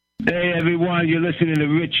Hey, everyone, you're listening to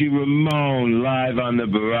Richie Ramone live on the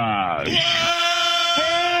Barrage.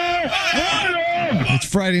 It's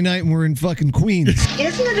Friday night and we're in fucking Queens.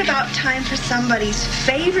 Isn't it about time for somebody's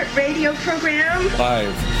favorite radio program?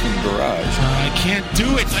 Live from the Barrage. I can't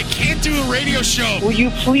do it. I can't do a radio show. Will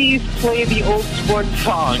you please play the old sport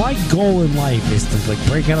song? My goal in life is to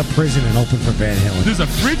break out of prison and open for Van Halen. There's a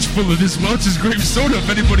fridge full of this Welch's grape soda if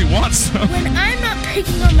anybody wants some. When I'm not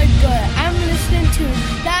picking on my butt, I'm listening to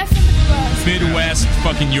Live from the Barrage. Midwest,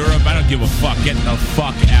 fucking Europe, I don't give a fuck. Get the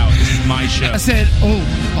fuck out. This is my show. I said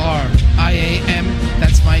O-R-I-A-M.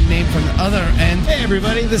 That's my name from the other end. Hey,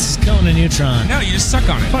 everybody, this is Conan Neutron. No, you just suck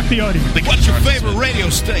on it. Fuck the audience. What's your favorite radio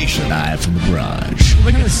station? Live from the Barrage.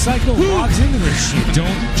 Look at the cycle logs into this shit.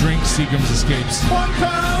 Don't drink Seagram's Escapes. 1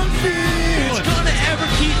 pound feet. It's gonna ever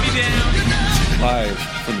keep me down. Live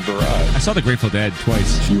from the Barrage. I saw The Grateful Dead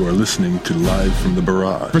twice. You are listening to Live from the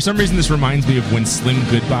Barrage. For some reason, this reminds me of when Slim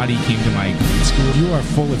Goodbody came to my grade school. You are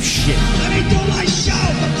full of shit. Let me do my show,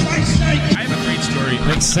 for Christ's sake! I have a great story.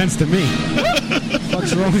 Makes sense to me.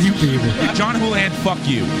 What's wrong with you people? John Houlihan, fuck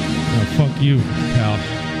you. Oh, fuck you, pal.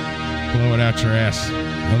 Blow it out your ass.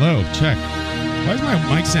 Hello, check. Why does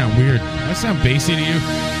my mic sound weird? Does that sound bassy to you?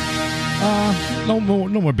 No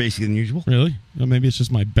more basic than usual. Really? Well, maybe it's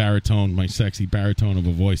just my baritone, my sexy baritone of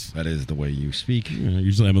a voice. That is the way you speak.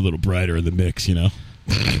 Usually I'm a little brighter in the mix, you know?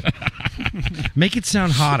 Make it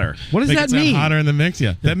sound hotter. What does Make that it sound mean? hotter in the mix?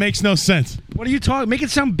 Yeah. That makes no sense. What are you talking? Make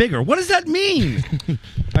it sound bigger. What does that mean?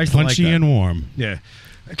 I used to Punchy like that. and warm. Yeah.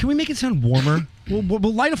 Can we make it sound warmer? We'll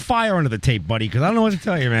light a fire under the tape, buddy, because I don't know what to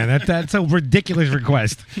tell you, man. That's a ridiculous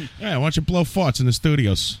request. Yeah, why don't you blow farts in the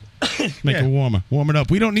studios? Make it warmer. Warm it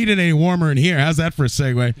up. We don't need it any warmer in here. How's that for a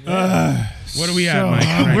segue? What are we at, Mike?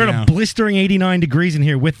 Right we're at now? a blistering 89 degrees in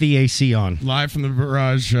here with the AC on. Live from the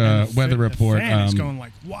Barrage weather report. The fan is going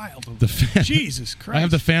like wild. The fan. Jesus Christ. I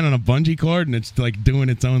have the fan on a bungee cord, and it's like doing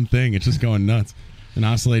its own thing. It's just going nuts. An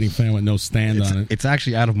oscillating fan with no stand on it. It's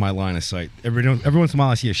actually out of my line of sight. Every once in a while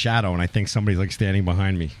I see a shadow, and I think somebody's like standing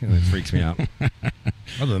behind me, and it freaks me out.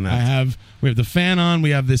 Other than that, we have the fan on.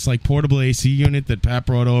 We have this like portable AC unit that Pat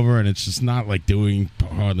brought over, and it's just not like doing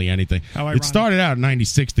hardly anything. It started out at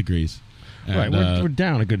 96 degrees. And, right, we're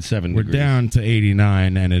down a good 7 We're degrees. down to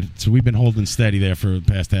 89, and so we've been holding steady there for the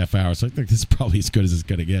past half hour. So I think this is probably as good as it's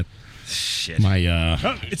gonna get. Shit. My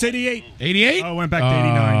it's 88. 88? Oh, it went back to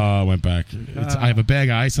 89. Oh, it went back. I have a bag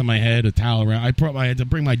of ice on my head, a towel around. I had to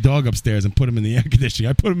bring my dog upstairs and put him in the air conditioning.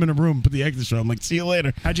 I put him in a room, put the air conditioner on. I'm like, see you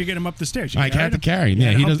later. How'd you get him up the stairs? I had to carry him.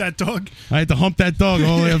 Yeah, he does that dog. I had to hump that dog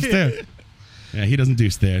all the way upstairs. Yeah, he doesn't do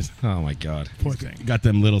stairs. Oh my God, poor thing. Got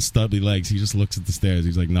them little stubby legs. He just looks at the stairs.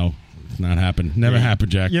 He's like, no. It's not happened. Never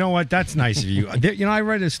happened, Jack. You know what? That's nice of you. I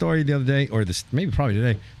read a story the other day, or probably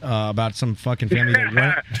today, about some fucking family that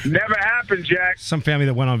went. Never happened, Jack. Some family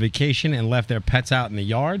that went on vacation and left their pets out in the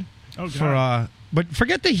yard. Oh, God. But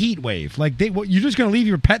forget the heat wave. Like, you're just going to leave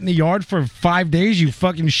your pet in the yard for 5 days, you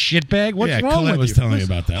fucking shitbag? What's wrong Colette with was you? telling me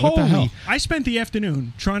about that. What the hell? I spent the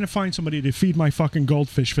afternoon trying to find somebody to feed my fucking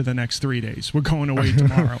goldfish for the next 3 days. We're going away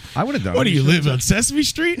tomorrow. I would have done it. What do you live on Sesame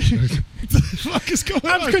Street? What the fuck is going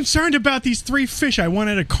on? I'm concerned about these 3 fish I won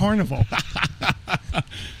at a carnival.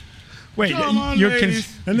 Wait, Come on,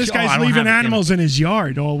 and this I guy's don't leaving have it, animals in his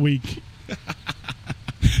yard all week.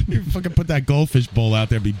 You fucking put that goldfish bowl out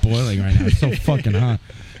there, be boiling right now. It's so fucking hot.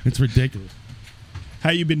 It's ridiculous. How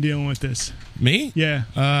you been dealing with this? Me? Yeah.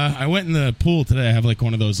 I went in the pool today. I have like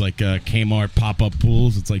one of those like Kmart pop-up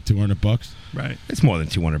pools. It's like $200. Right. It's more than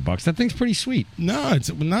 $200. That thing's pretty sweet. No,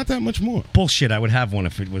 it's not that much more. Bullshit. I would have one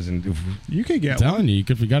if it wasn't. You could get I'm telling you,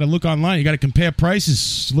 you got to look online. You got to compare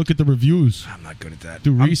prices. Look at the reviews. I'm not good at that.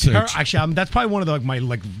 Do research. Actually, that's probably one of my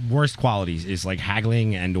worst qualities is like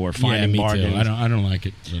haggling and or finding me bargains. too. I don't like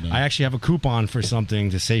it. But, I actually have a coupon for something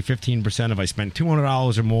to save 15% if I spend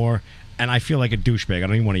 $200 or more. And I feel like a douchebag. I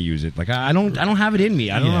don't even want to use it. Like I don't have it in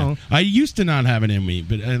me. I don't know. I used to not have it in me,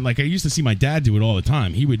 but like I used to see my dad do it all the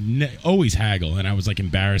time. He would always haggle, and I was like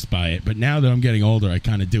embarrassed by it. But now that I'm getting older, I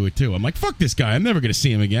kind of do it too. I'm like, fuck this guy. I'm never going to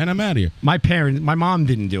see him again. I'm out of here. My mom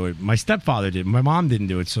didn't do it. My stepfather did. My mom didn't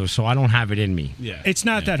do it. So I don't have it in me. Yeah, it's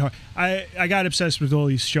not that hard. I got obsessed with all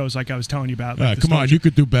these shows like I was telling you about. Like come on, you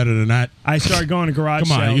could do better than that. I started going to garage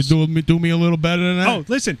sales. Come on, you do me a little better than that. Oh,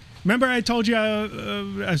 listen. Remember I told you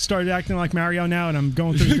I started acting like Mario now, and I'm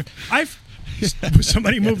going through.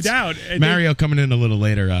 Somebody moved out. Mario coming in a little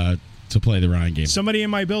later to play the Ryan game. Somebody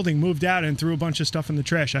in my building moved out and threw a bunch of stuff in the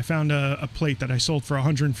trash. I found a plate that I sold for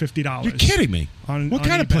 $150. You're kidding me. What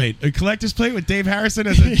kind of plate? A collector's plate with Dave Harrison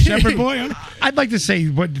as a shepherd boy? I'd like to say,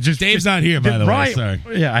 Dave's not here, by the way. Sorry.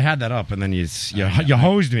 Yeah, I had that up, and then you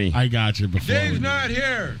hosed me. I got you before. Dave's not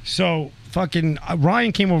here. So fucking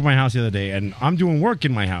Ryan came over to my house the other day, and I'm doing work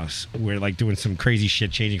in my house. We're like doing some crazy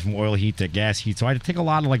shit, changing from oil heat to gas heat. So I had to take a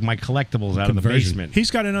lot of like my collectibles out of the basement.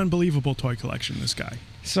 He's got an unbelievable toy collection, this guy.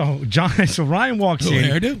 So Ryan walks in.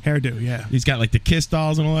 Hairdo, yeah. He's got like the Kiss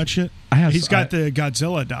dolls and all that shit. He's got the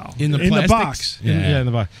Godzilla doll in the box. Yeah. In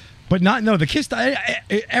the box. But the Kiss,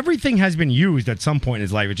 everything has been used at some point in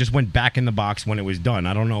his life. It just went back in the box when it was done.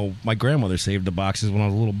 I don't know. My grandmother saved the boxes when I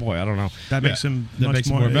was a little boy. I don't know. That makes him much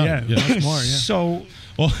more valuable. much more. Yeah. So,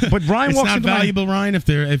 well, but Ryan it's walks not into valuable, Ryan. If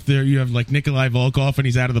you have like Nikolai Volkov and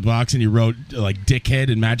he's out of the box and you wrote like "dickhead"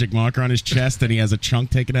 and magic marker on his chest and he has a chunk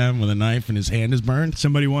taken out of him with a knife and his hand is burned.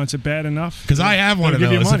 Somebody wants it bad enough because I have one of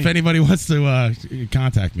those. If anybody wants to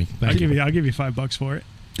contact me, I'll give you $5 for it.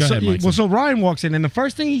 Go ahead, Mike. So Ryan walks in, and the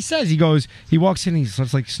first thing he says, he walks in, he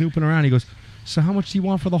starts like snooping around. He goes, "So how much do you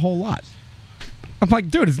want for the whole lot?" I'm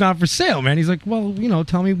like, "Dude, it's not for sale, man." He's like, "Well,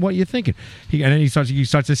 tell me what you're thinking." And then he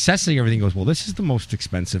starts assessing everything. He goes, "Well, this is the most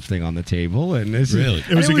expensive thing on the table." And this really,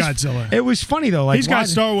 it was a Godzilla. It was funny though. Like he's got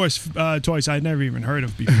Star Wars toys I'd never even heard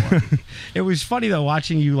of before. It was funny though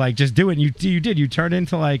watching you like just do it. And you turned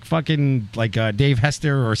into like fucking like Dave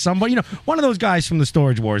Hester or somebody. One of those guys from the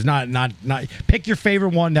Storage Wars. Not pick your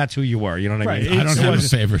favorite one. That's who you were. You know what I mean? I don't have a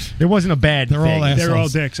favorite. There wasn't a bad. They're thing. all assholes. They're all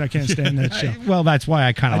dicks. I can't stand that show. Well, that's why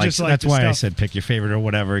I kind of like. That's why I stuff. said pick your favorite or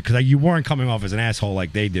whatever, because you weren't coming off as an asshole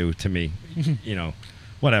like they do to me.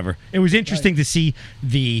 Whatever. It was interesting to see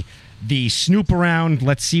the snoop around.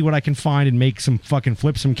 Let's see what I can find and make some fucking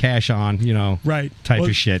flip some cash on. Type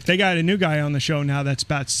of shit. They got a new guy on the show now that's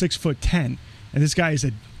about 6'10", and this guy is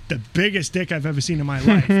the biggest dick I've ever seen in my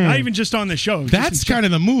life. Not even just on the show. That's kind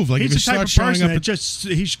of the move. Like he's if you the type start of person showing up,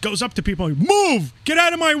 that he goes up to people and move, get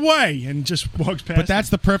out of my way, and just walks past. But that's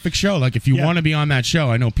the perfect show. Like if you want to be on that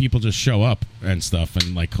show, I know people just show up and stuff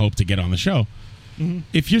and like hope to get on the show. Mm-hmm.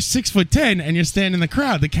 If you're 6'10" and you're standing in the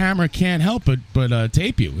crowd, the camera can't help but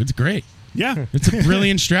tape you. It's great. Yeah, it's a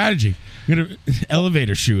brilliant strategy. You're gonna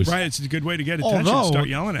elevator shoes. Right, it's a good way to get attention. Start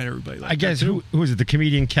yelling at everybody. Like I guess who is it? The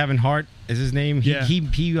comedian Kevin Hart is his name. Yeah.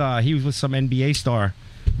 He was with some NBA star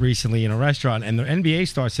recently in a restaurant, and the NBA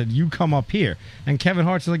star said, "You come up here." And Kevin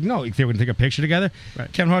Hart's like, "No." They were gonna take a picture together.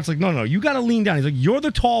 Right. Kevin Hart's like, "No, you got to lean down." He's like, "You're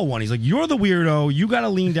the tall one." He's like, "You're the weirdo. You got to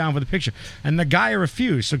lean down for the picture." And the guy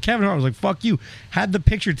refused. So Kevin Hart was like, "Fuck you." Had the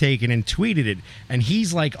picture taken and tweeted it, and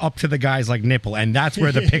he's like up to the guy's like nipple, and that's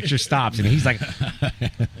where the picture stops. And he's like,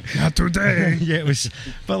 "Not today." Yeah, it was.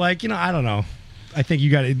 But like I don't know. I think you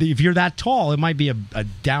got if you're that tall, it might be a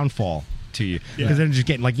downfall to you because then just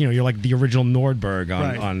getting like you're like the original Nordberg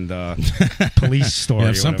on the Police Story. You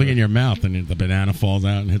have something in your mouth and the banana falls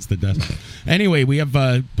out and hits the desk. Anyway, we have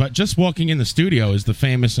but just walking in the studio is the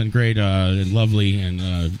famous and great and lovely and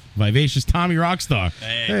vivacious Tommy Rockstar.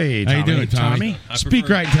 Hey, how you doing, Tommy? Speak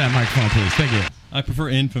right into that microphone, please. Thank you. I prefer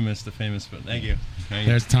infamous to famous, but thank you.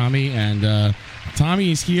 There's Tommy, and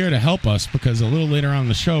Tommy is here to help us because a little later on in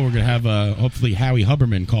the show we're going to have hopefully Howie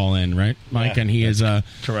Huberman call in, right, Mike? Yeah, and he is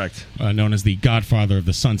correct, known as the Godfather of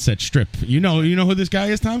the Sunset Strip. You know who this guy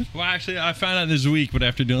is, Tommy? Well, actually, I found out this week, but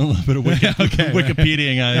after doing a little bit of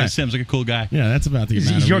Wikipediaing, it seems like a cool guy. Yeah, that's about the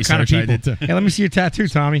amount He's of your research kind of people. I did too. Hey, let me see your tattoo,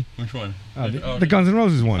 Tommy. Which one? The Guns N'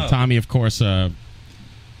 Roses one. Oh. Tommy, of course.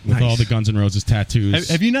 With all the Guns N' Roses tattoos.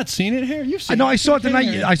 Have you not seen it here? You've seen I saw it the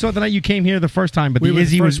night. I saw it the night you came here the first time. But We the were the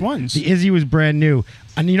Izzy first was ones. the Izzy was brand new.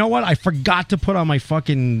 And you know what? I forgot to put on my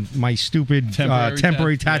stupid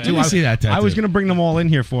temporary tattoo. Let me see that tattoo. I was going to bring them all in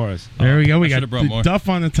here for us. There we go. We I got should've brought the more. Duff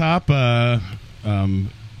on the top.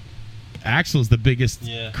 Axel's the biggest,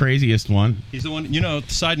 craziest one. He's the one.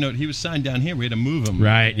 Side note, he was signed down here. We had to move him.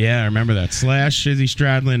 Right? Yeah, I remember that. Slash, Izzy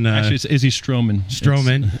Stradlin. Actually, it's Izzy Stroman.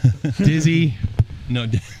 Dizzy. No,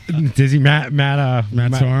 Dizzy Matt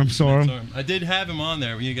Sorum. I did have him on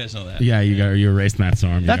there. You guys know that. Yeah, you erased Matt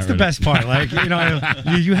Sorum. That's the best part. Like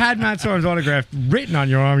you had Matt Sorum's autograph written on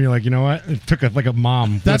your arm. You're like, you know what? It took like a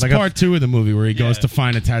mom. That's like part 2 of the movie where he goes to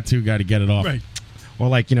find a tattoo guy to get it off. Right. Or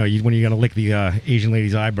like when you're gonna lick the Asian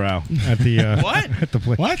lady's eyebrow at the what? At the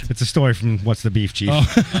place. What? It's a story from What's the Beef, Chief.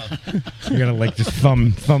 Oh. You gotta like just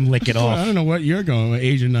thumb lick it off. I don't know what you're going.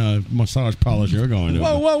 Asian massage polish you're going to.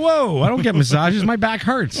 Whoa! I don't get massages. My back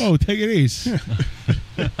hurts. Oh, take it easy.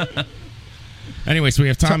 Anyway, so we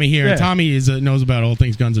have Tommy here. Yeah. And Tommy knows about all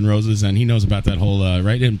things Guns N' Roses, and he knows about that whole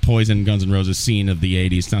in Poison Guns N' Roses scene of the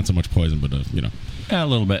 '80s. Not so much Poison, but a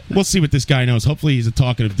little bit. We'll see what this guy knows. Hopefully, he's a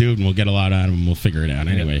talkative dude, and we'll get a lot out of him. We'll figure it out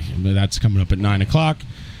anyway. But that's coming up at 9:00.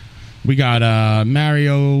 We got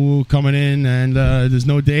Mario coming in, and there's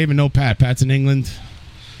no Dave and no Pat. Pat's in England.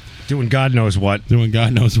 Doing God knows what.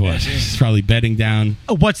 He's probably bedding down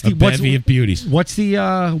what's the bevy of beauties. What's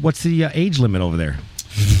the age limit over there?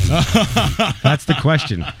 That's the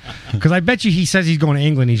question. Because I bet you he says he's going to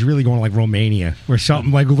England. He's really going to like Romania or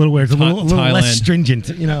something like a little where it's a little less Thailand. stringent.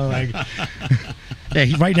 You know, like. Yeah,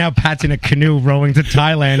 right now Pat's in a canoe rowing to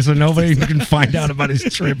Thailand, so nobody can find out about his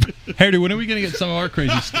trip. Harry, when are we going to get some of our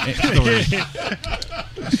crazy stories?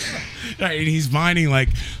 Right, and he's finding like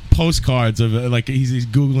postcards of like he's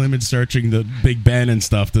Google image searching the Big Ben and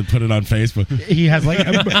stuff to put it on Facebook. He has like,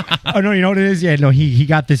 oh no, you know what it is? Yeah, no, he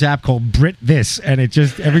got this app called Brit This, and it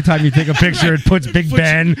just every time you take a picture, it puts Big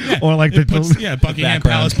Ben or like the Buckingham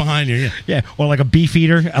Palace behind you. Yeah, or like a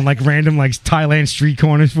Beefeater and like random like Thailand street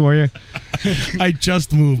corners for you. I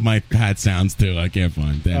just moved my Pat Sounds too. I can't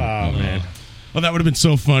find them. Oh man. Well, that would have been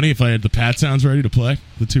so funny if I had the Pat Sounds ready to play.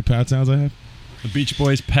 The 2 Pat Sounds I have. The Beach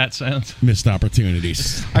Boys Pat Sounds. Missed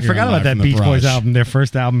opportunities. I forgot about that Beach Boys album, their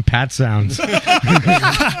first album, Pat Sounds.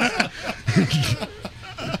 That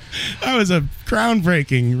was a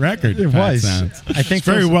groundbreaking record. It Pat was. Sounds. I think It's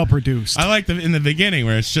very well produced. I like in the beginning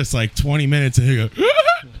where it's just like 20 minutes and you go.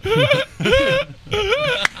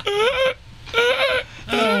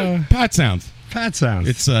 Pat Sounds. Pat Sounds.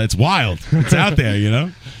 It's wild. It's out there, you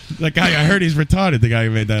know. Like I heard he's retarded. The guy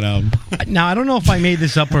who made that album. Now I don't know if I made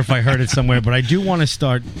this up or if I heard it somewhere, but I do want to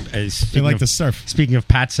start. You like to surf. Speaking of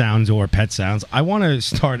Pat Sounds or Pet Sounds, I want to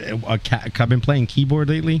start. I've been playing keyboard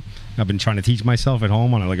lately. I've been trying to teach myself at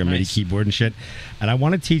home on like a MIDI keyboard and shit, and I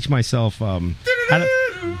want to teach myself. How to,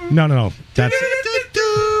 no, that's.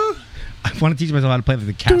 I want to teach myself how to play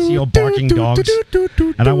the Casio Barking Dogs,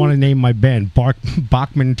 and I want to name my band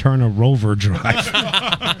Bachman Turner Rover Drive.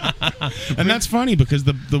 And that's funny because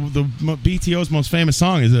the BTO's most famous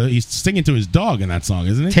song is he's singing to his dog in that song,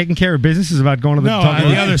 isn't it? Taking Care of Business is about going to the dog.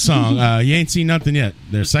 The other song, You Ain't Seen Nothing Yet.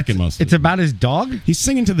 Their second most. It's about his dog? He's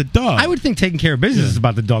singing to the dog. I would think Taking Care of Business is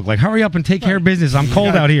about the dog. Like, hurry up and take care of business. I'm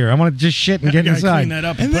cold out here. I want to just shit and get inside. Clean that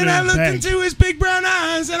up And put then it I in a looked bag. into his big brown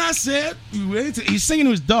eyes and I said, he's singing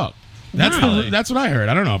to his dog. That's what I heard.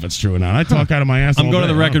 I don't know if it's true or not. I talk out of my ass. I'm all going to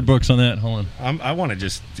day. the record books on that. Hold on. I want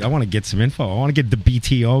to get some info. I want to get the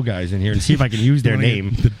BTO guys in here and see if I can use their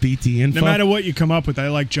name. The BT info. No matter what you come up with, I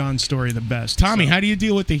like John's story the best. Tommy, how do you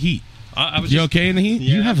deal with the heat? I was you just- okay in the heat?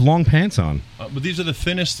 You have long pants on. But these are the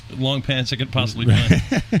thinnest long pants I could possibly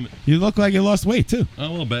find. You look like you lost weight too. A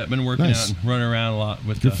little bit. I've been working Nice. out and running around a lot.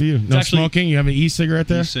 With Good for you. it's No actually smoking. You have an e-cigarette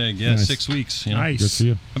there. E-cig, yeah, Nice. 6 weeks. You know? Nice. Good for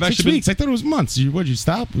you. I've 6 actually been- weeks. I thought it was months. Would you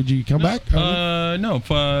stop? Would you come back? No.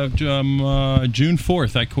 June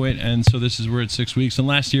 4th I quit, and so this is we're at 6 weeks. And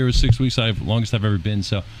last year was 6 weeks. Longest I've ever been.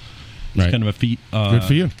 So it's Right. kind of a feat. Good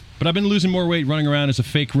for you. But I've been losing more weight running around as a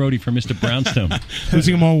fake roadie for Mr. Brownstone.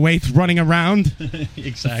 Losing more weight, running around.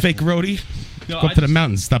 Exactly. Fake roadie. No, Go I up to the just-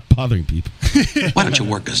 mountains. Stop bothering people. Why don't you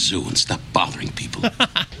work a zoo and stop bothering people?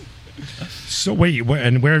 So wait,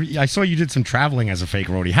 where I saw you did some traveling as a fake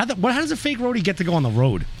roadie. How does a fake roadie get to go on the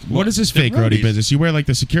road? What is this fake roadie business? You wear like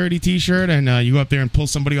the security T-shirt and you go up there and pull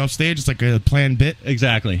somebody off stage. It's like a planned bit.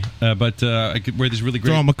 Exactly. But I could wear these really great.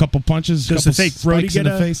 Throw them a couple punches. Does couple the fake spikes roadie get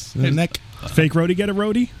in the a face, in the neck? Fake roadie get a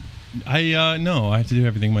roadie? No, I have to do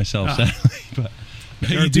everything myself. Sadly, but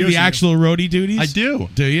You do the actual roadie duties? I do.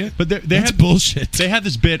 Do you? But they That's have bullshit. They have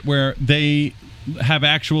this bit where they have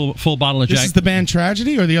actual full bottle of This Jack. is the band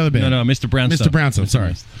Tragedy or the other band? No, Mr. Brownstone. Mr. Brownstone,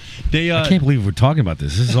 sorry. They I can't believe we're talking about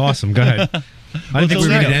this. This is awesome. Go ahead. I didn't think we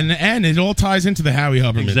were gonna- and it all ties into the Howie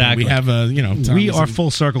Hubbard. Exactly. We have we are full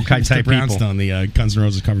circle type Mr. people. Brownstone, the Guns N'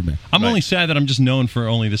 Roses cover band. I'm only sad that I'm just known for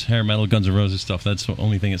only this hair metal Guns N' Roses stuff. That's the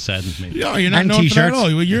only thing that saddens me. No, you're not And known for that at t-shirts. all.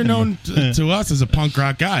 Well, you're known to us as a punk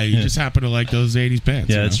rock guy. You just happen to like those '80s bands.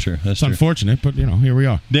 Yeah, you that's know? true. That's it's true. unfortunate, but here we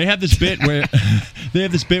are. They have this bit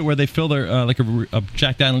where they fill their like a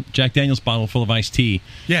Jack Daniel's bottle full of iced tea.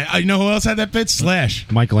 Yeah, you know who else had that bit? Slash.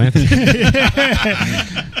 Michael Anthony.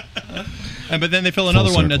 But then they fill another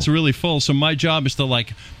one circle. that's really full. So my job is to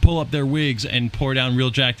like pull up their wigs and pour down real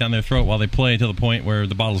Jack down their throat while they play to the point where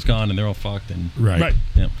the bottle's gone and they're all fucked. And Right.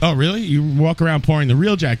 Yeah. Oh, really? You walk around pouring the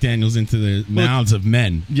real Jack Daniels into the mouths of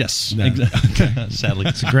men. Yes. No. Exactly.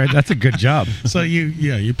 Sadly. That's a good job. So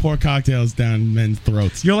you pour cocktails down men's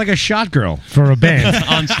throats. You're like a shot girl for a band.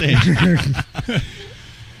 On stage.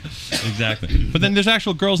 Exactly. But then there's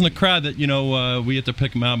actual girls in the crowd that, we have to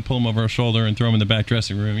pick them out and pull them over our shoulder and throw them in the back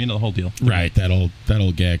dressing room. You know the whole deal. Right, that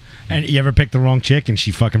old gag. And you ever pick the wrong chick and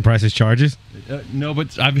she fucking presses charges? No,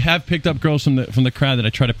 but I have picked up girls from the crowd that I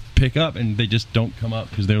try to pick up and they just don't come up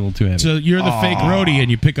because they're a little too heavy. So you're the fake roadie and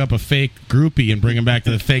you pick up a fake groupie and bring them back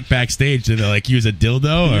to the fake backstage. Do they like use a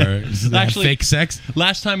dildo or do they have Actually, fake sex?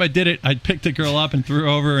 Last time I did it, I picked a girl up and threw her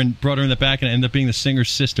over and brought her in the back and it ended up being the singer's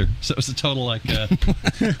sister. So it was a total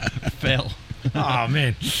fail. Oh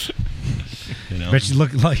man. You know? Bet you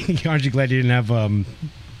look like. Aren't you glad you didn't have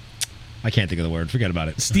I can't think of the word. Forget about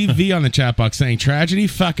it. Steve V on the chat box saying tragedy.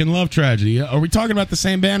 Fucking love tragedy. Are we talking about the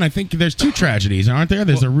same band? I think there's two tragedies, aren't there?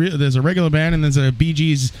 There's there's a regular band and there's a Bee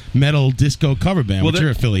Gees metal disco cover band, which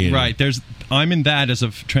you're affiliated. Right. I'm in that as a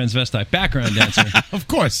transvestite background dancer. Of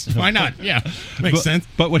course. Why not? Yeah, makes sense.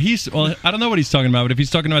 But what I don't know what he's talking about. But if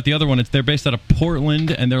he's talking about the other one, they're based out of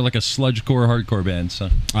Portland and they're like a sludgecore hardcore band. So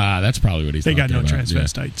that's probably what he's. They got talking no about.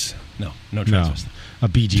 transvestites. No transvestites. A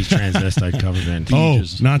Bee Gees transvestite cover band. Oh,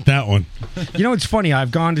 not that one. You know, it's funny. I've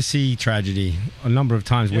gone to see Tragedy a number of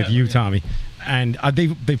times with you, Tommy, and they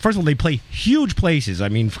first of all they play huge places. I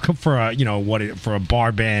mean, for a for a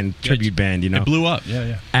bar band, tribute band. It blew up.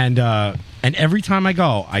 Yeah. And every time I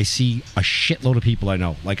go, I see a shitload of people I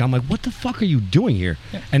know. Like I'm like, what the fuck are you doing here?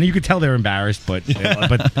 Yeah. And you could tell they're embarrassed, but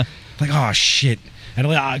like, oh shit. And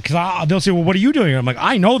because they'll say, well, what are you doing here? I'm like,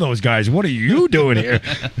 I know those guys. What are you doing here?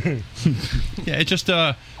 Yeah, it just you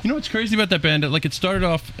know what's crazy about that band? Like it started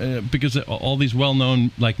off because all these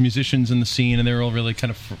well-known like musicians in the scene, and they were all really kind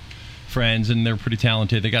of friends, and they're pretty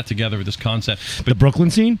talented. They got together with this concept. But, the Brooklyn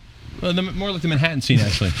scene? More like the Manhattan scene,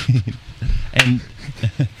 actually.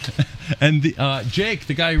 and Jake,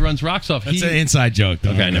 the guy who runs Rocks Off, that's an inside joke.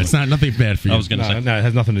 Though. Okay, no, it's not nothing bad for you. I was going to say, no, it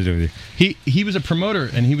has nothing to do with you. He was a promoter,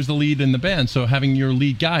 and he was the lead in the band. So having your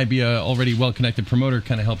lead guy be a already well-connected promoter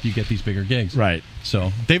kind of helped you get these bigger gigs, right?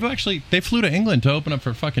 So they flew to England to open up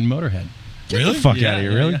for fucking Motorhead. Really? Get the fuck out of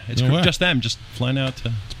here, really? Yeah. It's just them, just flying out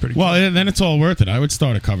to... It's pretty cool. Well, then it's all worth it. I would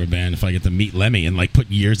start a cover band if I get to meet Lemmy and like put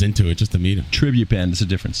years into it just to meet him. Tribute band is a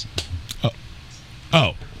difference.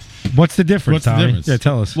 Oh. What's the difference, What's the Tommy? difference? Yeah,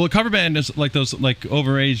 tell us. Well, a cover band is like those like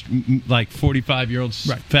overaged, like 45-year-old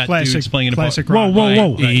fat dudes playing in a bar.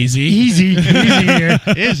 Whoa. Right. Easy here.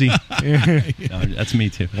 Easy. No, that's me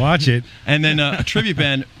too. Watch it. And then a tribute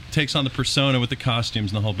band takes on the persona with the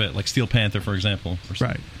costumes and the whole bit, like Steel Panther, for example.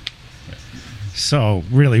 Right. So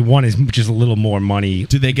really, one is just a little more money.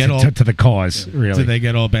 Do they get to the cause? Really? Do they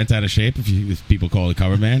get all bent out of shape if people call it a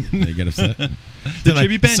cover band? They get upset. The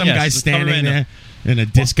tribute band, some guy standing there in a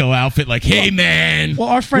disco outfit, like, "Hey man,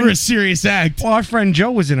 our friend, we're a serious act." Well, our friend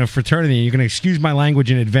Joe was in a fraternity. You can excuse my language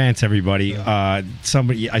in advance, everybody. I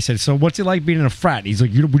said, "So what's it like being in a frat?" And he's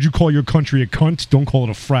like, "Would you call your country a cunt? Don't call it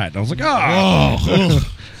a frat." And I was like,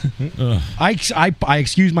 I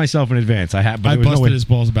excused myself in advance. I busted his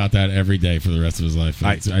balls about that every day for the rest of his life.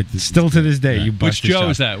 Still to this day, you bust Which Joe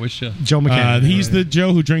is that? Which Joe? Joe McKenna. He's the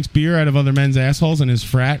Joe who drinks beer out of other men's assholes in his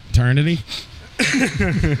fraternity.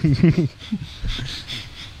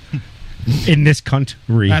 In this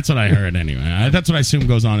country. That's what I heard anyway. That's what I assume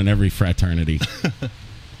goes on in every fraternity.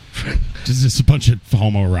 Just a bunch of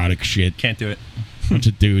homoerotic shit. Can't do it. Bunch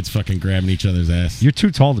of dudes fucking grabbing each other's ass. You're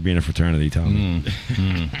too tall to be in a fraternity, Tommy.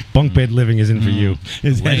 Bunk bed living isn't for you.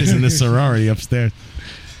 His head is in the sorority upstairs.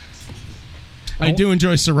 I do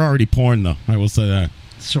enjoy sorority porn, though. I will say that.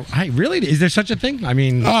 So, really? Is there such a thing? I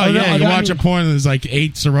mean, you watch a porn and there's like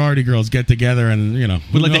 8 sorority girls get together and,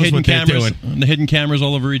 with like the hidden cameras, the hidden cameras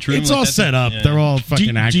all over each room. It's all set up. Yeah. They're all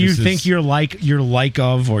fucking actresses. Do you think your like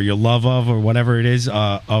of or your love of or whatever it is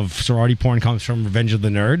of sorority porn comes from Revenge of the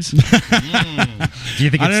Nerds? Do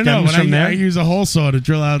you think it stems from there? I use a hole saw to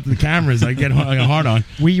drill out the cameras. I get a hard on.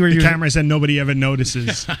 The cameras that nobody ever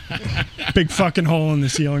notices. Big fucking hole in the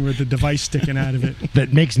ceiling with the device sticking out of it.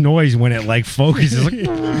 That makes noise when it like focuses.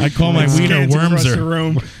 I call my wiener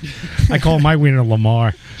Wormser. I call my wiener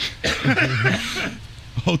Lamar.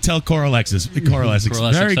 Hotel Coralexis.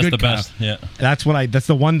 Very good. Best. Yeah. That's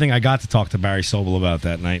the one thing I got to talk to Barry Sobel about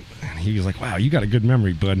that night. He was like, "Wow, you got a good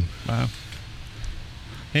memory, bud." Wow.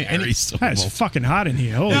 Hey, it's fucking hot in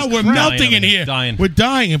here. No, we're melting in here. We're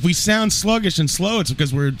dying. If we sound sluggish and slow, it's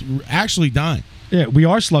because we're actually dying. Yeah, we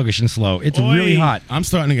are sluggish and slow. It's really hot. I'm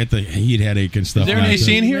starting to get the heat headache and stuff. Is there an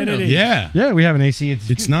AC in here? Yeah. Yeah, we have an AC.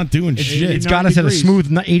 It's not doing shit. It's got us at a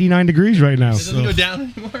smooth 89 degrees right now. It doesn't go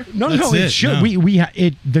down anymore? No, it should.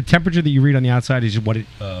 No. The temperature that you read on the outside is what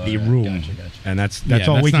the room. Gotcha. And that's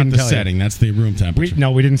all we can tell you. That's not the setting. That's the room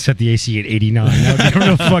temperature. We didn't set the AC at 89. That was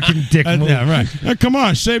a fucking dick move. Yeah, right. Come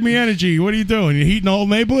on, save me energy. What are you doing? You're heating the whole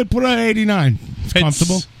neighborhood? Put it at 89. It's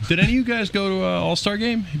comfortable. Did any of you guys go to an All-Star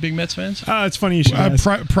game? You big Mets fans? It's funny you should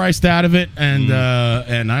ask. Priced out of it, and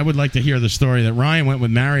I would like to hear the story that Ryan went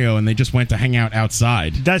with Mario, and they just went to hang out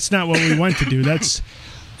outside. That's not what we went to do.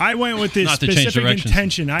 I went with this specific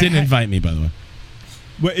intention. Didn't invite me, by the way.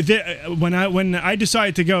 When I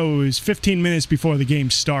decided to go, it was 15 minutes before the game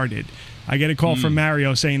started. I get a call from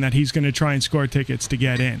Mario saying that he's going to try and score tickets to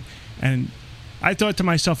get in, and I thought to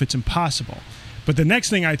myself, it's impossible. But the next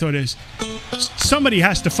thing I thought is, somebody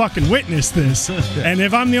has to fucking witness this. And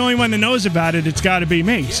if I'm the only one that knows about it, it's got to be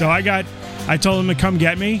me. So I told him to come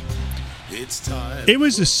get me. It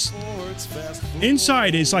was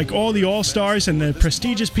inside is like all the all-stars and the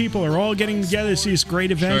prestigious people are all getting together to see this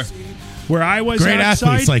great event. Sure. Where I was Great outside,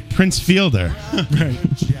 athletes like Prince Fielder. Right.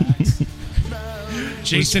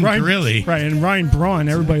 Jason Ryan, Grilli. Right, and Ryan Braun,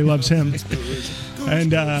 everybody loves him.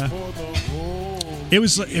 And it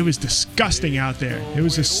was disgusting out there. It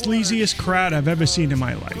was the sleaziest crowd I've ever seen in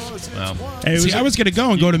my life. Wow. See, I was going to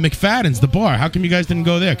go and go to McFadden's, the bar. How come you guys didn't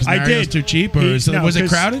go there? Because I Mario's did. too cheap, or was it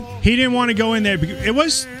crowded? He didn't want to go in there. It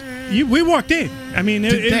was. We walked in. I mean,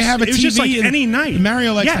 Did they have a it was TV just like in- any night.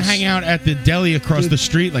 Mario likes to Yes. hang out at the deli across the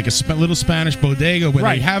street, like a little Spanish bodega where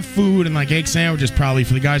Right. they have food and like egg sandwiches probably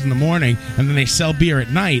for the guys in the morning, and then they sell beer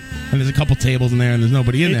at night, and there's a couple tables in there, and there's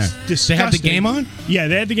nobody in It's there. disgusting. They have the game on? Yeah,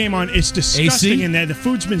 they had the game on. It's disgusting AC? in there. The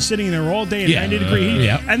food's been sitting there all day in Yeah. 90 degree heat.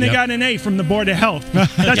 Yep, And they yep. got an A from the Board of Health.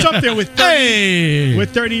 That's up there with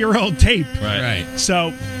 30-year-old tape. Right.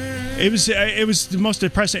 So it was the most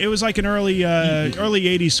depressing. It was like an early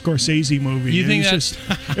 80s Scorsese movie. You think it was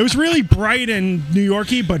just, it was really bright and New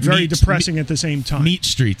Yorky, but very depressing at the same time. Meat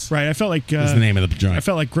Streets. Right. I felt like is the name of the joint. I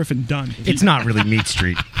felt like Griffin Dunn. It's not really Meat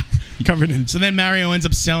Street. Covered in. So then Mario ends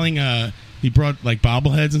up selling. He brought like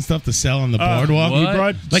bobbleheads and stuff to sell on the boardwalk. He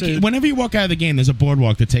brought whenever you walk out of the game, there's a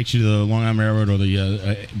boardwalk that takes you to the Long Island Railroad or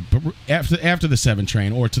the after the 7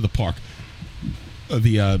 train or to the park,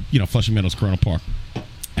 the Flushing Meadows Corona Park.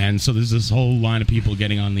 And so there's this whole line of people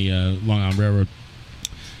getting on the Long Island Railroad,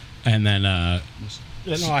 and then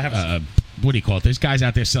what do you call it? There's guys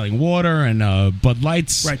out there selling water and Bud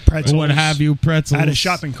Lights, Right, pretzels. or what have you, pretzels. Out of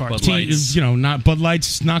shopping carts. Bud Lights. Not Bud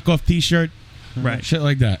Lights knockoff T-shirt, Right. shit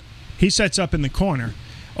like that. He sets up in the corner,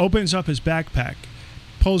 opens up his backpack,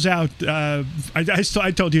 pulls out.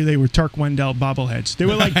 I told you they were Turk Wendell bobbleheads. They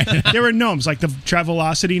were like they were gnomes, like the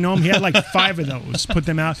Travelocity gnome. He had like 5 of those. Put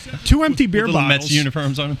them out. 2 empty beer Little bottles. Mets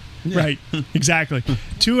uniforms on them. Right, exactly.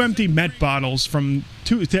 2 empty Met bottles from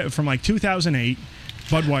like 2008.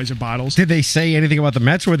 Budweiser bottles. Did they say anything about the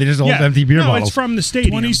Mets, or were they just old Yeah. empty beer No, bottles? it's from the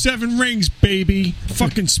stadium. 27 rings, baby.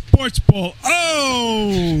 Fucking sports ball.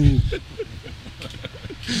 Oh!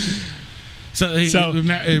 So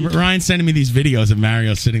Ryan's sending me these videos of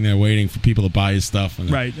Mario sitting there waiting for people to buy his stuff.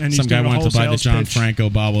 And Right, and he's some guy doing a wanted to buy the wholesale John pitch. Franco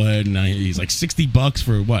bobblehead, and he's like $60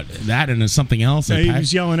 for what? That and something else. He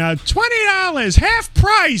was yelling out, $20, half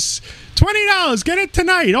price, $20, get it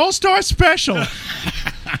tonight, All-Star Special.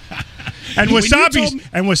 And When you told me-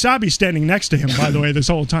 Wasabi's standing next to him, by the way, this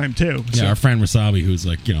whole time too. Yeah, our friend Wasabi, who's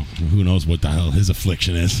like, who knows what the hell his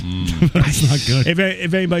affliction is. But it's not good.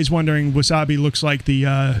 If anybody's wondering, Wasabi looks like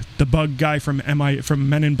the bug guy from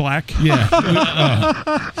Men in Black.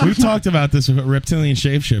 Yeah, we talked about this with Reptilian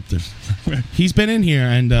Shapeshifters. He's been in here,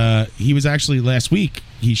 and he was actually last week.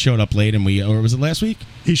 He showed up late, and or was it last week?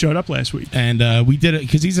 He showed up last week, and we did it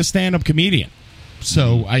because he's a stand-up comedian.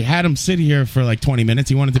 So I had him sit here for like 20 minutes.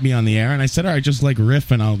 He wanted to be on the air, and I said, "All right, just like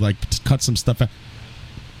riff, and I'll like cut some stuff out."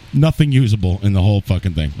 Nothing usable in the whole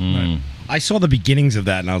fucking thing. Right. I saw the beginnings of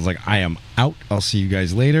that, and I was like, "I am out. I'll see you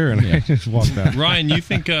guys later." And I just walked out. Ryan, you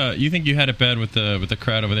think you had it bad with the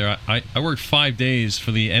crowd over there? I worked 5 days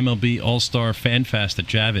for the MLB All-Star Fan Fest at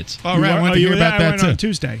Javits. Oh, right. I wanted to hear about that I went too. on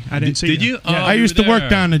Tuesday. I didn't see Did you. you? Yeah. Oh, I you used were to work there.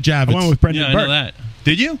 down at Javits. I went with Brendan Yeah, I Burke. know that.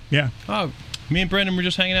 Did you? Yeah. Oh, me and Brendan were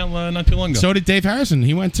just hanging out not too long ago. So did Dave Harrison.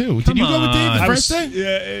 He went too. Did you go with Dave the I first was-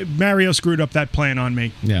 day? Mario screwed up that plan on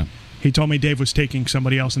me. Yeah. He told me Dave was taking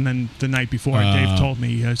somebody else, and then the night before, Dave told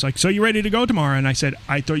me, it's like, "So you ready to go tomorrow?" And I said,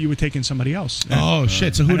 "I thought you were taking somebody else." Oh,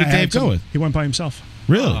 shit. So who And did I had Dave go some- with? He went by himself.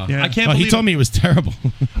 Really? Yeah. I can't Oh, believe he told me it was terrible.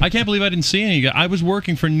 I can't believe I didn't see any. I was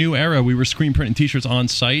working for New Era. We were screen printing T-shirts on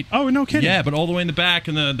site. Oh, no kidding. Yeah, but all the way in the back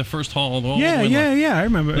in the first hall. All Yeah, the way yeah. I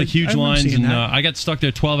remember. like huge I remember lines, seeing and that. I got stuck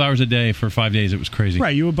there 12 hours a day for 5 days. It was crazy.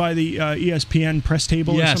 Right, you were by the ESPN press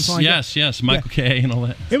table or Yes, something like that? yes. Michael Kay and all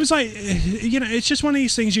that. It was like, it's just one of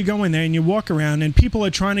these things. You go in there and you walk around, and people are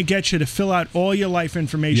trying to get you to fill out all your life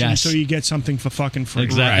information Yes. so you get something for fucking free.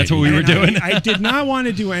 Exactly. That's what we were And doing. I did not want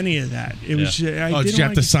to do any of that. It was. I Did didn't you have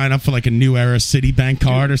want to sign up for like a New Era Citibank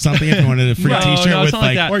card or something if you wanted a free No, T-shirt no, with it's not like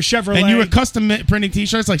like that. Or Chevrolet. And you were custom printing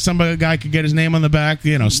T-shirts, like a guy could get his name on the back,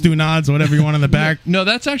 Stu Nods or whatever you want on the back. No,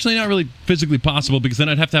 that's actually not really physically possible because then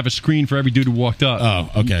I'd have to have a screen for every dude who walked up.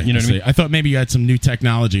 Oh, okay. You know what I mean? I thought maybe you had some new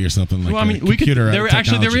technology or something like Well, I mean, we could. computer There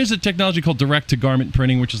technology. is a technology called direct-to-garment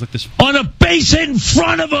printing, which is like this. On a base in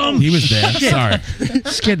front of him. He was there. Sorry.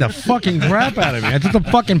 Scared the fucking crap out of me. I thought the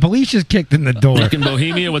fucking police just kicked in the door. Nick in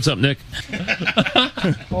Bohemia, what's up, Nick?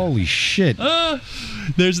 Holy shit.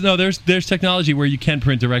 There's technology where you can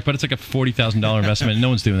print direct, but it's like a $40,000 investment. And no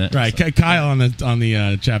one's doing that. Right. Kyle on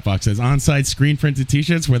the chat box says on-site screen printed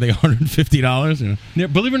T-shirts were they $150? Yeah,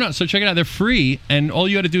 believe it or not, so check it out. They're free, and all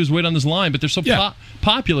you got to do is wait on this line. But they're so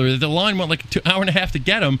popular that the line went like an hour and a half to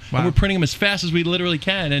get them, and we're printing them as fast as we literally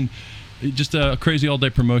can, and just a crazy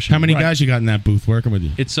all-day promotion. How many guys you got in that booth working with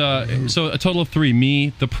you? It's so a total of 3: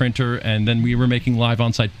 me, the printer, and then we were making live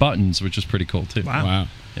on-site buttons, which is pretty cool too. Wow.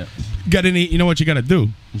 Yeah. Got any? You know what you got to do?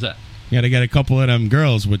 What's that? You got to get a couple of them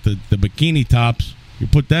girls with the bikini tops. You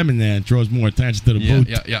put them in there, it draws more attention to the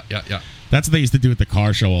booth. Yeah. That's what they used to do at the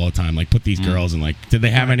car show all the time. Like, put these girls in, like, did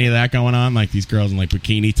they have any of that going on? Like, these girls in, like,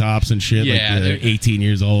 bikini tops and shit? Yeah, like, they're 18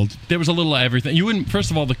 years old. There was a little of everything. You wouldn't, first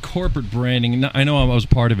of all, the corporate branding, I know I was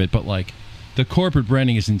part of it, but, like, the corporate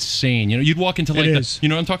branding is insane. You know, you'd walk into, like, you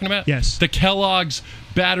know what I'm talking about? Yes. The Kellogg's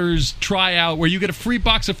Batters tryout where you get a free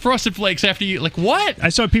box of Frosted Flakes after you, like, what? I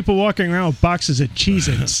saw people walking around with boxes of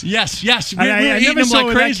Cheez-Its. Yes. I eating never them saw like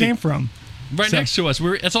where crazy. that came from. Right next to us.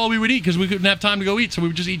 That's all we would eat because we couldn't have time to go eat, so we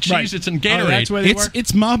would just eat Cheez-Its and Gatorade. That's where they were?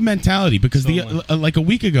 It's mob mentality because like a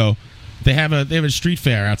week ago they have a street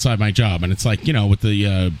fair outside my job, and it's like, you know, with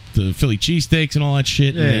the Philly cheesesteaks and all that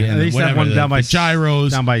shit. Yeah, and they used to have one down by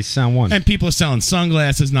gyros, down by Sound One, and people are selling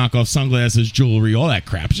sunglasses, knockoff sunglasses, jewelry, all that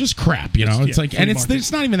crap. It's just crap, you know. It's like, and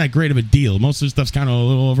it's not even that great of a deal. Most of the stuff's kind of a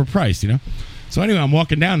little overpriced, you know. So anyway, I'm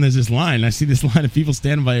walking down. There's this line. And I see this line of people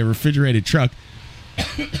standing by a refrigerated truck.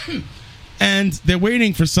 And they're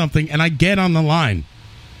waiting for something, and I get on the line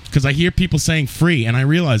because I hear people saying free, and I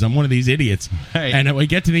realize I'm one of these idiots. Hey. And we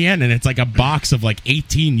get to the end, and it's like a box of like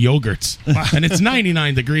 18 yogurts, and it's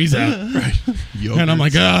 99 degrees out. And I'm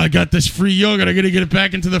like, I got this free yogurt. I got to get it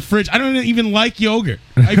back into the fridge. I don't even like yogurt.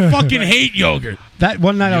 I fucking hate yogurt. That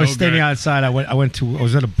one night I was standing outside. I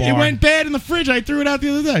was at a bar. It went bad in the fridge. I threw it out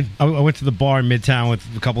the other day. I went to the bar in Midtown with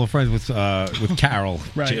a couple of friends with Carol,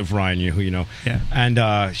 Right. of Ryan, who you know. Yeah.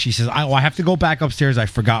 And she says, I have to go back upstairs. I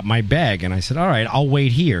forgot my bag. And I said, all right, I'll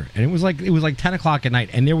wait here. And it was like 10 o'clock at night,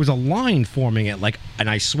 and there was a line forming at and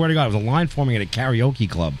I swear to God, it was a line forming at a karaoke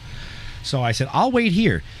club. So I said, I'll wait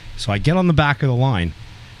here. So I get on the back of the line.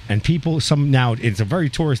 And people, now it's a very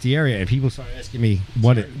touristy area, and people started asking me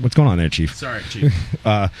what's going on there, Chief. Sorry, Chief.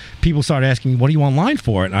 People started asking me, what are you online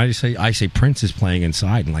for? And I say Prince is playing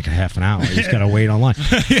inside in like a half an hour. I just gotta wait online.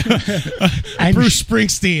 And Bruce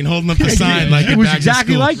Springsteen holding up the sign like it was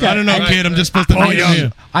exactly like that. I don't know, kid. I'm just supposed to meet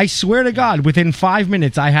you. I swear to God, within 5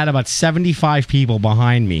 minutes, I had about 75 people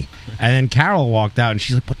behind me, and then Carol walked out, and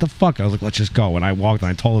she's like, "What the fuck?" I was like, "Let's just go." And I walked, and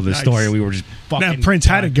I told her the story, and we were just fucking. Now Prince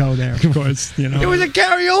had to go there, of course. You know, it was a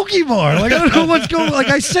karaoke bar. Like, I don't know what's going on. Like,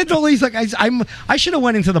 I said to Elise, like, I should have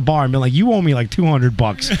went into the bar and been like, you owe me like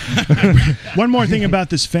 $200. One more thing about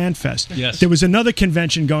this fan fest. Yes. There was another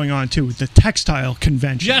convention going on too, the textile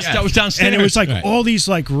convention. Yes, that was downstairs. And it was like all these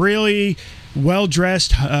like really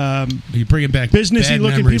well-dressed, you bring it back businessy bad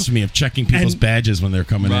looking memories people to me of checking people's badges when they're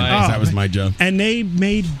coming in. Right. That was my job. And they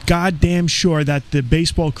made goddamn sure that the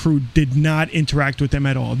baseball crew did not interact with them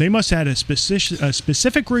at all. They must have had a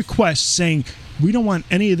specific request saying, we don't want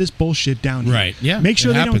any of this bullshit down here. Right, yeah. Make sure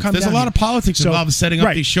it they happens. don't come There's down a lot of politics involved in setting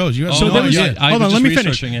up these shows. You have so no there was idea. hold on, let me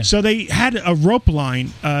finish. So they had a rope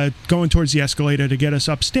line going towards the escalator to get us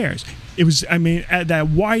upstairs. It was, at that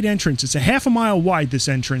wide entrance. It's a half a mile wide, this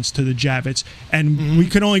entrance to the Javits, and we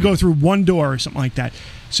could only go through one door or something like that.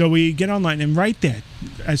 So we get online, and right there,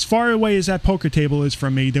 as far away as that poker table is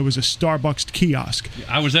from me, there was a Starbucks kiosk.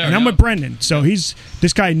 I was there. And I'm with Brendan, so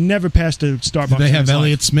this guy never passed a Starbucks. Do they in have his life.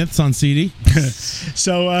 Elliott Smiths on CD?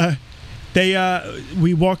 So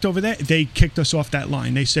we walked over there. They kicked us off that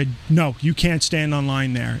line. They said, no, you can't stand on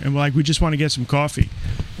line there. And we're like, we just want to get some coffee.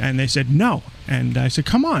 And they said, no. And I said,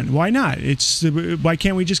 come on, why not? Why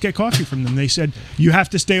can't we just get coffee from them? They said, you have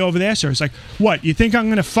to stay over there, sir. It's like, what? You think I'm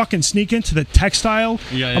going to fucking sneak into the textile?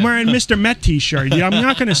 Yeah. I'm wearing Mr. Met t-shirt. I'm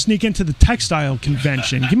not going to sneak into the textile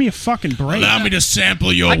convention. Give me a fucking break. Allow me to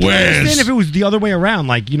sample your I can wares. understand if it was the other way around,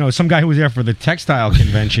 like, some guy who was there for the textile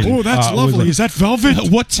convention. Oh, that's was lovely. like- Is that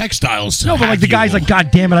velvet? What textiles? No, but like the guy's like,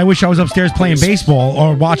 God damn it, I wish I was upstairs playing baseball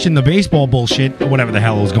or watching the baseball bullshit or whatever the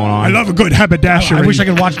hell was going on. I love a good haberdashery. I wish I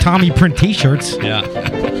could watch Tommy print t-shirts. Yeah.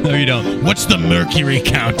 No, you don't. What's the mercury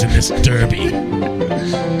count in this derby?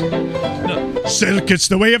 Silk, it's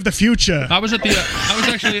the way of the future. I was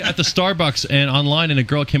actually at the Starbucks and online, and a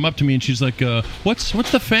girl came up to me and she's like, "What's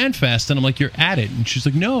the fan fest?" And I'm like, "You're at it." And she's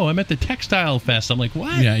like, "No, I'm at the textile fest." I'm like,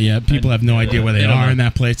 "What?" Yeah. People have no idea where they don't are know. in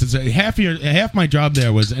that place. It's half my job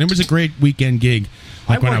there was, and it was a great weekend gig.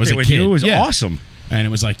 Like when I was a with kid, you. It was awesome. And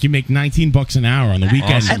it was like you make $19 an hour on the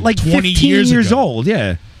weekend At like 20 15 years ago. old,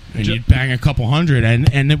 yeah. And you'd bang a couple hundred,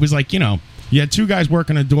 and it was like, You had 2 guys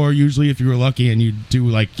working a door usually if you were lucky, and you'd do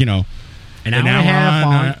like an hour and a half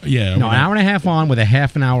on. An hour and a half on with a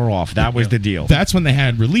half an hour off. That was the deal. That's when they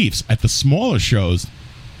had reliefs. At the smaller shows,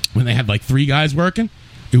 when they had like 3 guys working,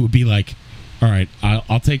 it would be like, all right,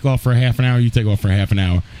 I'll take off for a half an hour, you take off for a half an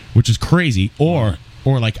hour, which is crazy. Or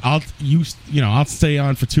like I'll stay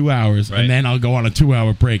on for 2 hours and then I'll go on a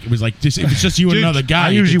 2-hour break. It was like it was just you and another guy. I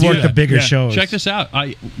usually work the bigger shows. Check this out.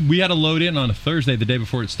 We had to load in on a Thursday, the day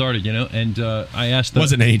before it started, and I asked.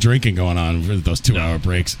 Wasn't any drinking going on for those 2-hour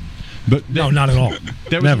breaks. But no, not at all.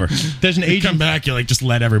 Never. There's an agent. Come back, you like just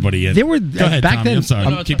let everybody in. There were Go ahead, back Tommy, then. I'm sorry.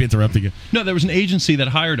 I'll keep interrupting you. No, there was an agency that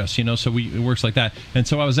hired us, so it works like that. And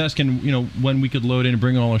so I was asking, when we could load in and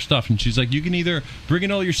bring in all our stuff, and she's like, you can either bring it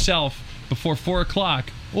all yourself before 4 o'clock,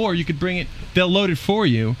 or you could bring it. They'll load it for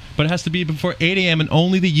you, but it has to be before 8 a.m. and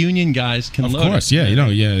only the union guys can load it. Of course,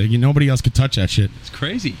 nobody else could touch that shit. It's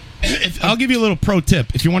crazy. I'll give you a little pro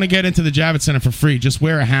tip. If you want to get into the Javits Center for free, just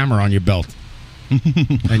wear a hammer on your belt.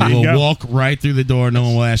 And you will walk right through the door. No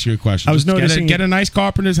one will ask you a question. I was noticing. Get a nice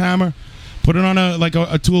carpenter's hammer, put it on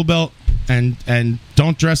a tool belt, and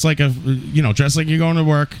don't dress like dress like you're going to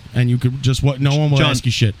work. And you could just no one will John, ask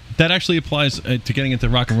you shit. That actually applies to getting into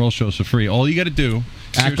rock and roll shows for free. All you got to do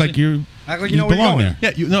act like you know where you're belong going.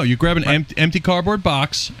 there. Yeah, you grab an empty cardboard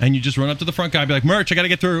box and you just run up to the front guy, and be like, "Merch, I got to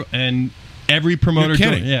get through." And every promoter, You're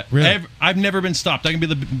kidding. Yeah, Really? I've never been stopped. I can be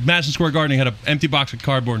the Madison Square Garden. Had an empty box of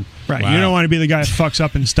cardboard. Right, Wow. you don't want to be the guy that fucks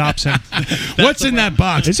up and stops him. What's in that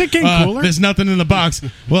box? Is it getting cooler? There's nothing in the box.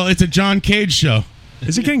 Well, it's a John Cage show.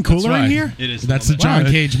 Is it getting cooler in here? It is. That's the John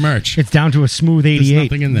Cage merch. It's down to a smooth There's 88.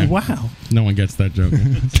 nothing in there. Wow. No one gets that joke.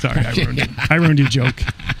 Sorry, I ruined it. I ruined your joke.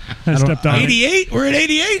 I stepped on it. 88? We're at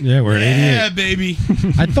 88? Yeah, we're at 88. Yeah, baby.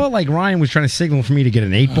 I thought like Ryan was trying to signal for me to get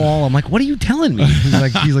an 8-ball. I'm like, what are you telling me? He's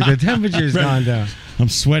like, the temperature's gone down. I'm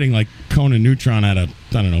sweating like Conan Neutron at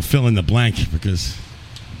fill in the blank because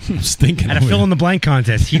I'm stinking. At a fill in the blank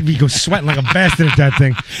contest, he'd go sweating like a bastard at that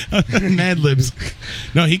thing. Mad Libs.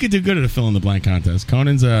 No, he could do good at a fill in the blank contest.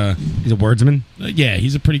 Conan's he's a wordsman. Yeah,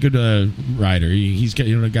 he's a pretty good writer. He's got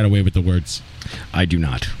away with the words. I do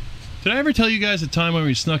not. Did I ever tell you guys the time when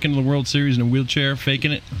we snuck into the World Series in a wheelchair,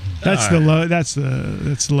 faking it? That's the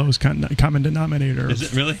lowest common denominator. Is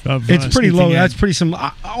it really? It's pretty low. sneaking in. That's pretty some.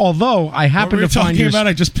 Although I happen What were to we find talking about?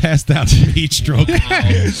 I just passed out from heat stroke.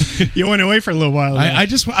 You went away for a little while. I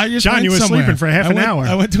just John, went you were somewhere. sleeping for half an hour.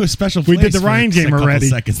 I went to a special We place did the for Ryan game a couple already.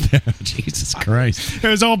 seconds there. Jesus Christ. It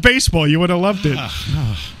was all baseball. You would have loved it.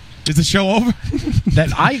 Is the show over?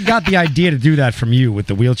 that I got the idea to do that from you with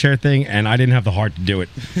the wheelchair thing, and I didn't have the heart to do it.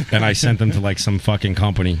 And I sent them to like some fucking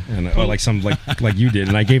company, or like some like you did,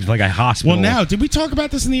 and I gave like a hospital. Well, now, did we talk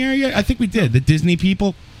about this in the area? I think we did. The Disney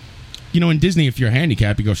people. In Disney, if you're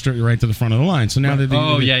handicapped, you go straight right to the front of the line. So now that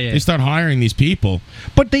they start hiring these people.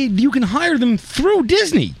 But you can hire them through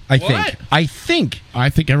Disney, I think. I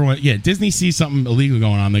think everyone, Disney sees something illegal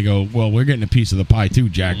going on. They go, well, we're getting a piece of the pie too,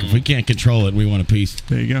 Jack. If we can't control it, we want a piece.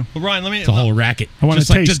 There you go. Well, Ryan, It's a whole racket. I want to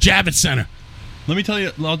taste. Just Javits Center. Let me tell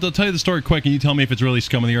you. I'll tell you the story quick, and you tell me if it's really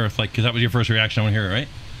scum of the earth, because that was your first reaction. I want to hear it,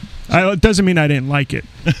 right? It doesn't mean I didn't like it.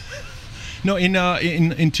 No,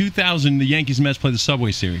 in 2000, the Yankees and Mets played the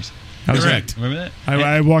Subway Series. Correct. Remember that?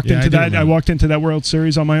 I walked into that. remember. I walked into that World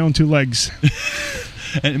Series on my own 2 legs.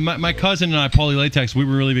 And my cousin and I, Paulie Latex, we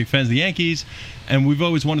were really big fans of the Yankees, and we've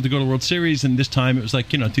always wanted to go to the World Series. And this time it was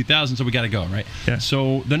 2000, so we got to go, right? Yeah.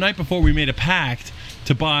 So the night before, we made a pact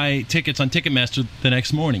to buy tickets on Ticketmaster the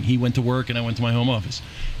next morning. He went to work, and I went to my home office.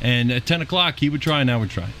 And at 10 o'clock, he would try, and I would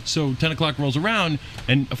try. So 10 o'clock rolls around,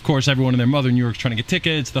 and of course, everyone and their mother in New York's trying to get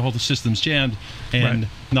tickets. The whole system's jammed, and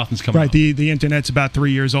nothing's coming Right. up. The internet's about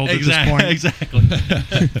 3 years old at this point. Exactly.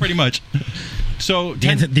 Pretty much. So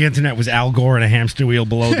The internet was Al Gore in a hamster wheel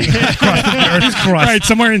below the Earth's crust. Right,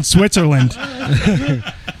 somewhere in Switzerland.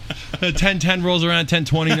 10:10 rolls around,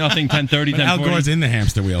 10:20, nothing, 10:30, 10:40. Al Gore's in the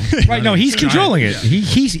hamster wheel. Right, no, he's controlling it.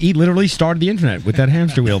 He literally started the internet with that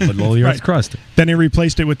hamster wheel below the Earth's crust. Then he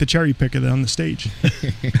replaced it with the cherry picker on the stage.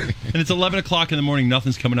 And it's 11 o'clock in the morning,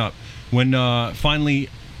 nothing's coming up. When finally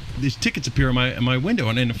these tickets appear in my window,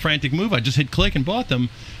 and in a frantic move, I just hit click and bought them.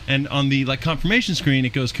 And on the confirmation screen,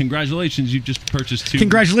 it goes, "Congratulations, you've just purchased 2."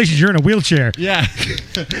 Congratulations, you're in a wheelchair. Yeah,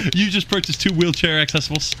 you just purchased 2 wheelchair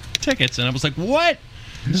accessible tickets, and I was like, "What?"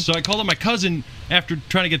 So I called up my cousin after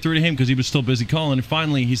trying to get through to him because he was still busy calling, and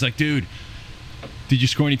finally he's like, "Dude, did you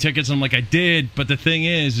score any tickets?" And I'm like, "I did, but the thing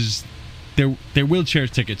is they're wheelchair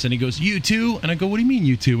tickets." And he goes, "You too?" And I go, "What do you mean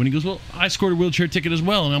you too?" And he goes, "Well, I scored a wheelchair ticket as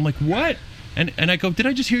well." And I'm like, "What?" And I go, "Did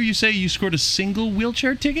I just hear you say you scored a single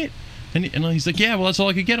wheelchair ticket?" And he's like, "Yeah, well, that's all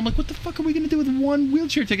I could get." I'm like, "What the fuck are we going to do with 1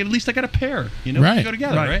 wheelchair ticket? At least I got a pair. We Right. go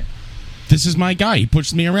together, right?" this is my guy. He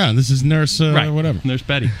pushes me around. This is Nurse whatever. Nurse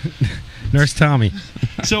Betty. Nurse Tommy.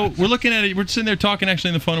 So we're looking at it. We're sitting there talking actually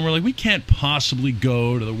on the phone, and we're like, we can't possibly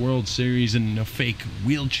go to the World Series in a fake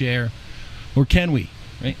wheelchair, or can we?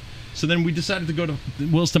 Right. So then we decided to go to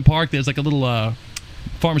Williston Park. There's like a little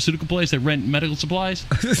pharmaceutical place that rent medical supplies.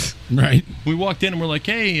 Right. We walked in and we're like,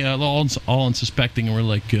 hey, all unsuspecting, and we're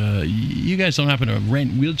like, you guys don't happen to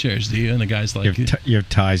rent wheelchairs, do you? And the guy's like, you have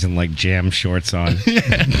ties and like jam shorts on.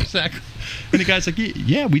 yeah, exactly. And the guy's like,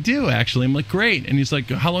 yeah, we do actually. I'm like, great. And he's like,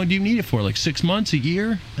 how long do you need it for? Like 6 months, a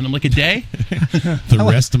year? And I'm like, a day? The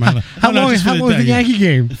rest of my life. How long is the Yankee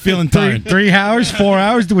game? Feeling tired. 3 hours, 4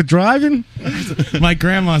 hours with driving? My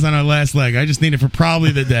grandma's on her last leg. I just need it for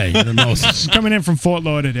probably the day. The most. She's coming in from Fort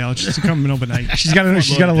Lauderdale. She's coming overnight. She's got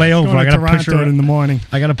to lay over. I got to push her in the morning.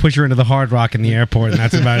 I got to push her into the Hard Rock in the airport, and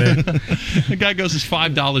that's about it. The guy goes, it's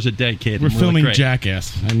 $5 a day, kid. We're filming like,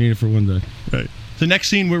 Jackass. I need it for one day. Right. The next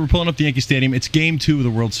scene, we're pulling up the Yankee Stadium. It's Game 2 of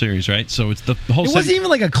the World Series, right? So it's the whole. It wasn't even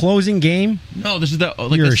like a closing game. No, this is the.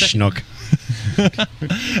 You're a schnook.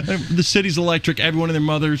 The city's electric. Everyone and their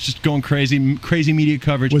mothers just going crazy. Crazy media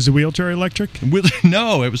coverage. Was the wheelchair electric?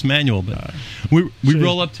 No, it was manual. But we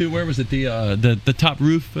roll up to, where was it? The top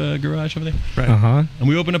roof garage over there. Right. Uh-huh. And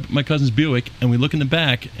we open up my cousin's Buick and we look in the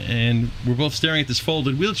back and we're both staring at this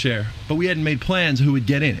folded wheelchair, but we hadn't made plans who would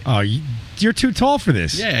get in it. Oh, you're too tall for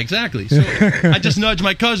this. Yeah, exactly. So I just nudge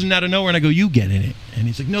my cousin out of nowhere and I go, you get in it. And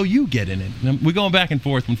he's like, no, you get in it. And we're going back and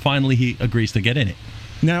forth when finally he agrees to get in it.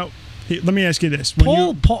 Now, let me ask you this.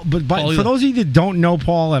 Paul, but for those of you that don't know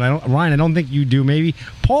Paul, and Ryan, I don't think you do, maybe,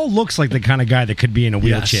 Paul looks like the kind of guy that could be in a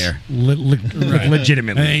wheelchair. Yes.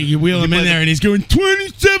 Legitimately. Hey, you wheel him in there and he's going,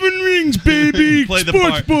 27 rings, baby! Play the Sports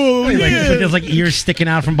part. ball! Like, Yeah. there's like ears sticking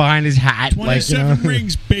out from behind his hat. 27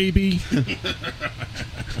 rings, baby.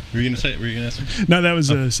 Were you going to say it? Were you going to ask him? No, that was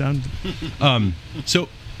a sound. So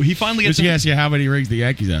he finally gets Just ask you how many rings the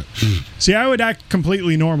Yankees have. See, I would act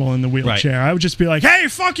completely normal in the wheelchair. Right. I would just be like, hey,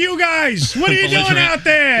 fuck you guys! What are you doing out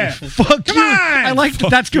there? Fuck Come you. on! I like that.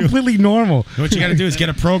 That's completely normal. What you got to do is get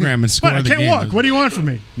a program and score What, I the can't game. walk. What do you want from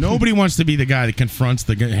me? Nobody wants to be the guy that confronts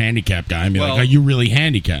the handicapped guy and be Well- like, are you really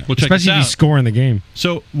handicapped? Well, check Especially this if out. he's scoring the game.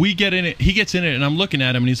 So we get in it. He gets in it, and I'm looking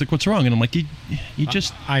at him, and he's like, "What's wrong?" And I'm like, "You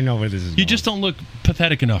just, I know where this is you going. just don't look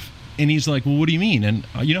pathetic enough." And he's like, "Well, what do you mean?" And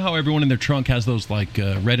you know how everyone in their trunk has those like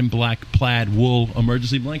red and black plaid wool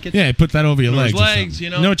emergency blankets? Yeah, put that over your Over his legs. or legs, something. you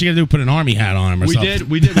know? Know what you got to do? Put an army hat on him or We something.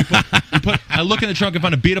 did. I look in the trunk and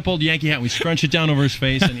find a beat up old Yankee hat. And we scrunch it down over his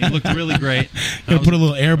face, and he looked really great. You gotta put a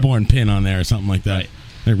little airborne pin on there or something like that. Right.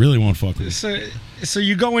 They really won't fuck with you. So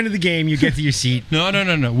you go into the game, you get to your seat.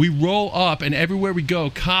 No. We roll up, and everywhere we go,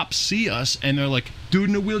 cops see us, and they're like, "Dude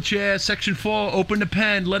in a wheelchair, section 4, open the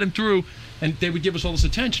pen, let him through." And they would give us all this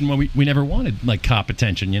attention when we never wanted like cop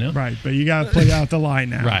attention, you know? Right, but you got to play out the line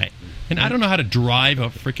now. Right. And I don't know how to drive a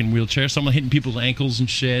freaking wheelchair. Someone hitting people's ankles and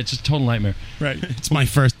shit. It's just a total nightmare. Right. It's my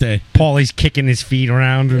first day. Paulie's kicking his feet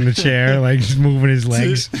around in the chair, like just moving his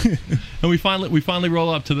legs. And we finally roll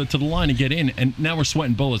up to the line and get in, and now we're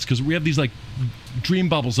sweating bullets because we have these like dream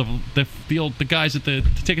bubbles of the guys at the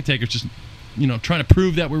ticket takers just, you know, trying to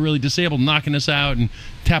prove that we're really disabled, knocking us out and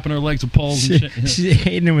tapping our legs with poles and shit. She's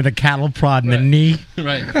hitting him with a cattle prod in the knee.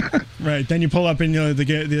 Right. Right. Then you pull up and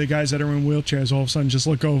the guys that are in wheelchairs all of a sudden just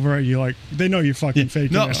look over at you like they know you're fucking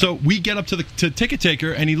faking No, it. so we get up to the ticket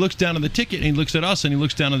taker, and he looks down at the ticket, and he looks at us, and he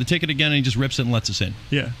looks down at the ticket again, and he just rips it and lets us in.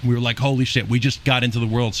 Yeah. We were like, holy shit, we just got into the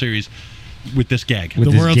World Series with this gag.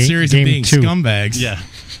 The World Series of game being 2. scumbags. Yeah.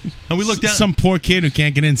 And we look down. Some poor kid who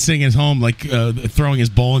can't get in, sitting at home, like throwing his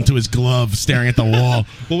bowl into his glove, staring at the wall.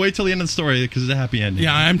 We'll wait till the end of the story because it's a happy ending.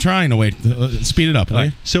 Yeah, I'm trying to wait. Speed it up, will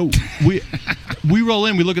you? So we roll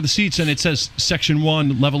in, we look at the seats, and it says Section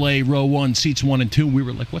 1, Level A, Row 1, Seats 1 and 2. We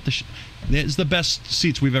were like, what the shit? It's the best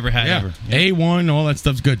seats we've ever had, ever. A1, all that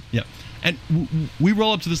stuff's good. Yep. And we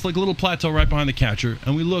roll up to this like little plateau right behind the catcher,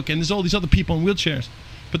 and we look, and there's all these other people in wheelchairs.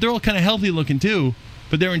 But they're all kind of healthy looking, too.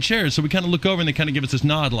 But they're in chairs, so we kind of look over, and they kind of give us this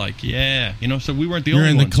nod like, yeah. You know, so we weren't the only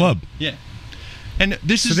You're in ones. the club. Yeah. And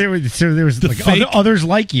this is... So there was The like fake- others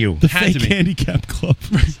like you. The Had to fake be. handicap club.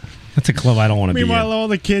 That's a club I don't want to be in. Meanwhile, all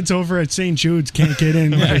the kids over at St. Jude's can't get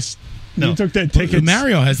in. Yes. You took their tickets.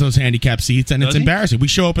 Mario has those handicap seats, and Does it's he? embarrassing. We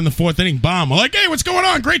show up in the fourth inning, bomb. We're like, hey, what's going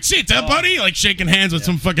on? Great seats, huh, buddy? Like shaking hands with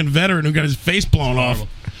some fucking veteran who got his face blown off.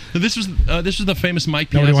 So this was the famous Mike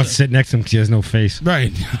Piazza. Nobody wants to sit next to him because he has no face.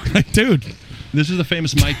 Right. Dude. This is the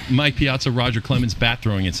famous Mike Piazza, Roger Clemens bat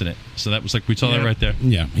throwing incident. So that was like, we saw that right there.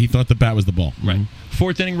 Yeah, he thought the bat was the ball. Right.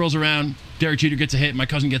 Fourth inning rolls around. Derek Jeter gets a hit. My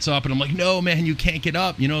cousin gets up, and I'm like, no, man, you can't get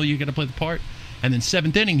up. You know, you got to play the part. And then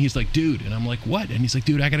seventh inning, he's like, dude. And I'm like, what? And he's like,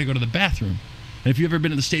 dude, I got to go to the bathroom. And if you've ever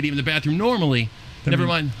been to the stadium in the bathroom normally, Never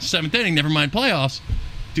mind 7th inning. Never mind playoffs.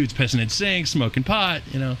 Dude's pissing in sinks, smoking pot.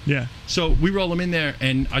 Yeah. So we roll him in there,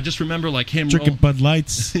 and I just remember like him Drinking Bud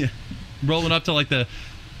Lights. yeah, rolling up to like the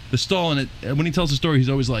stall, and when he tells the story, he's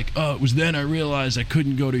always like, "Oh, it was then I realized I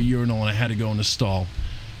couldn't go to a urinal and I had to go in the stall."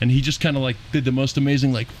 And he just kind of like did the most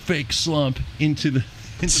amazing like fake slump into the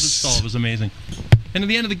stall. It was amazing. And at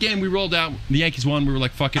the end of the game, we rolled out. The Yankees won. We were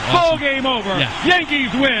like, "Fucking awesome!" Ball game over. Yeah.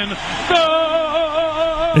 Yankees win.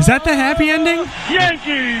 Is that the happy ending?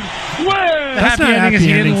 Yankees win. The happy ending is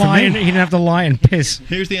he didn't have to lie and piss.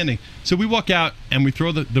 Here's the ending. So we walk out and we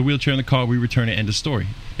throw the wheelchair in the car. We return it. End of story.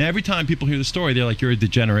 Now every time people hear the story, they're like, "You're a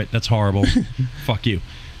degenerate. That's horrible. Fuck you."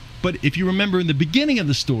 But if you remember in the beginning of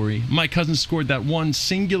the story, my cousin scored that one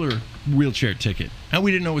singular wheelchair ticket, and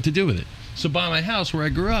we didn't know what to do with it. So by my house, where I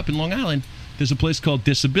grew up in Long Island, there's a place called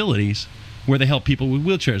Disabilities where they help people with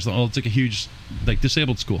wheelchairs. Oh, it's like a huge, like,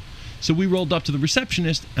 disabled school. So we rolled up to the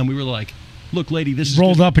receptionist, and we were like, "Look, lady, this is..."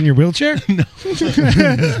 Rolled up in your wheelchair? No. You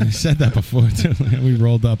said that before, too. We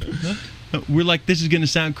rolled up. We're like, "This is going to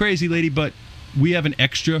sound crazy, lady, but we have an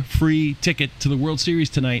extra free ticket to the World Series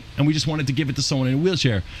tonight, and we just wanted to give it to someone in a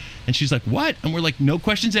wheelchair." And she's like, "What?" And we're like, "No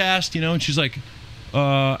questions asked," and she's like,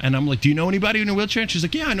 and I'm like, "Do you know anybody in a wheelchair?" And she's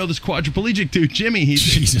like, "Yeah, I know this quadriplegic dude, Jimmy.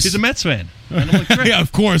 He's a Mets fan." And I'm like, "Great." Yeah,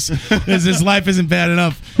 of course. His life isn't bad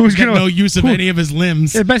enough. He's got no use of any of his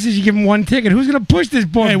limbs. The best is you give him one ticket. Who's going to push this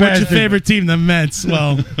boy? Hey, what's your favorite team? The Mets.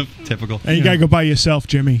 Well, typical. And you got to go by yourself,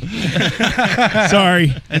 Jimmy.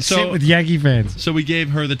 Sorry. And so sit with Yankee fans. So we gave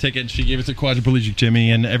her the ticket, and she gave it to quadriplegic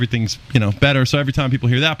Jimmy, and everyth's better. So every time people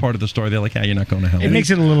hear that part of the story, they're like, "Hey, you're not going to hell." It makes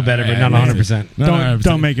it a little better, but not 100%.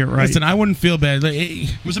 Don't make it right. Listen, I wouldn't feel bad.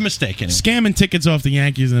 It was a mistake. Anyway. Scamming tickets off the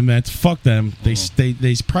Yankees and the Mets. Fuck them.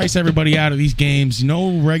 They price everybody out of these games.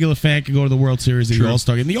 No regular fan can go to the World Series or the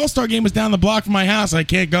All-Star game. The All-Star game was down the block from my house. I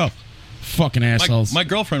can't go. Fucking assholes. My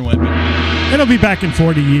girlfriend went. It'll be back in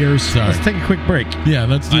 40 years. Sorry. Let's take a quick break. Yeah,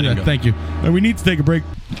 let's do that. Thank you. We need to take a break.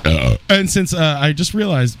 And since I just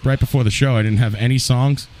realized right before the show I didn't have any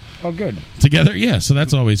songs Oh, good. together, yeah, so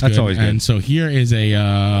that's always good. That's always good. And so here is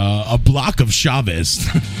a block of Chavez.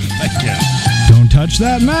 Yeah. Don't touch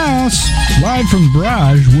that mouse. Live from the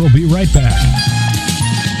Barrage, we'll be right back.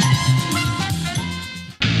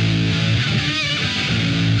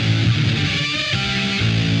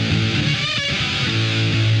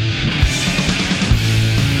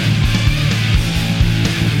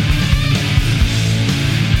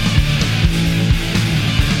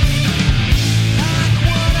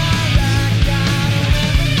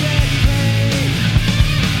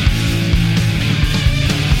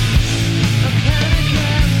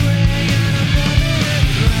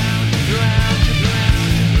 Drown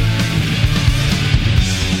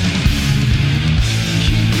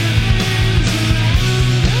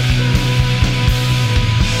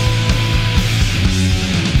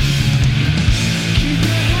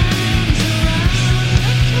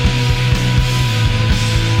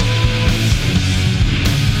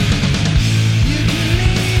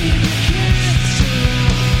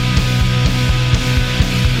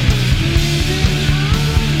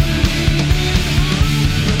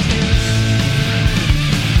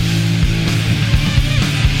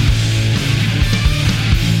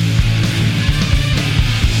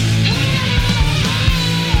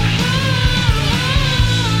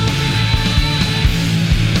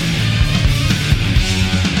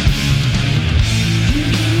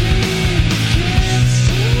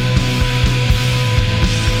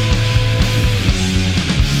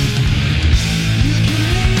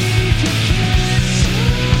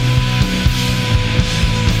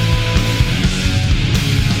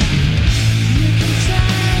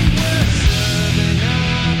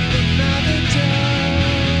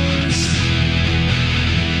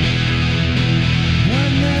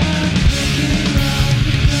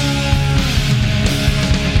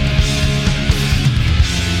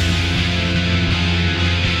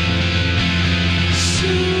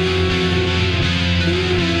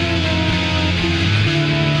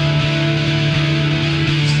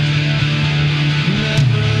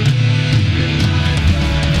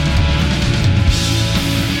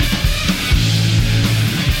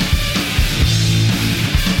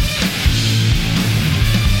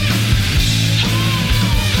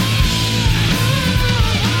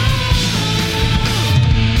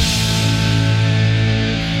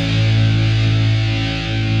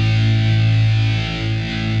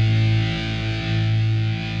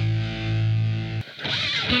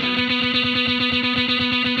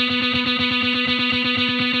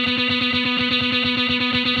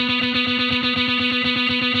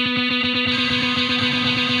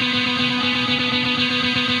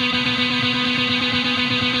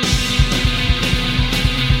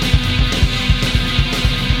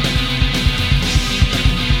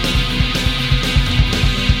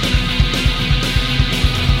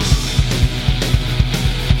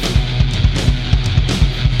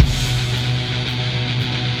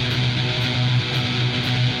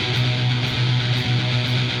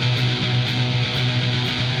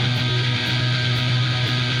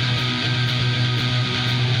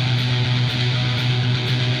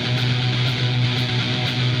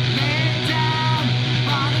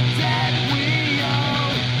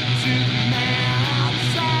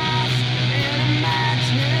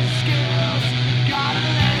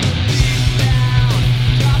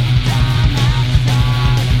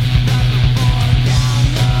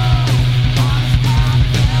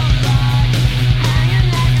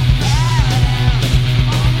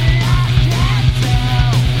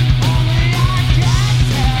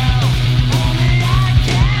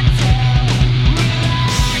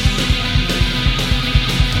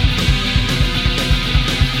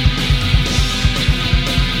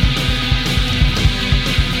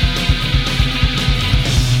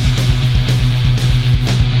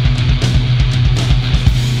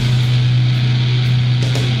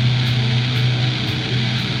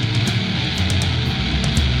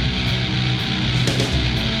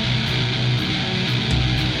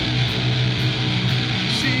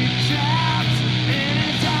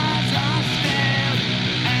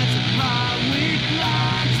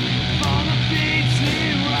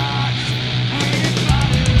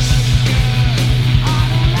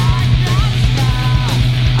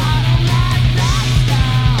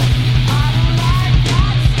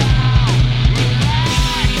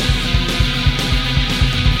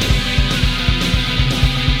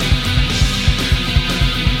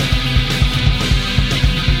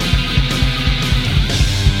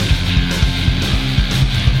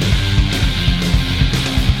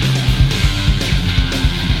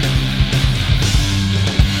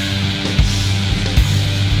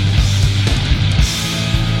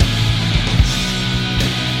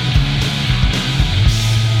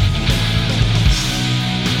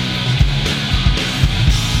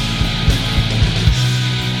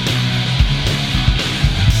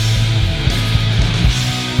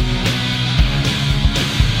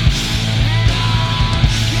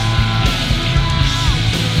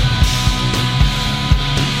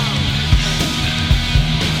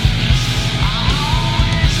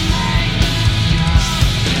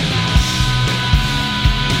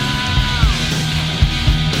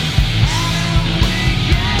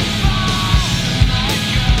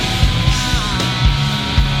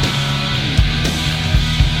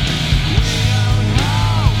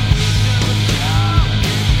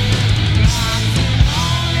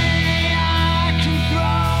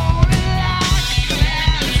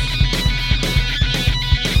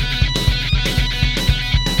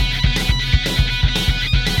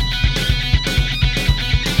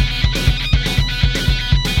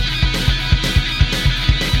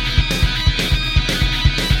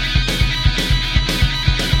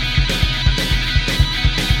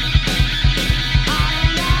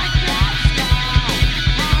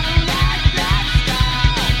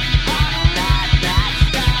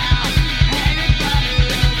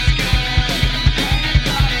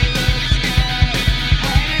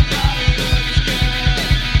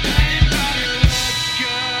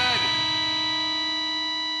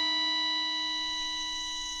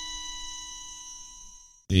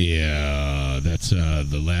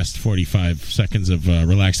the last 45 seconds of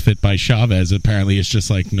Relaxed Fit by Chavez. Apparently, it's just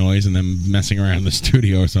like noise and them messing around in the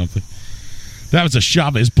studio or something. That was a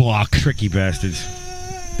Chavez block. Tricky bastards.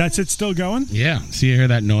 That's it still going? Yeah. See, you hear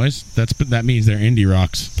that noise? That means they're indie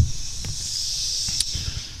rocks.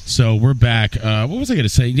 So we're back. What was I going to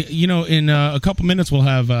say? You know, in a couple minutes we'll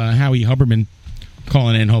have Howie Huberman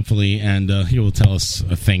calling in, hopefully, and he will tell us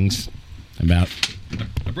things about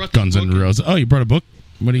Guns N' Roses. Oh, you brought a book?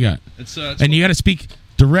 What do you got? It's and you got to speak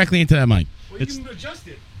directly into that mic. Well, you can adjust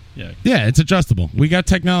it. Yeah, it's adjustable. We got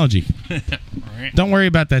technology. Don't worry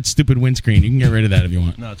about that stupid windscreen. You can get rid of that if you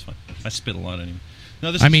want. No, it's fine. I spit a lot anyway.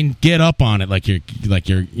 No, I mean, get up on it like you're,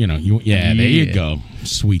 there you go.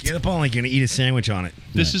 Sweet. Get up on like you're going to eat a sandwich on it.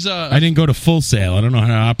 This is I didn't go to Full Sail. I don't know how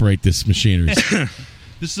to operate this machinery.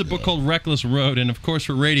 This is a book called Reckless Road, and of course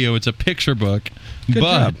for radio it's a picture book. Good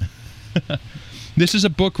job. This is a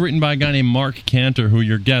book written by a guy named Mark Cantor, who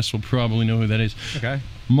your guests will probably know who that is. Okay.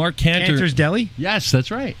 Mark Cantor. Cantor's Deli? Yes, that's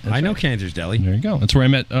right. I know Cantor's Deli. There you go. That's where I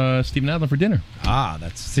met Steven Adler for dinner.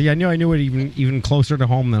 See, I knew it even closer to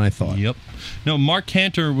home than I thought. Yep. No, Mark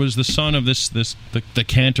Cantor was the son of the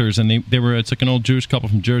Cantors, and they were, it's like an old Jewish couple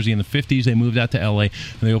from Jersey in the 50s. They moved out to LA, and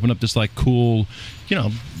they opened up this like cool,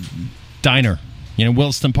 diner,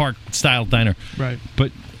 Williston Park style diner. Right.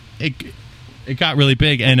 But it got really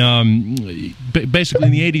big, and basically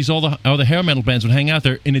in the 80s, all the hair metal bands would hang out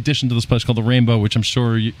there. In addition to this place called the Rainbow, which I'm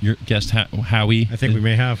sure your guest Howie. I think we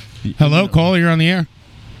may have. Hello, caller. You're on the air.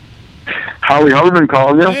 Howie Huberman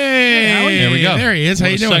calling you. Hey, Howie. There we go. There he is. How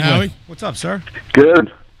you doing, Howie? What's up, sir?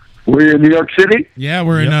 Good. Were you in New York City? Yeah,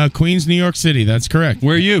 we're in Queens, New York City. That's correct.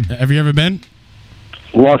 Where are you? Have you ever been?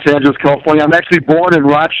 Los Angeles, California. I'm actually born in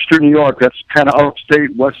Rochester, New York. That's kind of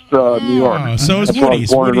upstate West New York. Oh, so is That's where I was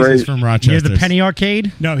Woody's. born and Woody's is raised. from Rochester. Near the Penny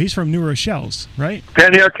Arcade? No, he's from New Rochelle's, right?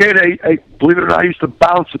 Penny Arcade. I believe it or not, I used to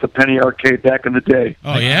bounce at the Penny Arcade back in the day.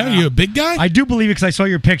 Oh, yeah? You a big guy? I do believe it because I saw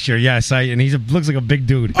your picture. Yes, and he looks like a big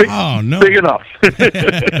dude. Oh, no. Big enough.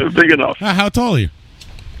 Big enough. How tall are you?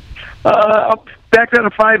 Back then,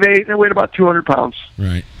 I'm 5'8", and I weighed about 200 pounds.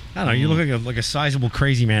 Right. I don't know. You look like a sizable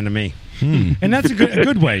crazy man to me. And that's a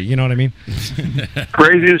good way. You know what I mean?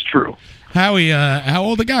 Crazy is true. Howie, how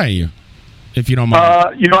old a guy are you, if you don't mind?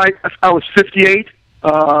 I was 58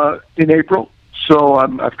 in April, so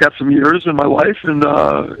I've got some years in my life and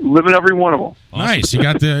living every one of them. Nice. You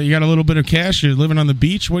got a little bit of cash. You're living on the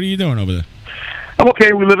beach. What are you doing over there? I'm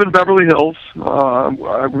okay. We live in Beverly Hills. I'm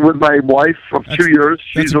with my wife of 2 years.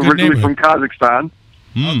 She's originally from Kazakhstan.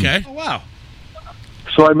 Okay. Oh, wow.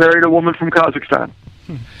 So I married a woman from Kazakhstan.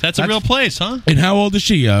 That's a real place, huh? And how old is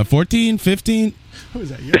she? 14, 15? Who is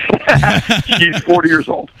that? She's 40 years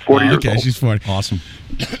old. 40 years okay, old. she's 40. Awesome.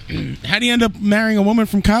 How do you end up marrying a woman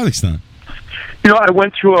from Kazakhstan? I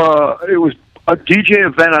went to it was a DJ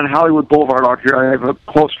event on Hollywood Boulevard out here. I have a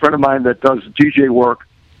close friend of mine that does DJ work,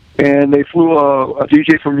 and they flew a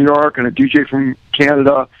DJ from New York and a DJ from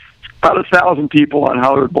Canada, about 1,000 people on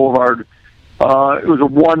Hollywood Boulevard. It was a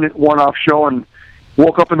one-off show, and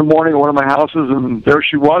woke up in the morning at one of my houses, and there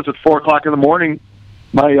she was at 4 o'clock in the morning.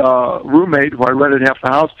 My roommate, who I rented half the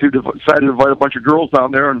house to, decided to invite a bunch of girls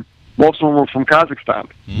down there, and most of them were from Kazakhstan.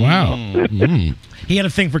 Wow. He had a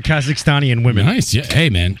thing for Kazakhstani women. Nice. Yeah. Hey,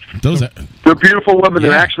 man. They're beautiful women.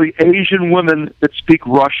 They're actually Asian women that speak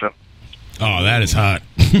Russian. Oh, that is hot.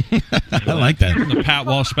 I like that. The Pat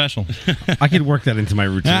Walsh special. I could work that into my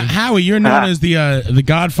routine. Howie, you're known as the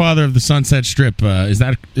godfather of the Sunset Strip. Is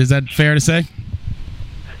that fair to say?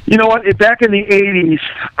 You know what? Back in the 80s,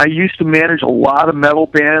 I used to manage a lot of metal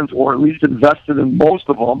bands, or at least invested in most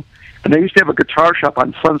of them. And I used to have a guitar shop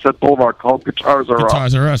on Sunset Boulevard called Guitars R Us.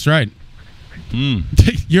 Guitars R Us, right.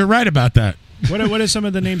 You're right about that. What are some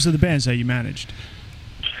of the names of the bands that you managed?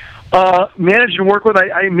 Managed and worked with,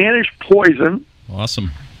 I managed Poison.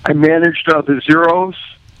 Awesome. I managed the Zeros,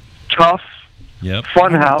 Tough,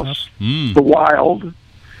 Funhouse, The Wild.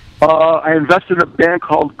 I invested in a band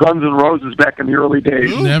called Guns N' Roses back in the early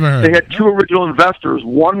days. Never heard. They had two original investors.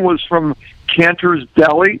 One was from Cantor's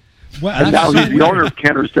Deli, and now he's the owner of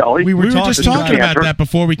Cantor's Deli. We were just talking about that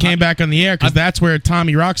before we came back on the air, because that's where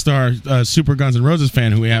Tommy Rockstar, super Guns N' Roses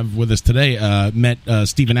fan who we have with us today, met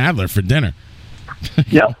Steven Adler for dinner.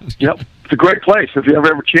 Yep. It's a great place. If you ever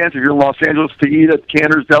have a chance, if you're in Los Angeles, to eat at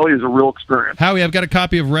Cantor's Deli is a real experience. Howie, I've got a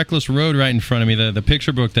copy of Reckless Road right in front of me, the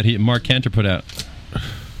picture book that Mark Cantor put out.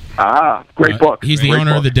 Great book. He's the Great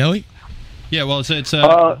owner book. of the deli? Yeah, well, it's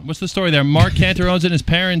what's the story there? Mark Cantor owns it, and his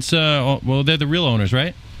parents, they're the real owners,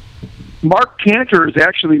 right? Mark Cantor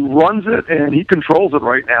actually runs it, and he controls it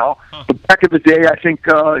right now. But back in the day, I think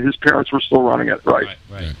his parents were still running it. Right.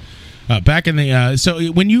 Back in the so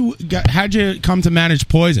when you how'd you come to manage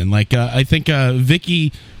Poison? Like I think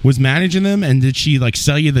Vicky was managing them, and did she like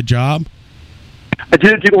sell you the job? I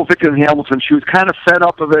did a deal with Vicky in Hamilton. She was kind of fed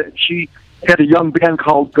up of it. She had a young band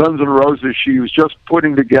called Guns N' Roses. She was just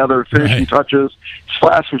putting together finishing touches.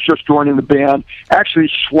 Slash was just joining the band. Actually,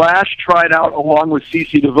 Slash tried out along with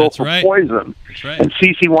CeCe DeVille for Poison. That's right. And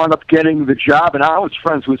CeCe wound up getting the job, and I was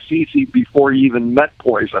friends with CeCe before he even met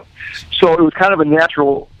Poison. So it was kind of a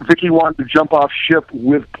natural. Vicky wanted to jump off ship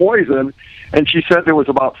with Poison, and she said there was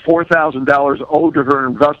about $4,000 owed to her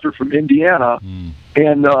investor from Indiana.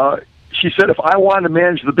 And she said if I wanted to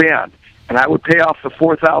manage the band, and I would pay off the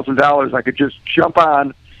 $4,000, I could just jump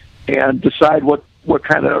on and decide what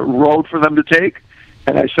kind of road for them to take.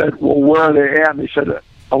 And I said, well, where are they at? And they said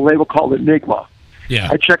a label called Enigma. Yeah.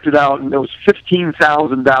 I checked it out, and there was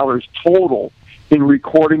 $15,000 total in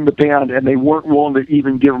recording the band, and they weren't willing to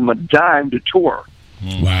even give them a dime to tour.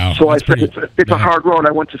 Wow. So I said, it's a hard road.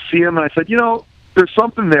 I went to see him, and I said, there's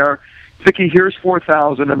something there. Vicky, here's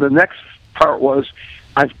 $4,000. And the next part was,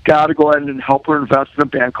 I've got to go ahead and help her invest in a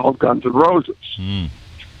band called Guns N' Roses.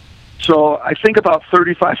 So I think about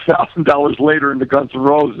 $35,000 later into Guns N'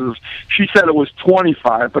 Roses, she said it was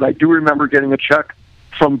 $25,000, but I do remember getting a check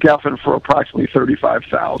from Geffen for approximately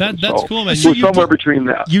 $35,000. That's cool, man. It was somewhere between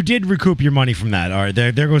that. You did recoup your money from that. All right,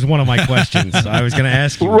 there goes one of my questions. I was going to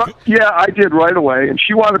ask you. Yeah, I did right away, and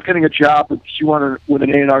she wound up getting a job. She wanted with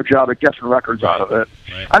an A&R job at Geffen Records out of it.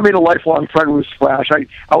 Right. I made a lifelong friend with Slash.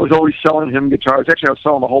 I was always selling him guitars. Actually, I was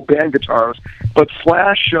selling the whole band guitars. But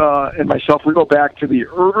Slash and myself, we go back to the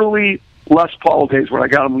early Les Paul days when I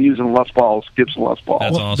got him using Les Pauls, Gibson Les Paul.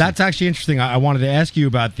 That's awesome. That's actually interesting. I wanted to ask you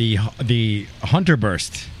about the Hunter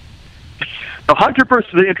Burst. The Hunter Burst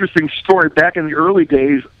is an interesting story. Back in the early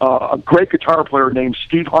days, a great guitar player named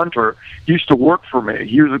Steve Hunter used to work for me.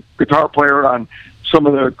 He was a guitar player on some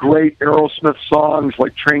of the great Aerosmith songs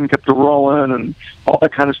like Train Kept a Rollin' and all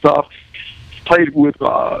that kind of stuff. Played with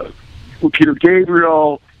Peter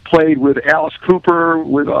Gabriel, played with Alice Cooper,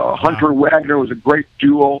 with Hunter Wagner. Was a great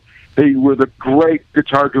duo. They were the great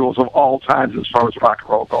guitar duos of all times as far as rock and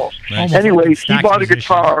roll goes. Nice. Anyways, he bought a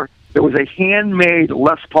guitar that was a handmade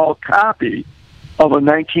Les Paul copy of a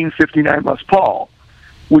 1959 Les Paul,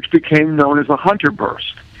 which became known as the Hunter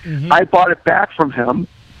Burst. I bought it back from him.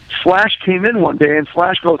 Slash came in one day, and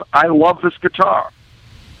Slash goes, I love this guitar,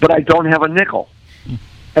 but I don't have a nickel.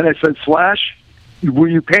 And I said, Slash, will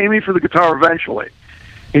you pay me for the guitar eventually?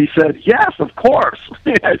 And he said, yes, of course.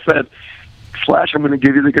 I said, Slash, I'm going to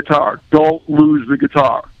give you the guitar. Don't lose the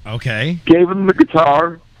guitar. Okay. Gave him the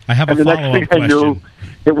guitar. I have a and the next thing follow-up I knew, question.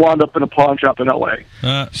 it wound up in a pawn shop in L.A.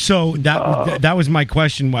 So that was my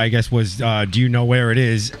question. I guess was do you know where it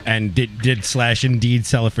is? And did Slash indeed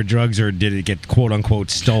sell it for drugs, or did it get quote unquote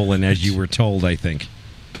stolen, as you were told? I think.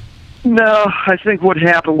 No, I think what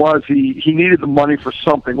happened was he needed the money for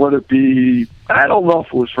something, whether it be, I don't know if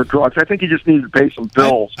it was for drugs. I think he just needed to pay some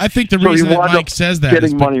bills. I think the So reason he that wound Mike up says that getting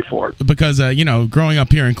is money for it. because growing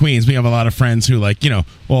up here in Queens, we have a lot of friends who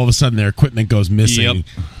all of a sudden their equipment goes missing,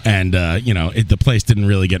 and the place didn't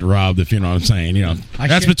really get robbed. If you know what I'm saying,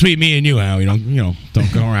 that's between me and you, Howie.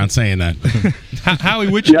 Don't go around saying that. Howie,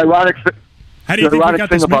 which The ironic How do you the think we ironic got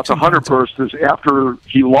thing this about the mixing Hunter console? Burst is after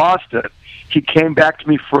he lost it, he came back to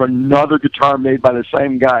me for another guitar made by the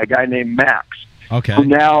same guy, a guy named Max, Okay. who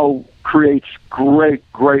now creates great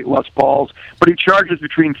Les Pauls, but he charges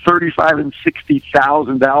between $35,000 and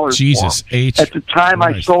 $60,000. Jesus H. At the time,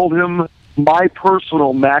 I Christ. sold him my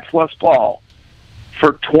personal Max Les Paul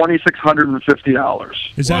for $2,650.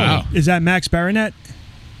 Is that Max Baronet?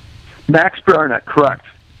 Max Baronet, correct.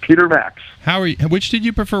 Peter Max. Howie, which did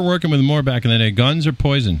you prefer working with more back in the day, Guns or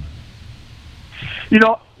Poison?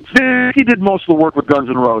 Vicky did most of the work with Guns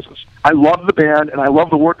N' Roses. I love the band, and I love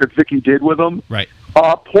the work that Vicky did with them. Right.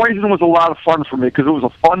 Poison was a lot of fun for me because it was a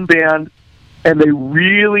fun band, and they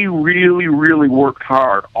really, really, really worked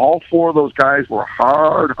hard. All four of those guys were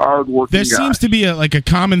hard working There guys. seems to be a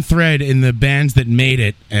common thread in the bands that made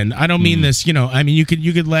it, and I don't mean this. You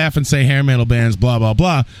could laugh and say hair metal bands, blah blah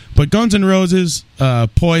blah, but Guns N' Roses,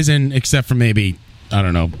 Poison, except for maybe I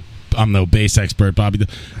don't know. I'm no bass expert, Bobby.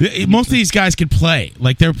 Most of these guys could play.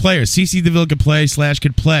 Like, they're players. CeCe DeVille could play, Slash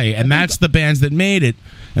could play. And that's the bands that made it.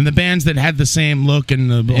 And the bands that had the same look and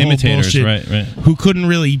the Imitators, whole bullshit, right. who couldn't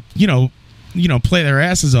really, play their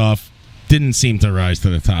asses off, didn't seem to rise to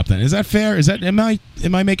the top then. Is that fair? Am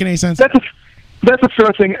I making any sense? That's a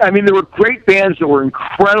fair thing. I mean, there were great bands that were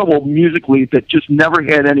incredible musically that just never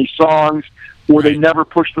had any songs, or they never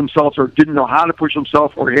pushed themselves or didn't know how to push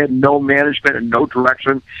themselves or had no management and no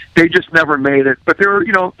direction. They just never made it. But there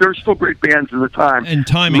were still great bands at the time. And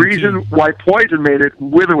timing, the reason why Poison made it,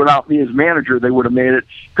 with or without me as manager, they would have made it,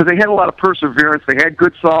 because they had a lot of perseverance. They had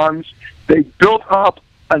good songs. They built up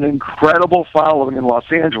an incredible following in Los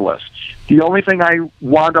Angeles. The only thing I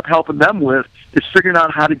wound up helping them with is figuring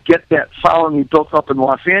out how to get that following built up in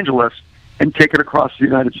Los Angeles and take it across the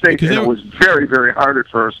United States. And it was very, very hard at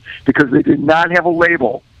first because they did not have a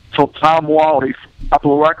label till Tom Wally from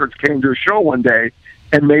Capitol Records came to a show one day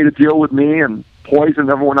and made a deal with me and Poison and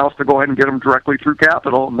everyone else to go ahead and get them directly through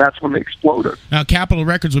Capitol, and that's when they exploded. Now, Capitol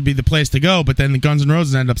Records would be the place to go, but then the Guns N'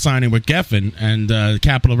 Roses ended up signing with Geffen, and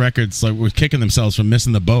Capitol Records were kicking themselves for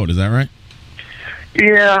missing the boat. Is that right?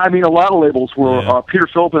 Yeah, I mean, a lot of labels were. Peter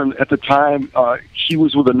Philbin, at the time, he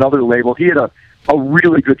was with another label. He had a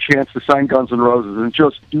really good chance to sign Guns N' Roses and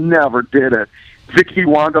just never did it. Vicky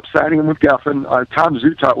wound up signing him with Geffen. Tom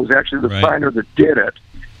Zutaut was actually the signer that did it.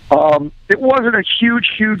 It wasn't a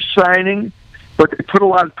huge signing, but they put a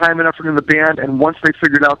lot of time and effort in the band, and once they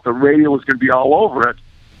figured out the radio was going to be all over it,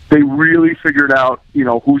 they really figured out,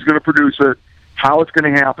 who's going to produce it, how it's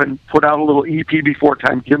going to happen, put out a little EP before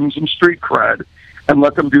time, give them some street cred, and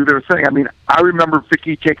let them do their thing. I mean, I remember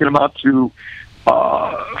Vicky taking them out to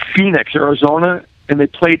Phoenix, Arizona, and they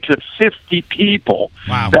played to 50 people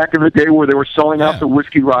back in the day where they were selling out the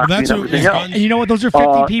Whiskey Roxy and everything else. And you know what? Those are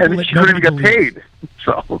 50 people. And she couldn't even get paid.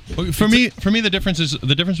 So for me, the difference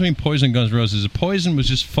between Poison and Guns N' Roses is Poison was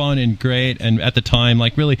just fun and great, and at the time,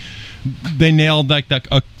 like really, they nailed like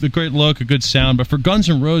the great look, a good sound. But for Guns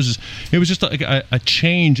N' Roses, it was just like a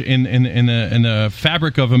change in the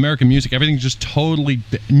fabric of American music. Everything's just totally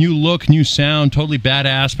new look, new sound, totally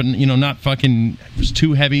badass, but not fucking it was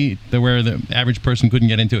too heavy where the average person couldn't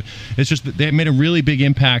get into it. It's just that they made a really big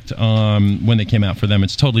impact when they came out for them.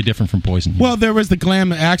 It's totally different from Poison. Well, there was the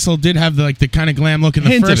glam. Axl did have the kind of glam look in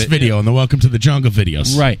the first video and the Welcome to the Jungle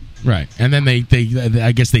videos. Right. And then they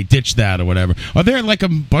I guess they ditched that or whatever. Are there like a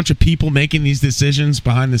bunch of people making these decisions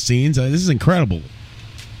behind the scenes? This is incredible.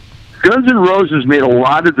 Guns N' Roses made a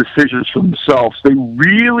lot of decisions for themselves. They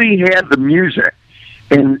really had the music,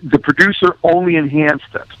 and the producer only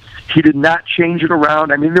enhanced it. He did not change it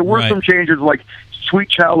around. I mean, there were some changes like Sweet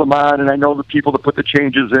Child of Mine, and I know the people that put the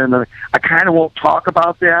changes in. I kind of won't talk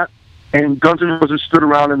about that. And Guns N' Roses stood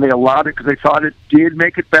around and they allowed it because they thought it did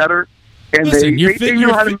make it better. And they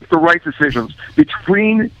knew how to make the right decisions.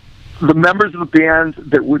 Between the members of the band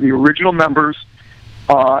that were the original members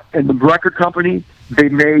and the record company, they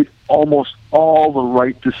made almost all the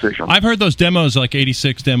right decisions. I've heard those demos, like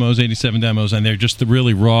 86 demos, 87 demos, and they're just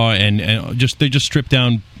really raw and they just stripped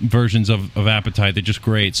down versions of Appetite. They're just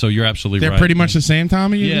great. So you're absolutely right. They're pretty much the same,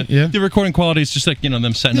 Tommy? Yeah. The recording quality is just like,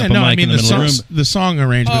 them setting up a mic in the middle of the room. The song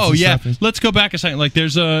arrangements. Oh, yeah. Stuff. Let's go back a second. Like,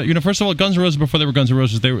 there's first of all, Guns N' Roses, before they were Guns N'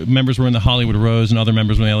 Roses, members were in the Hollywood Rose and other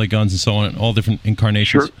members were in the LA Guns and so on, all different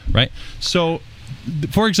incarnations. Sure. Right? So,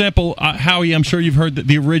 for example, Howie, I'm sure you've heard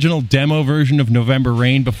the original demo version of November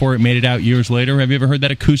Rain before it made it out years later. Have you ever heard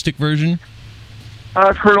that acoustic version?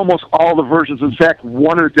 I've heard almost all the versions. In fact,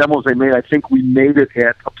 one of the demos they made, I think we made it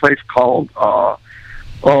at a place called, it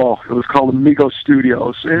was called Amigo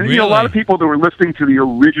Studios. And Really? a lot of people that were listening to the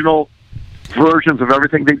original versions of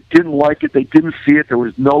everything, they didn't like it. They didn't see it. There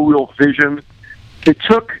was no real vision. It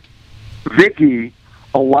took Vicky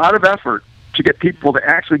a lot of effort to get people to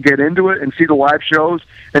actually get into it and see the live shows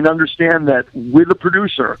and understand that with a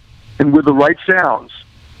producer and with the right sounds,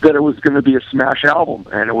 that it was going to be a smash album,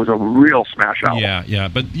 and it was a real smash album. Yeah.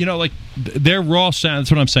 But, their raw sound,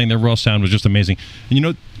 that's what I'm saying, their raw sound was just amazing.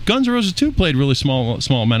 And, Guns N' Roses, too, played really small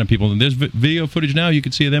amount of people. And there's video footage now. You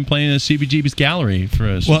can see them playing in CBGB's gallery.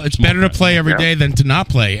 It's better to play every day than to not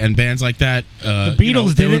play. And bands like that, the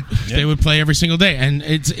Beatles did it. They would play every single day. And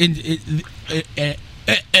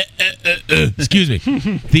excuse me.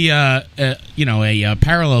 A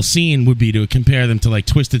parallel scene would be to compare them to like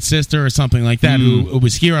Twisted Sister or something like that, who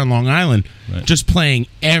was here on Long Island, just playing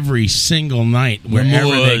every single night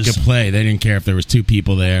wherever they could play. They didn't care if there was two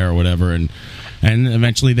people there or whatever, and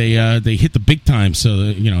eventually they hit the big time. So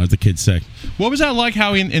as the kids say. What was that like?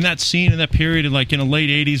 How in that scene, in that period, in late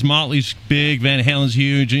 '80s, Motley's big, Van Halen's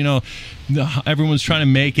huge. Everyone's trying to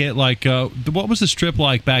make it. Like, what was the strip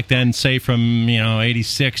like back then? Say from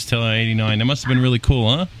 '86 till '89. That must have been really cool,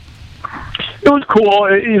 huh? It was cool.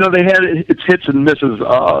 They had its hits and misses.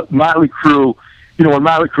 Motley Crue. When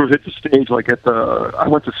Motley Crue hit the stage, I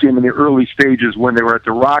went to see them in the early stages when they were at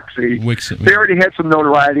the Roxy. They already had some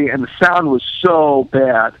notoriety, and the sound was so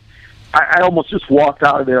bad. I almost just walked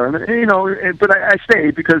out of there, and but I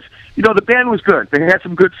stayed because the band was good. They had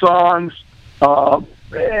some good songs.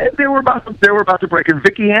 they were about to break. And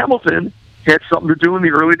Vicky Hamilton had something to do in the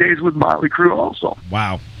early days with Motley Crue also.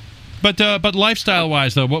 Wow. But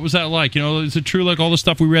lifestyle-wise, though, what was that like? You know, is it true, like, all the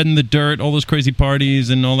stuff we read in the dirt, all those crazy parties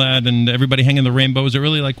and all that, and everybody hanging the rainbow? Is it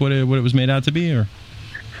really like what it was made out to be, or...?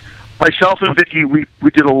 Myself and Vicky, we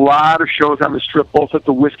did a lot of shows on the Strip, both at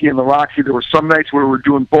the Whiskey and the Roxy. There were some nights where we were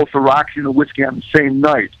doing both the Roxy and the Whiskey on the same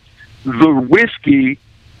night. The Whiskey,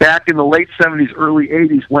 back in the late 70s, early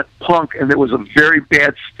 80s, went punk, and there was a very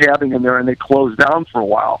bad stabbing in there, and they closed down for a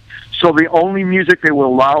while. So the only music they would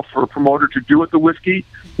allow for a promoter to do at the Whiskey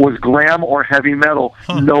was glam or heavy metal,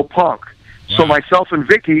 no punk. Wow. So myself and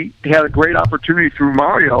Vicky had a great opportunity through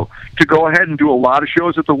Mario to go ahead and do a lot of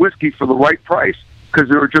shows at the Whiskey for the right price, because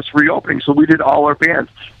they were just reopening. So we did all our bands.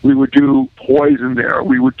 We would do Poison there.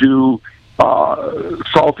 We would do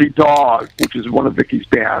Salty Dog, which is one of Vicky's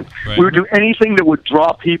bands. Right. We would do anything that would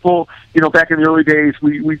draw people. You know, back in the early days,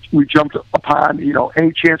 we jumped upon, you know,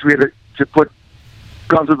 any chance we had to put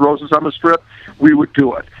Guns N' Roses on the Strip, we would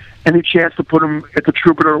do it. Any chance to put them at the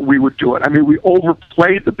Troubadour, we would do it. I mean, we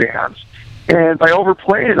overplayed the bands. And by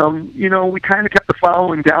overplaying them, you know, we kind of kept the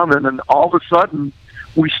following down, and then all of a sudden,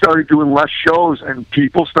 we started doing less shows, and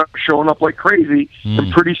people started showing up like crazy.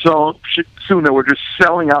 And pretty soon they were just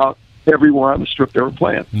selling out everywhere on the Strip they were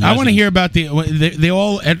playing. I want to hear about they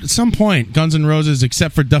all, at some point, Guns N' Roses,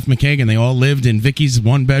 except for Duff McKagan, they all lived in Vicky's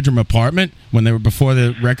one-bedroom apartment when they were before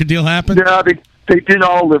the record deal happened? Yeah, they didn't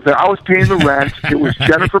all live there. I was paying the rent. It was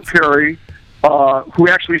Jennifer Perry, who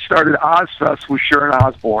actually started Ozfest with Sharon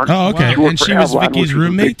Osbourne. Oh, okay. And she was Avalon, Vicky's which was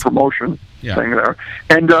roommate? a big promotion thing there.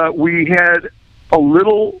 And we had a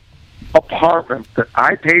little apartment that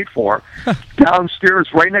I paid for downstairs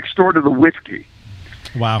right next door to the Whiskey.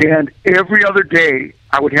 Wow. And every other day,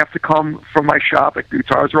 I would have to come from my shop at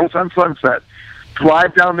Guitars Rolls on Sunset,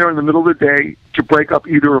 drive down there in the middle of the day to break up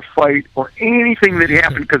either a fight or anything that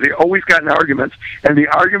happened, because they always got in arguments, and the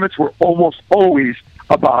arguments were almost always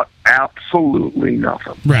about absolutely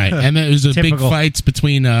nothing. Right, and there was a big fights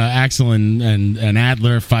between Axl and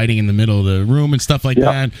Adler fighting in the middle of the room and stuff like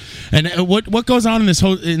that. And what goes on in this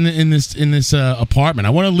whole in this apartment? I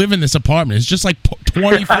want to live in this apartment. It's just like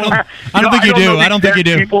 24. I don't think you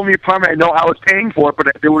do. People in the apartment. I know I was paying for it, but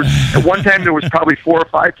there was at one time there was probably 4 or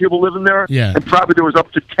 5 people living there. Yeah, and probably there was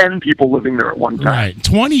up to 10 people living there at one time. Right,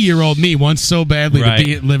 20-year-old me wants so badly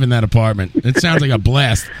to live in that apartment. It sounds like a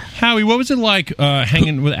blast. Howie, what was it like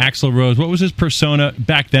hanging with Axl Rose? What was his persona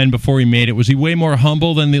back then before he made it? Was he way more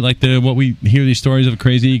humble than what we hear these stories of, a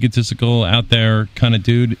crazy, egotistical, out there kind of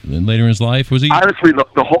dude later in his life? Was he? Honestly,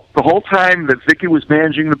 the whole time that Vicky was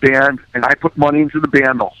managing the band and I put money into the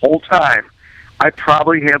band, the whole time, I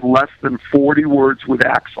probably had less than 40 words with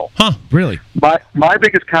Axl. Huh? Really? My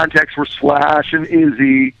biggest contacts were Slash and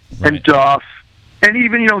Izzy and Duff. And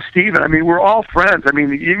even, Steven. I mean, we're all friends. I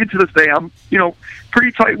mean, even to this day, I'm,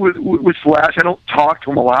 pretty tight with Slash. I don't talk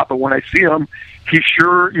to him a lot, but when I see him, he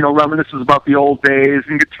sure, reminisces about the old days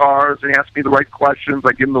and guitars and asks me the right questions.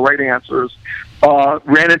 I give him the right answers.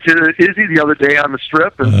 Ran into Izzy the other day on the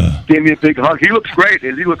Strip and gave me a big hug. He looks great.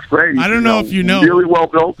 Izzy looks great. I don't know if you know. Really well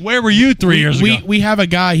built. Where were you 3 years ago? We have a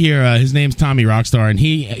guy here. His name's Tommy Rockstar, and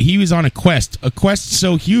he was on a quest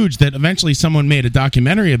so huge that eventually someone made a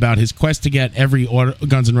documentary about his quest to get every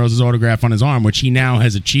Guns N' Roses autograph on his arm, which he now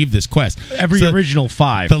has achieved this quest. Every original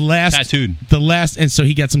 5. The last tattooed. And so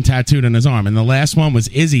he gets them tattooed on his arm. And the last one was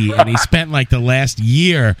Izzy, and he spent like the last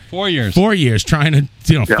year, 4 years, trying to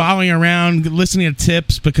following around, listening to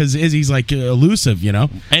tips, because Izzy's like elusive,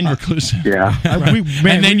 and reclusive. Yeah.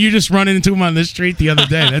 And then you just run into him on the street the other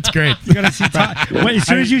day. That's great. You gotta see as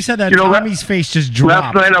soon as you said that, Tommy's face just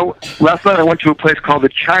dropped. Last night I went to a place called the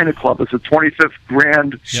China Club. It's the 25th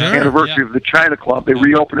grand anniversary of the China Club. They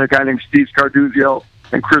reopened it. A guy named Steve Scarduzio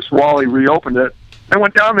and Chris Wally reopened it. I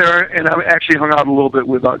went down there and I actually hung out a little bit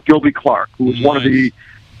with Gilby Clarke, who was one of the,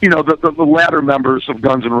 the latter members of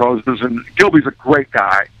Guns N' Roses. And Gilby's a great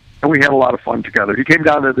guy, and we had a lot of fun together. He came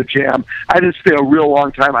down to the jam. I didn't stay a real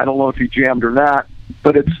long time. I don't know if he jammed or not,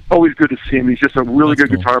 but it's always good to see him. He's just a really good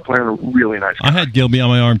guitar player and a really nice guy. I had Gilby on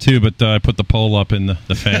my arm too, but I put the pole up in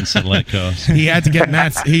the fence and let it go. He had to get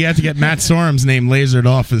Matt Sorum's name lasered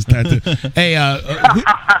off his tattoo. Hey,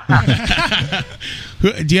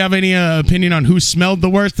 do you have any opinion on who smelled the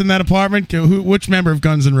worst in that apartment? Which member of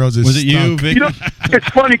Guns N' Roses? Was it you, Vic? It's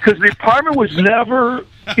funny because the apartment was never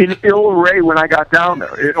in ill array when I got down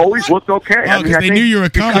there. It always looked okay. Oh, because they knew you were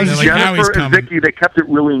coming. Like, Jennifer and Vicky, they kept it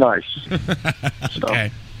really nice.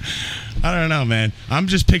 Okay. I don't know, man. I'm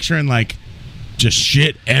just picturing like just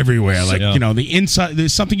shit everywhere. Like the inside.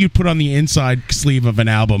 There's something you put on the inside sleeve of an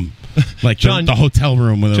album, like John, the hotel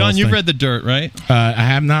room. With John, you've read The Dirt, right? I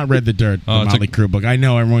have not read The Dirt, the Motley Crue book. I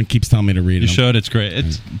know everyone keeps telling me to read it. You should. It's great.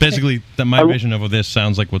 It's basically my vision of this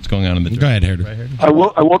sounds like what's going on in The Dirt. Go ahead, Herder. Right, I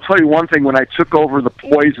will tell you one thing. When I took over the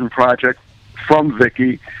Poison Project from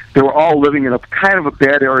Vicky, they were all living in a kind of a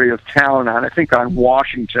bad area of town on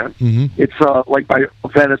Washington. It's like by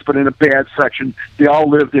Venice, but in a bad section. They all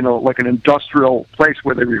lived in like an industrial place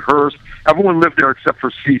where they rehearsed. Everyone lived there except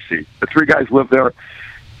for Cece. The three guys lived there.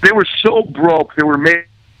 They were so broke, they were making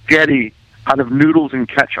spaghetti out of noodles and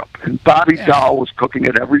ketchup. And Bobby Dahl was cooking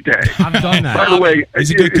it every day. I've done that. By the way, if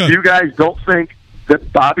you guys don't think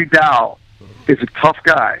that Bobby Dahl is a tough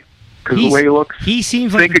guy, because the way he looks, he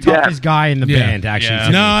seems like the toughest guy in the band.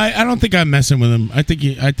 Actually, No, I don't think I'm messing with him. I think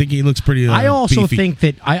he looks pretty. I also beefy. think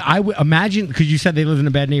that I would imagine, because you said they lived in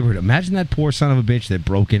a bad neighborhood. Imagine that poor son of a bitch that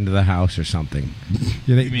broke into the house or something.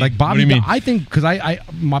 Like Bobby. What do you mean? I think because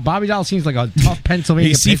my Bobby Dahl seems like a tough Pennsylvania.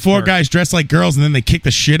 You see four guys dressed like girls and then they kick the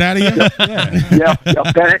shit out of you. Yeah.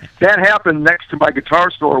 That happened next to my guitar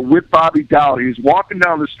store with Bobby Dahl. He was walking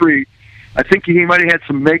down the street. I think he might have had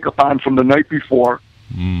some makeup on from the night before.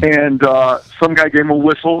 And some guy gave him a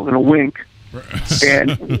whistle and a wink and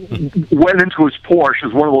went into his Porsche. It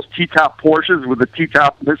was one of those T-top Porsches with the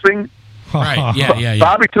T-top missing. Right, yeah.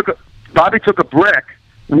 Bobby took a brick,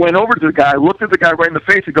 went over to the guy, looked at the guy right in the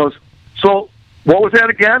face, and goes, "So, what was that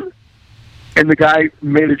again?" And the guy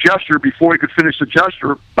made a gesture. Before he could finish the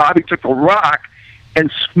gesture, Bobby took a rock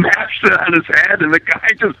and smashed it on his head, and the guy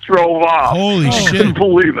just drove off. Holy I shit. couldn't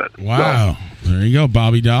believe it. Wow. There you go,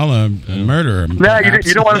 Bobby Dahl, a murderer. No,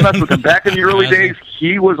 you don't want to mess with him. Back in the early days,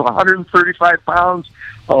 he was 135 pounds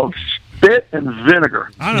of spit and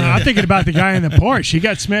vinegar. I don't know. I'm thinking about the guy in the Porsche. He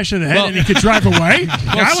got smashed in the head and he could drive away.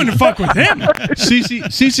 I wouldn't fuck with him.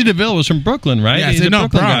 CeCe DeVille was from Brooklyn, right? Yeah, He's a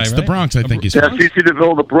Bronx. Brooklyn guy, right? The Bronx, I think he's Yeah, from. CeCe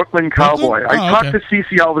DeVille, the Brooklyn Cowboy. I talk okay. to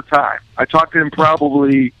CeCe all the time. I talk to him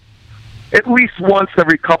probably at least once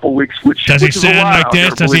every couple weeks. Which Does he which is a sound lot like out this? there,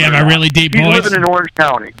 Does he believe have it a or not. really deep He's voice? living in Orange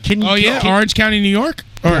County. Orange County, New York?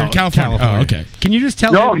 Or No, California? Oh, okay. Can you just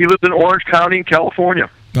tell No, him? he lives in Orange County, California.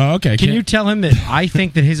 Oh, okay. Can you tell him that I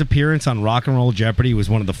think that his appearance on Rock and Roll Jeopardy was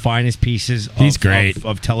one of the finest pieces He's great.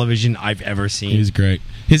 Of television I've ever seen. He's great.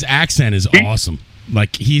 His accent is awesome.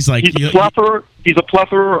 Like he's like He's a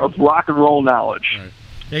plethora of rock and roll knowledge. Right.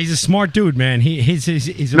 Yeah, he's a smart dude, man. He's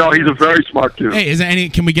he's a very smart dude. Hey, is there any?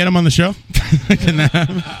 Can we get him on the show?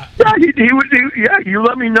 Yeah, he would do. Yeah, you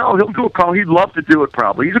let me know. He'll do a call. He'd love to do it.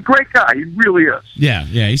 Probably. He's a great guy. He really is. Yeah.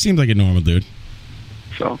 He seems like a normal dude.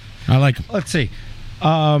 So I like him. Let's see.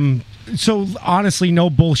 So honestly, no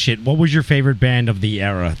bullshit. What was your favorite band of the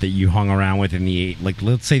era that you hung around with in the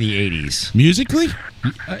let's say the 80s? Musically?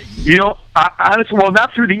 You know, honestly, well,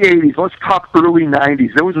 not through the 80s. Let's talk early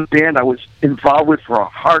 90s. There was a band I was involved with for a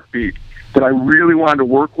heartbeat that I really wanted to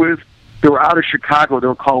work with. They were out of Chicago. They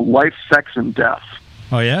were called Life, Sex, and Death.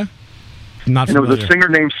 Oh, yeah? Not and there was a familiar. singer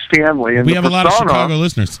named Stanley. And We the have a lot of persona- Chicago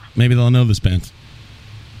listeners. Maybe they'll know this band.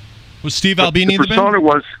 Was Steve Albini the in the band? persona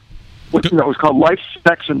was it was called Life,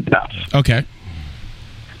 Sex, and Death. Okay.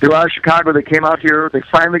 They were out of Chicago. They came out here. They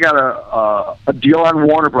finally got a deal on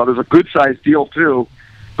Warner Brothers, a good-sized deal, too.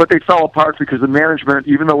 But they fell apart because the management,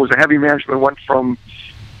 even though it was a heavy management, went from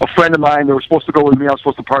a friend of mine. They were supposed to go with me. I was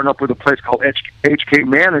supposed to partner up with a place called HK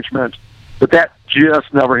Management. But that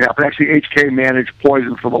just never happened. Actually, HK managed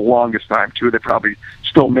Poison for the longest time, too. They probably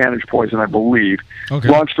still manage Poison, I believe. Okay.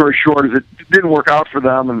 Long story short is it didn't work out for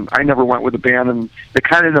them, and I never went with the band, and it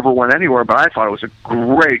kind of never went anywhere, but I thought it was a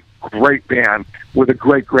great, great band with a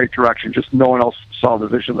great, great direction. Just no one else saw the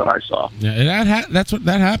vision that I saw. Yeah, that's what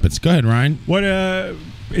that happens. Go ahead, Ryan. What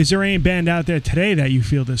is there any band out there today that you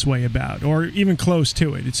feel this way about, or even close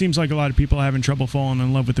to it? It seems like a lot of people are having trouble falling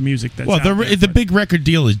in love with the music that's out there. The big record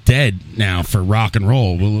deal is dead now for rock and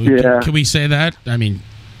roll. Yeah. Can we say that? I mean,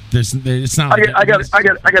 it's not. I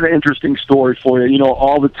got an interesting story for you. You know,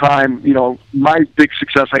 all the time. You know, my big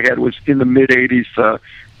success I had was in the mid '80s,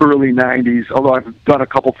 early '90s. Although I've done a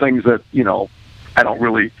couple things that I don't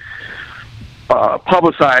really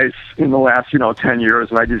publicize in the last 10 years,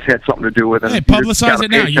 and I just had something to do with it. Hey, publicize it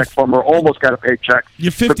now. Paycheck from her, almost got a paycheck.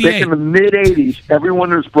 You're But 58. back in the mid '80s,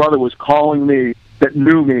 everyone and his brother was calling me that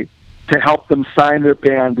knew me to help them sign their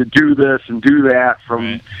band, to do this and do that.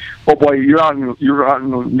 Oh boy, you're out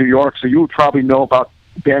in New York, so you would probably know about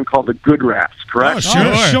a band called the Good Rats, correct?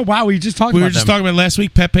 Oh, sure. Wow, we just talked We about were just them. talking about last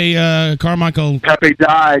week. Pepe Carmichael. Pepe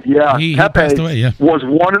died. Yeah, He Pepe passed away. Yeah. was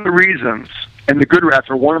one of the reasons, and the Good Rats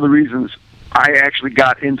are one of the reasons I actually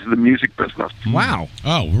got into the music business. Wow.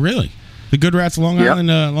 Oh, really? The Good Rats Long Yep.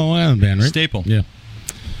 Island band, right? Staple. Yeah.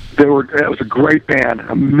 It was a great band,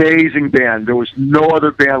 amazing band. There was no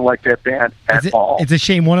other band like that band at all. It's a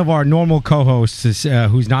shame one of our normal co-hosts is,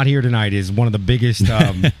 who's not here tonight is one of the biggest,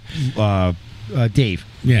 Dave.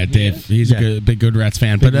 Yeah, Dave. He's a big Good Rats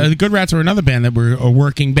fan. But the Good Rats were another band that were a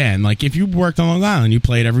working band. Like, if you worked on Long Island, you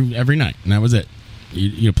played every night, and that was it.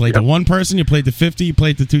 You played to one person, you played to 50, you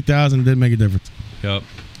played to 2,000, it didn't make a difference. Yep.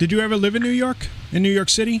 Did you ever live in New York? In New York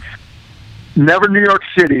City? Never New York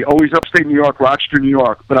City, always upstate New York, Rochester, New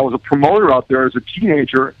York. But I was a promoter out there as a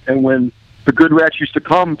teenager, and when the Good Rats used to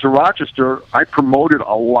come to Rochester, I promoted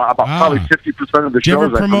a lot, about probably 50% of the Did you shows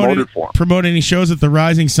ever I promoted for them. promote any shows at the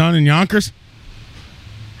Rising Sun in Yonkers?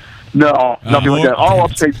 No, nothing like that. All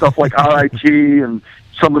upstate stuff like RIT and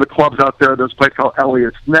some of the clubs out there. There's a place called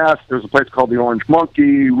Elliot's Nest. There's a place called the Orange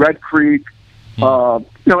Monkey, Red Creek.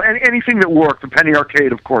 Anything that worked. The Penny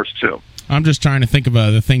Arcade, of course, too. I'm just trying to think of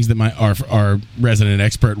the things that our resident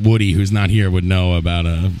expert Woody, who's not here, would know about.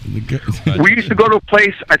 We used to go to a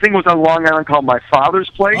place, I think it was on Long Island, called My Father's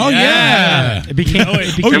Place. Oh, yeah. It became. We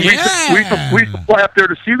used to fly up there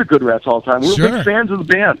to see the Good Rats all the time. We were big fans of the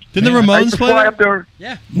band. Didn't the Ramones I used to fly up there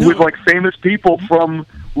with like famous people from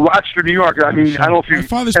Rochester, New York. I mean, I don't know if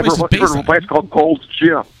you've ever heard of a place called Gold's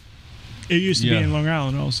Gym. It used to be in Long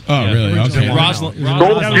Island also. Oh, really? Okay.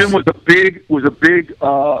 Gold's Gym was a big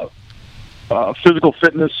physical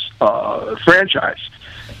fitness franchise.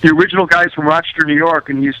 The original guy's from Rochester, New York,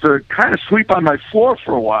 and he used to kind of sleep on my floor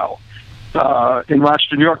for a while in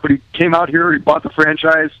Rochester, New York. But he came out here, he bought the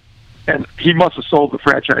franchise, and he must have sold the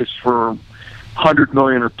franchise for $100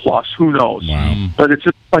 million or plus. Who knows? Wow. But it's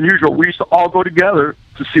just unusual. We used to all go together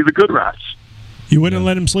to see the Good Rats. You wouldn't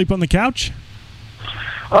let him sleep on the couch?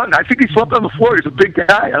 I think he slept on the floor. He's a big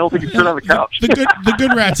guy. I don't think he'd sit on the couch. The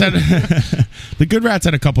Good Rats had the Good Rats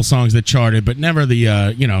had a couple songs that charted, but never the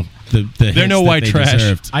the They're no white trash.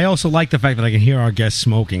 Deserved. I also like the fact that I can hear our guest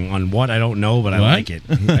smoking on what I don't know, but I like it.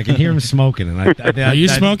 I can hear him smoking. And Are you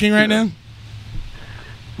smoking right now?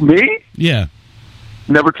 Me? Yeah.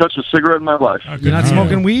 Never touched a cigarette in my life. You're not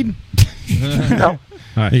smoking weed? No.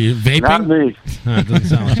 Are you vaping? Not me. Doesn't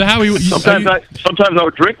sound like So how sometimes I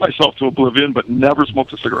would drink myself to oblivion, but never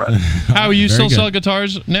smoked a cigarette. How you Very still good. sell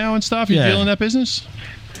guitars now and stuff? You deal in that business?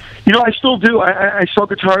 You know, I still do. I sell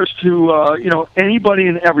guitars to anybody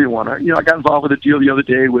and everyone. I got involved with a deal the other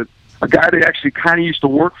day with a guy that actually kind of used to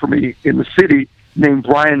work for me in the city named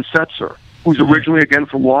Brian Setzer, who's originally again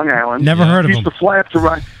from Long Island. Never heard of him. He used to fly up to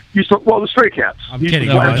the Stray Cats. I'm kidding.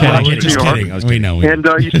 I was kidding. And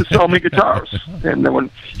used to sell me guitars. And then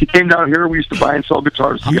when he came down here, we used to buy and sell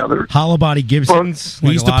guitars together. Hollow body Gibsons.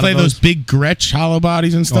 We used to play those big Gretsch hollow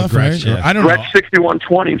bodies and stuff, Gretsch, right? yeah. I don't know. Gretsch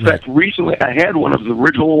 6120. In fact, recently I had one of the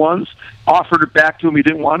original ones. Offered it back to him. He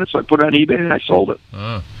didn't want it, so I put it on eBay and I sold it.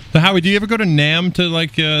 So Howie, do you ever go to NAMM to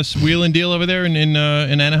like wheel and deal over there in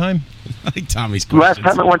Anaheim? I think Tommy's The last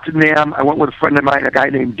time I went to NAMM, I went with a friend of mine, a guy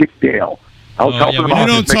named Dick Dale. I was helping him out. You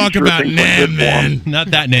don't making talk sure about things went NAMM, good for him. man.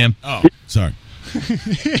 Not that NAMM. Oh, sorry.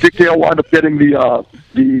 Dick Dale wound up getting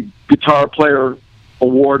the Guitar Player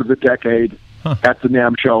Award of the Decade at the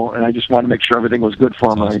NAMM show, and I just wanted to make sure everything was good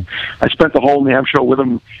for him. Awesome. I spent the whole NAMM show with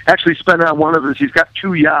him. Actually spent it on one of his. He's got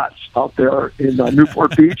 2 yachts out there in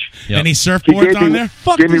Newport Beach. Any He surfboards on there?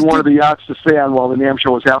 gave me one of the yachts to stay on while the NAMM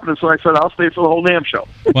show was happening, so I said, I'll stay for the whole NAMM show.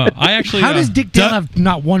 Well, I actually. How does Dick Dale have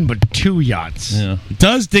not one but 2 yachts? Yeah.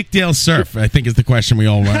 Does Dick Dale surf? I think is the question we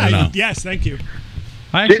all want to know. Yes, thank you.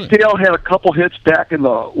 Dick Dale had a couple hits back in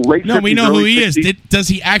the late 50s. No, we know who early he is. 60s. Does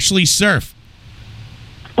he actually surf?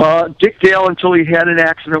 Dick Dale, until he had an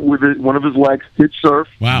accident with one of his legs, did surf.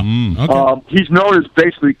 Wow. Okay. He's known as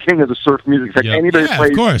basically king of the surf music. In fact, anybody that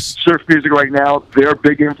plays surf music right now, their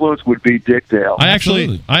big influence would be Dick Dale. I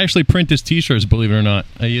actually print his T-shirts, believe it or not.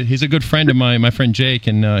 He's a good friend of my friend Jake,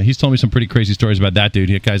 and he's told me some pretty crazy stories about that dude.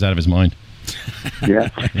 That guy's out of his mind. Yeah,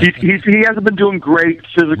 he hasn't been doing great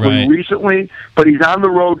physically recently, but he's on the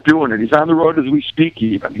road doing it. He's on the road as we speak.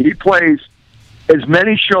 Even he plays as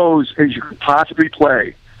many shows as you could possibly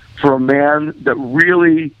play for a man that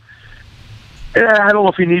really. I don't know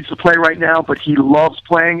if he needs to play right now, but he loves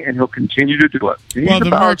playing, and he'll continue to do it. He's Well, the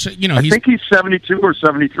merch, I think he's 72 or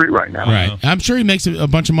 73 right now. Right. I'm sure he makes a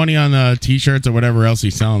bunch of money on T-shirts or whatever else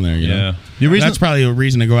he's selling there. You know? That's probably a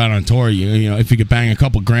reason to go out on tour. You know, if you could bang a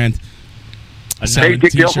couple grand. Hey,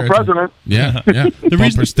 Dick Dale for president. Yeah, yeah.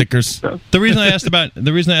 Bumper stickers. The reason I asked about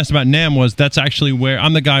NAMM was that's actually where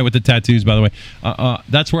I'm the guy with the tattoos, by the way.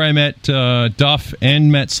 That's where I met Duff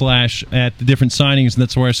and met Slash at the different signings, and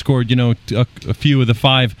that's where I scored, a few of the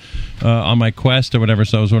 5 on my quest or whatever.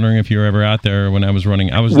 So I was wondering if you were ever out there when I was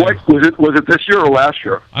running. I was. What was it this year or last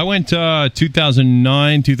year? I went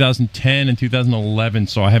 2009, 2010, and 2011.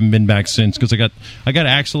 So I haven't been back since because I got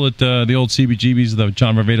Axl at the old CBGB's, the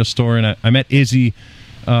John Varvatos store, and I met Izzy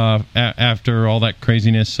after all that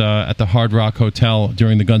craziness at the Hard Rock Hotel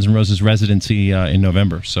during the Guns N' Roses residency in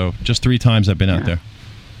November. So just 3 times I've been out there.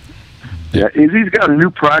 Yeah, Izzy's got a new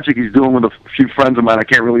project he's doing with a few friends of mine. I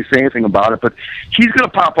can't really say anything about it, but he's going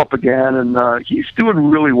to pop up again, and he's doing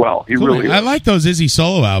really well. He really is. I like those Izzy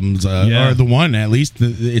solo albums, or the one at least.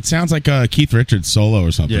 It sounds like Keith Richards solo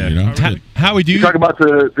or something. Yeah. Howie, do you talk about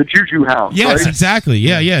the Juju Hound? Yes, right? exactly.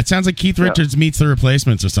 Yeah. It sounds like Keith Richards meets the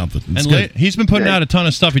Replacements or something. It's good. He's been putting out a ton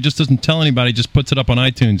of stuff. He just doesn't tell anybody. He just puts it up on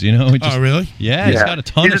iTunes. Oh, really? Yeah, he's got a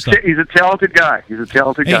ton of stuff. He's a talented guy.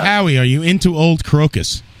 Hey, Howie, are you into old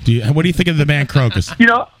Crocus? What do you think of the band Crocus?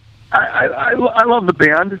 I love the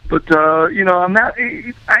band, but I'm not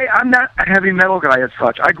a heavy metal guy as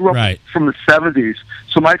such. I grew up from the '70s,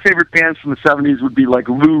 so my favorite bands from the '70s would be like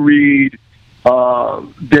Lou Reed,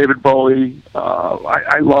 David Bowie.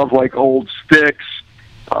 I love like old Styx.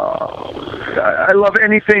 I love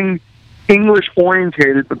anything English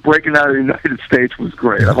orientated, but breaking out of the United States was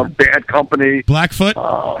great. I love Bad Company, Blackfoot.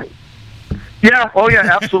 Yeah,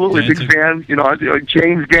 absolutely. Big fan.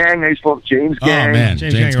 James Gang. I used to love James Gang. Oh, man.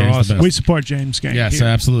 James Gang are awesome. We support James Gang. Yes, here.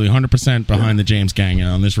 absolutely. 100% behind the James Gang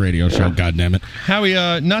on this radio show, goddammit. Howie,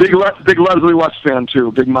 big Leslie West fan,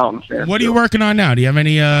 too. Big Mountain fan. What are you working on now? Do you have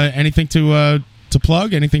anything to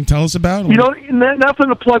plug? Anything to tell us about? Nothing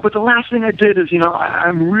to plug, but the last thing I did is,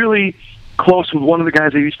 I'm really close with one of the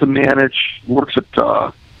guys I used to manage, works at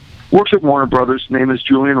Warner Brothers. His name is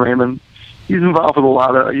Julian Raymond. He's involved with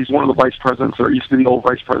he's one of the vice presidents, or used to be the old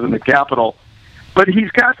vice president at Capitol. But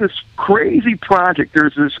he's got this crazy project.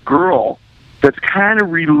 There's this girl that's kind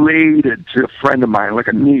of related to a friend of mine, like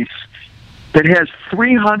a niece, that has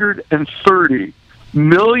 330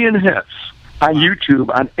 million hits on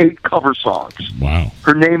YouTube on 8 cover songs. Wow.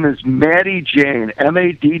 Her name is Maddie Jane,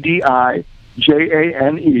 MADDIJANE.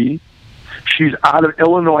 She's out of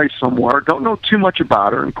Illinois somewhere. Don't know too much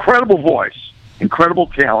about her. Incredible voice, incredible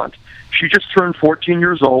talent. She just turned 14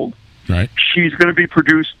 years old. Right. She's going to be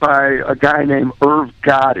produced by a guy named Irv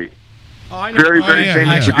Gotti. Oh, I know. Very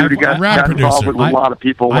famous producer. Got involved with a lot of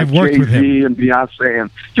people like Jay-Z and Beyonce,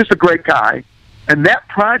 and just a great guy. And that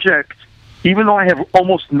project, even though I have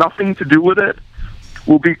almost nothing to do with it,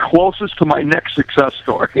 will be closest to my next success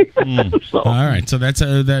story. So, all right. So that's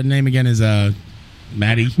that name again is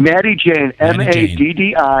Maddie Jane,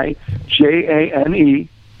 MADDIJANE.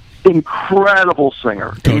 Incredible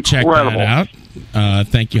singer. Go check that out.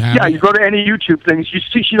 Thank you, Howie. Yeah, you go to any YouTube things, you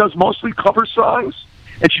see she does mostly cover songs,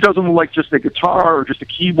 and she doesn't like just a guitar or just a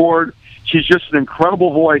keyboard. She's just an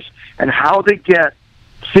incredible voice. And how they get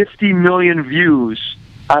 50 million views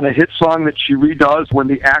on a hit song that she redoes when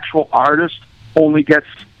the actual artist only gets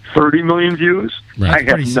 30 million views, I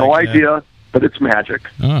have no idea. But it's magic.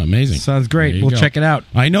 Oh, amazing. Sounds great. We'll check it out.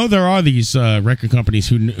 I know there are these record companies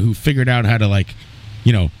who figured out how to,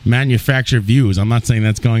 manufacture views. I'm not saying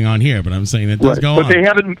that's going on here, but I'm saying that does go on. But they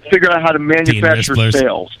haven't figured out how to manufacture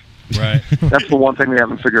sales. Right. That's the one thing they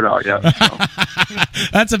haven't figured out yet. So.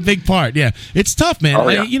 That's a big part, yeah. It's tough, man. Oh,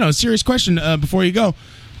 yeah. Serious question before you go.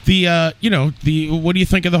 What do you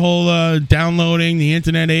think of the whole downloading, the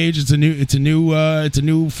internet age? It's a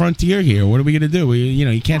new frontier here. What are we going to do?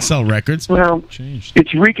 You can't sell records. Well,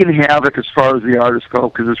 it's wreaking havoc as far as the artists go,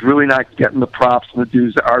 because it's really not getting the props and the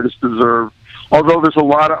dues the artists deserve. Although there's a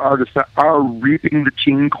lot of artists that are reaping the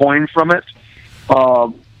teen coin from it.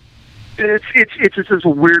 It's just a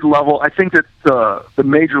weird level. I think that the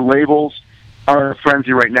major labels are in a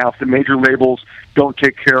frenzy right now. If the major labels don't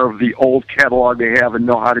take care of the old catalog they have and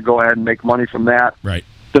know how to go ahead and make money from that, right,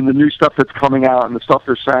 then the new stuff that's coming out and the stuff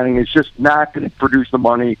they're signing is just not going to produce the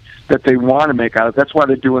money that they want to make out of it. That's why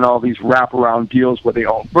they're doing all these wraparound deals where they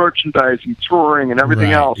own merchandising, touring, and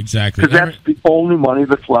everything else. Exactly. Because that's the only money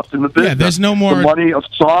that's left in the business. Yeah, there's no more... The money of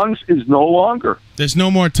songs is no longer. There's no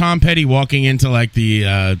more Tom Petty walking into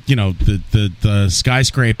the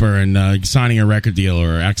skyscraper and signing a record deal,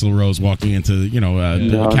 or Axl Rose walking into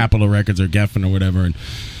Capitol Records or Geffen or whatever and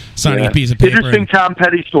signing a piece of paper. Interesting Tom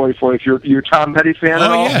Petty story for you. If you're a Tom Petty fan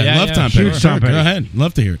at all. I love Tom Petty. Sure, go ahead.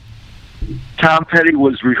 Love to hear it. Tom Petty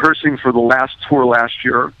was rehearsing for the last tour last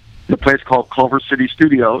year in a place called Culver City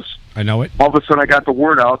Studios. I know it. All of a sudden, I got the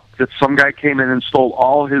word out that some guy came in and stole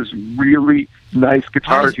all his really nice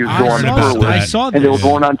guitars he was going on tour with. I saw and they were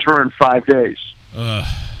going on tour in 5 days.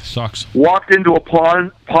 Sucks. Walked into a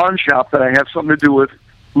pawn shop that I have something to do with,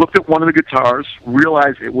 looked at one of the guitars,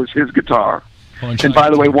 realized it was his guitar. And by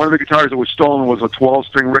the way, one of the guitars that was stolen was a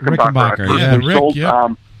 12-string Rickenbacker. It was sold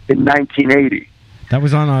in 1980. That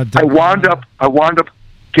was on a. I wound up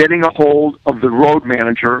getting a hold of the road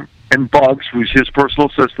manager, and Bugs, who's his personal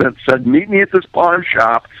assistant, said, "Meet me at this pawn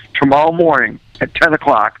shop tomorrow morning at 10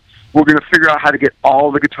 o'clock. We're going to figure out how to get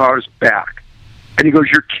all the guitars back." And he goes,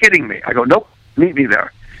 "You're kidding me." I go, "Nope, meet me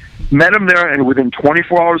there." Met him there, and within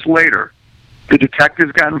 24 hours later, the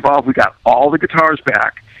detectives got involved. We got all the guitars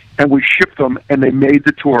back, and we shipped them, and they made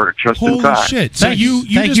the tour just in time. Holy shit! So Thank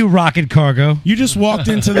you, Rocket Cargo. You just walked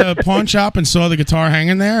into the pawn shop and saw the guitar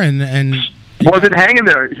hanging there, and wasn't hanging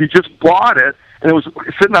there. He just bought it, and it was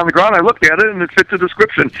sitting on the ground. I looked at it, and it fit the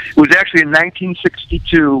description. It was actually a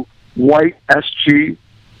 1962 white SG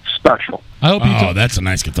Special. I hope oh, that's a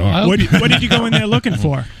nice guitar. What did you go in there looking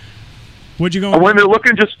for? What'd you go? I went in there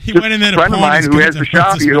looking He went in there a friend of mine who has the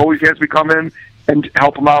shop. He always has me come in and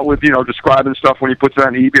help him out with describing stuff when he puts it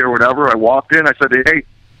on eBay or whatever. I walked in. I said, "Hey,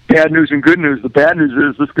 bad news and good news. The bad news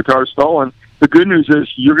is this guitar is stolen. The good news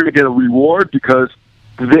is you're going to get a reward because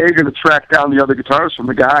they're going to track down the other guitars from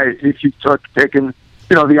the guy if you start taking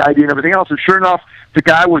the ID and everything else." And sure enough, the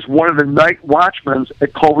guy was one of the night watchmen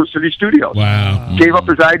at Culver City Studios. Wow. Gave up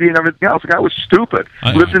his ID and everything else. The guy was stupid.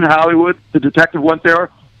 Lived in Hollywood. The detective went there.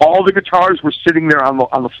 All the guitars were sitting there on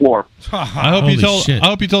the floor. I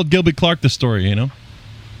hope you told Gilby Clark the story.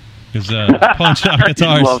 Because pawn shop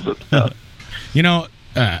guitars. He loves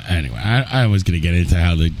it. Anyway, I was going to get into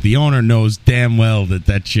how the owner knows damn well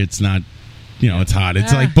that shit's not, it's hot.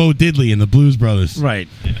 It's like Bo Diddley and the Blues Brothers. Right.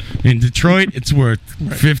 In Detroit, it's worth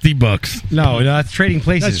 $50. No, that's Trading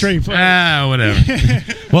Places. That's Trading Places. Whatever.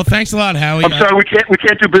 Well, thanks a lot, Howie. I'm sorry, we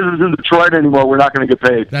can't do business in Detroit anymore. We're not going to get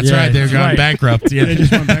paid. That's right. They're going bankrupt. Yeah.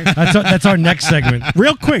 That's our next segment.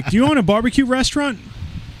 Real quick, do you own a barbecue restaurant?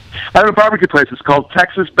 I have a barbecue place. It's called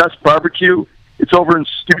Texas Best Barbecue. It's over in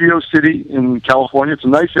Studio City in California. It's a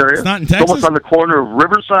nice area. It's not in Texas? It's almost on the corner of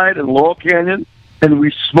Riverside and Laurel Canyon. And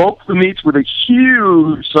we smoke the meats with a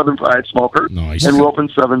huge Southern Fried Smoker. Nice. And we're open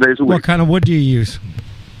 7 days a week. What kind of wood do you use?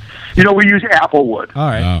 We use apple wood. All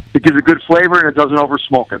right. It gives a good flavor and it doesn't over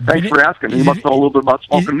smoke it. Thanks for asking. You must know a little bit about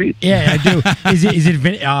smoking meat. Yeah, I do. Is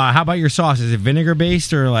it how about your sauce? Is it vinegar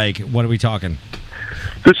based or what are we talking?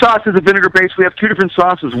 The sauce is a vinegar based. We have two different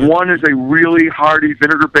sauces. One is a really hearty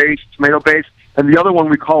vinegar based, tomato based, and the other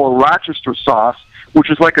one we call a Rochester sauce,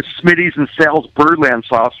 which is like a Smitty's and Sal's Birdland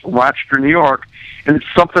sauce from Rochester, New York. And it's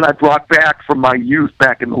something I brought back from my youth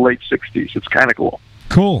back in the late 60s. It's kind of cool.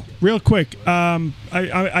 Cool. Real quick,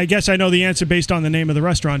 I guess I know the answer based on the name of the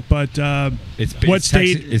restaurant, but what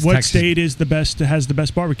state is the best has the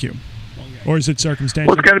best barbecue, or is it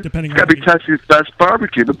circumstantial? Well, it's got to be Texas Best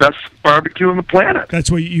Barbecue, the best barbecue on the planet.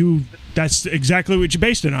 That's exactly what you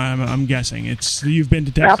based it on. I'm guessing you've been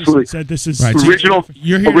to Texas Absolutely. and said this is right.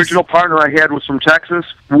 The original partner I had was from Texas.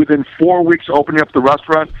 Within 4 weeks of opening up the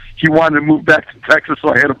restaurant, he wanted to move back to Texas,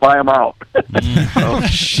 so I had to buy him out.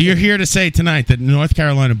 You're here to say tonight that North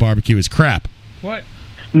Carolina barbecue is crap. What?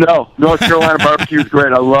 No, North Carolina barbecue is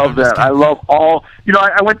great. I love that. I love all.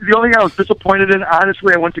 I went to the only thing I was disappointed in.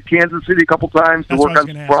 Honestly, I went to Kansas City a couple times to work on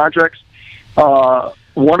some projects.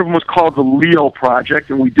 One of them was called the Leo Project,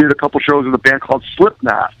 and we did a couple shows with a band called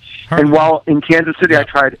Slipknot. And while in Kansas City, I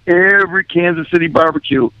tried every Kansas City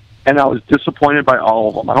barbecue, and I was disappointed by all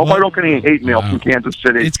of them. I hope I don't get any hate mail from Kansas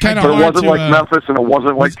City. It's kind of hard. But it wasn't to, like Memphis, and it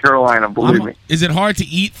wasn't like Carolina. Believe me. Is it hard to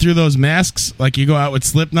eat through those masks? Like you go out with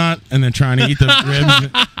Slipknot and then trying to eat the ribs.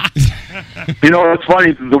 It's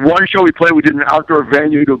funny. The one show we played, we did an outdoor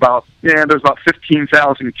venue to there's about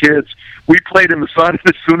 15,000 kids. We played in the sun, and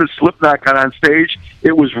as soon as Slipknot got on stage,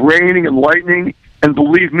 it was raining and lightning. And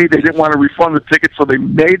believe me, they didn't want to refund the tickets, so they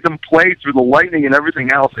made them play through the lightning and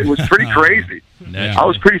everything else. It was pretty crazy. I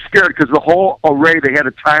was pretty scared because the whole array, they had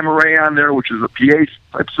a time array on there, which is a PA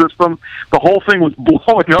type system. The whole thing was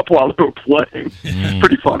blowing up while they were playing. It's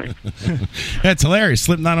pretty funny. That's hilarious.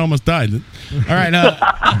 Slipknot almost died. All right.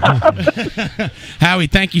 Howie,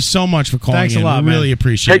 thank you so much for calling Thanks in. a lot, we really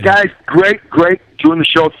appreciate it. Hey, guys, great doing the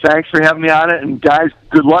show. Thanks for having me on it. And, guys,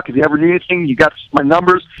 good luck. If you ever need anything, you got my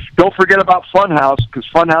numbers. Don't forget about Funhouse, because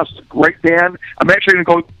Funhouse is a great band. I'm actually going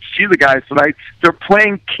to go see the guys tonight. They're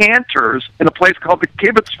playing Cantors in a place called the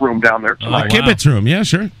Kibitz Room down there tonight. Kibitz Room, yeah,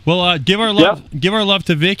 sure. Well, give our love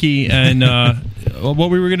to Vicky, and what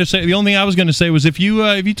we were going to say. The only thing I was going to say was if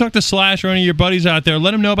you talk to Slash or any of your buddies out there,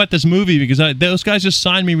 let them know about this movie because those guys just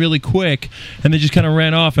signed me really quick and they just kind of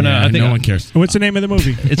ran off. And I think no one cares. What's the name of the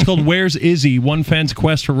movie? It's called Where's Izzy? One fan's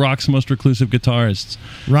quest for rock's most reclusive guitarists.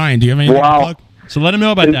 Ryan, do you have anything to plug? So let them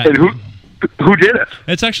know about that. And who did it?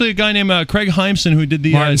 It's actually a guy named Craig Heimson who did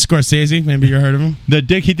the Martin Scorsese. Maybe you heard of him.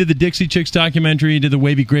 He did the Dixie Chicks documentary. He did the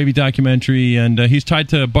Wavy Gravy documentary, and he's tied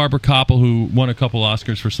to Barbara Koppel, who won a couple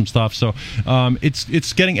Oscars for some stuff. So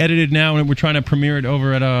it's getting edited now, and we're trying to premiere it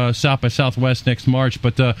over at South by Southwest next March.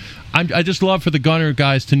 But I just love for the Gunner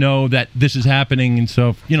guys to know that this is happening, and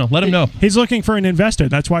so let them know. He's looking for an investor.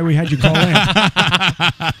 That's why we had you call in.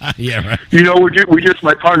 Yeah, right. We just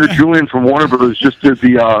my partner Julian from Warner Brothers just did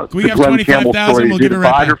the Glenn Campbell story. He did a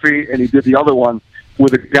biography, and he did the other one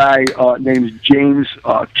with a guy named James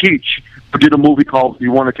Teach, who did a movie called, he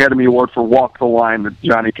won Academy Award for Walk the Line, the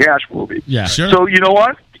Johnny Cash movie. Yeah, sure. So you know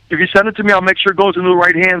what? If you send it to me, I'll make sure it goes into the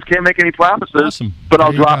right hands. Can't make any promises, awesome. But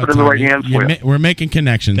I'll drop it in the right hands for you. We're making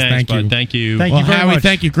connections. Thanks, Thank you. bud. Thank you. Thank you very Howie, much.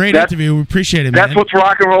 thank you. Great interview. We appreciate it, man. That's what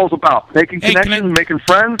rock and roll's about. Making connections, making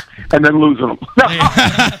friends, and then losing them.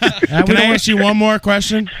 Can I ask you one more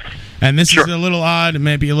question? And this is a little odd and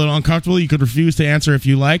maybe a little uncomfortable. You could refuse to answer if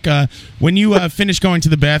you like. When you finish going to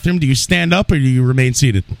the bathroom, do you stand up or do you remain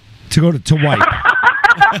seated? To go to wipe.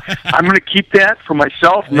 I'm going to keep that for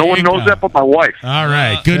myself. No one knows that but my wife. All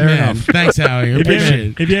right. Good man. Thanks, Howie.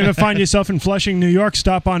 If you ever find yourself in Flushing, New York,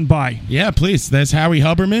 stop on by. Yeah, please. That's Howie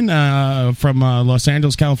Huberman from Los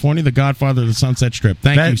Angeles, California, the godfather of the Sunset Strip.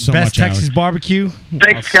 Thank you so much, Best Texas Howie. barbecue.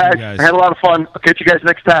 Thanks, guys. I had a lot of fun. I'll catch you guys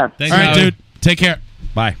next time. All right, dude. Take care.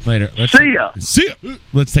 Bye. Later. See ya. See ya.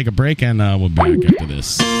 Let's take a break, and we'll be back after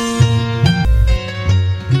this.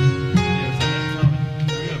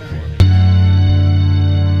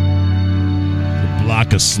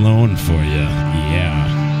 Block of Sloan for you.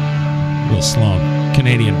 Yeah. Little Sloan.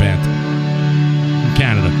 Canadian band. From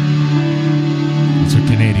Canada. That's what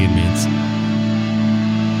Canadian means.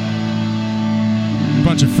 A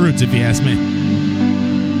bunch of fruits, if you ask me.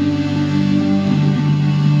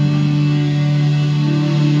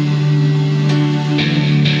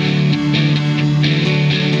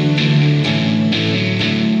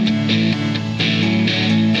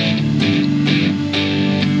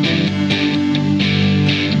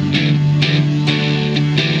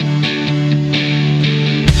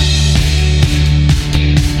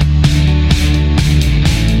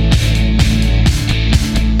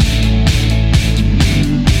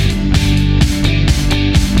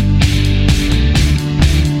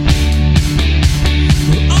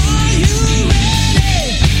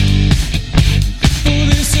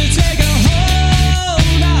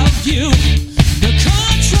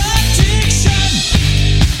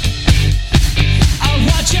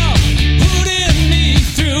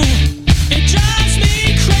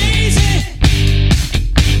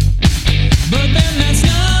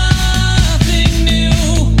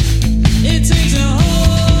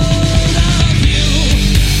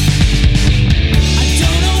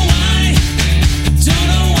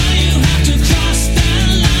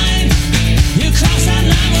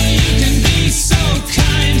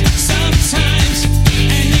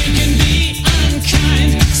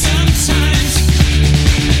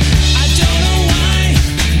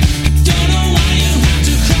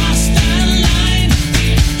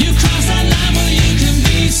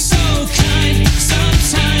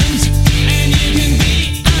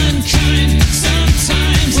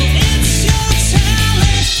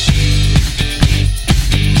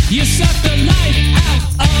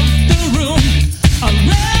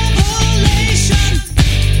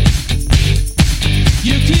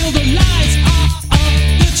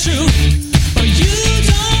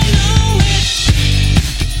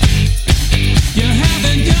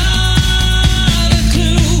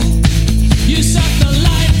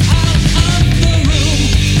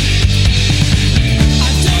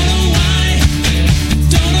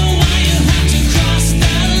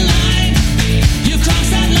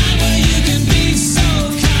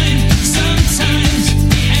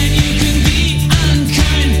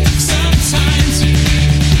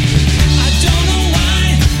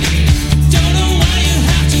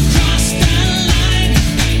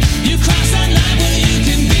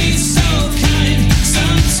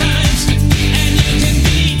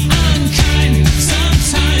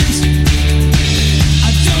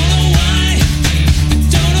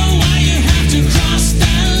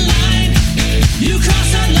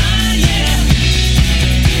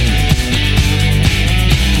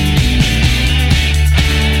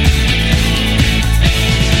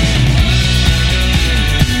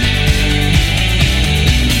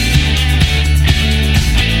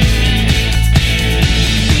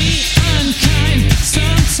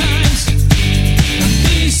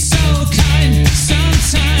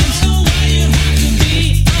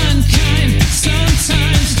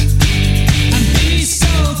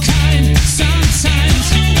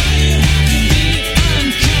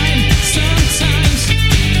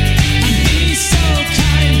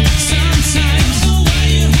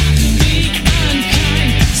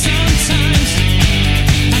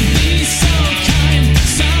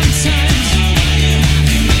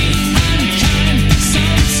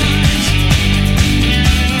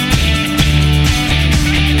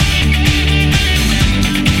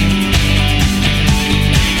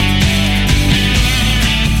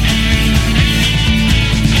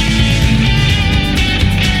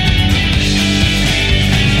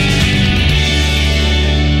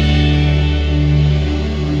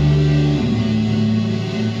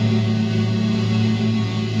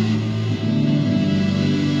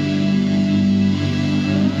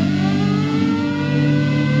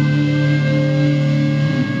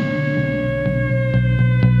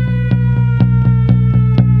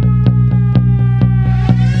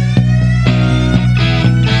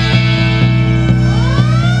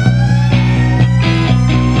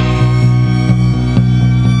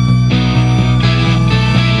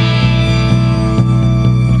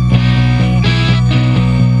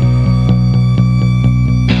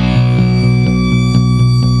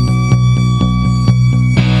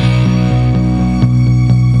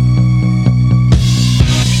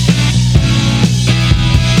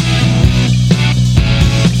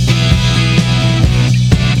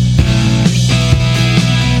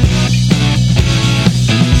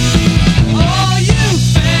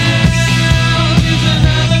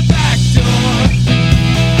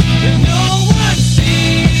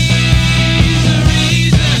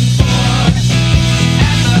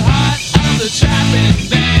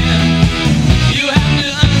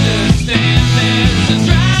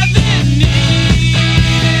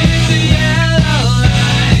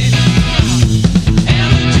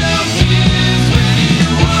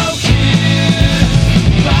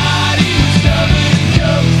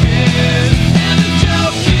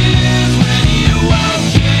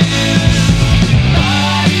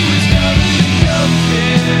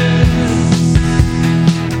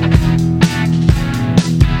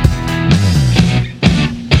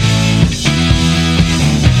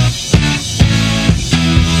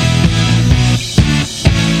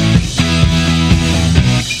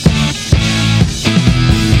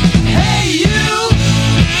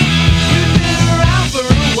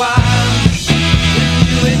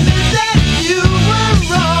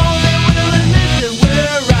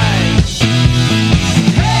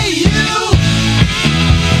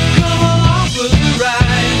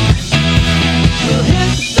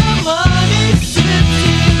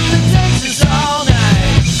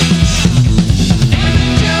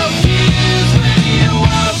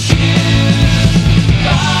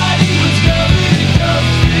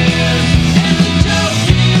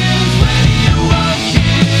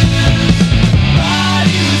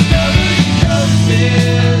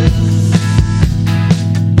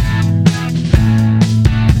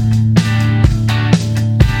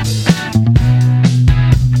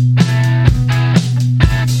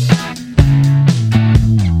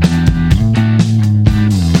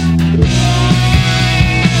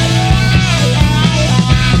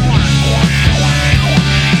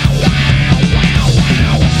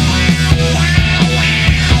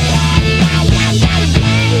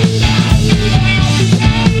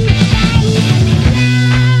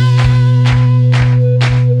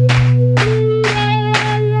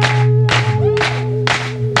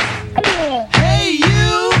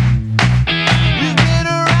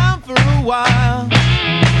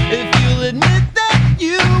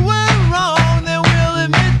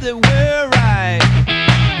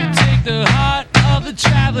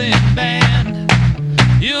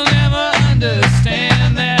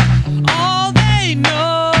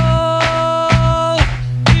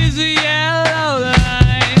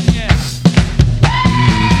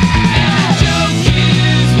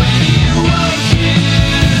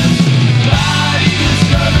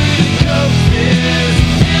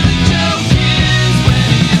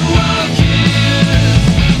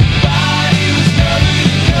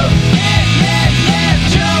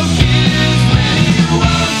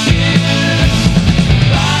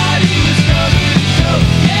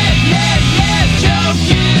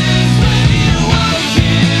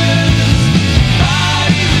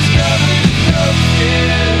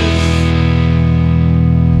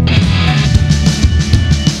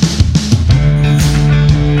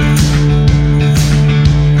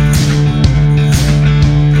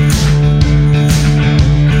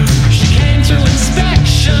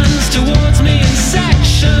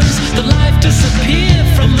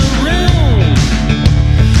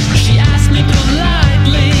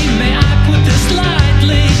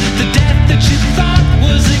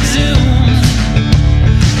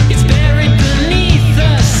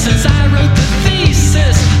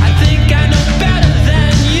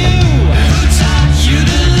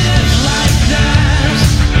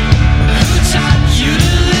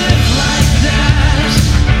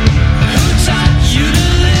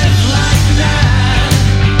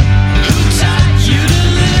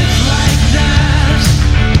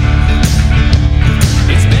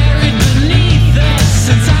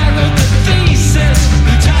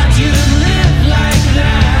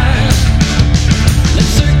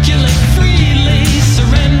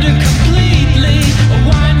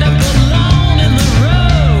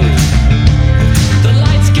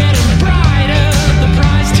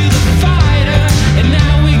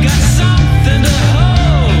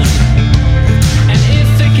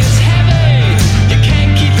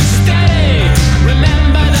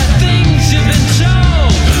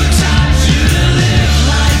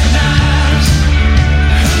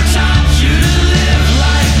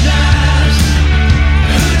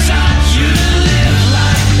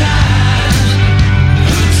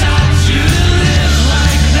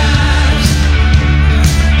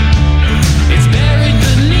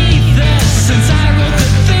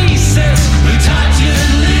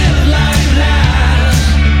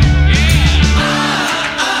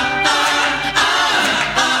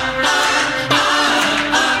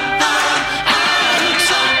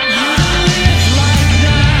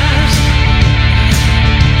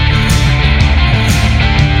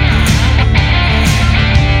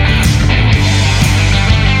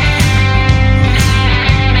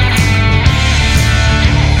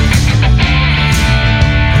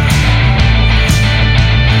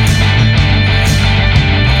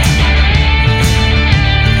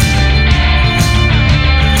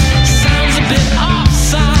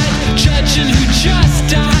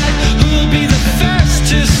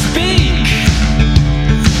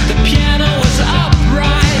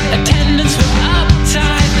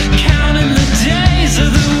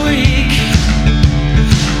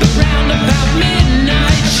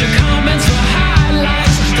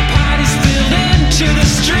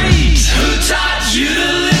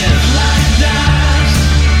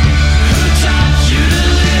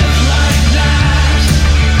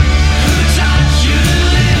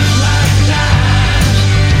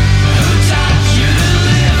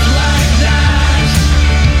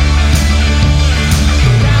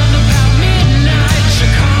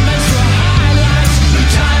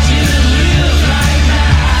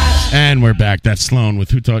 And we're back. That's Sloan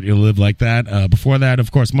with Who Taught You to Live Like That. Before that,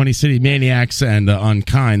 of course, Money City Maniacs and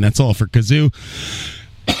Unkind. That's all for Kazoo.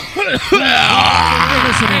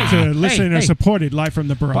 Listener supported live from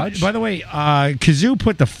the barrage. By the way, Kazoo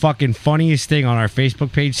put the fucking funniest thing on our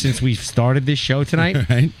Facebook page since we started this show tonight.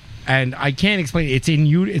 Right. And I can't explain it.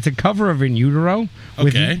 It's a cover of In Utero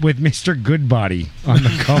with Mr. Goodbody on the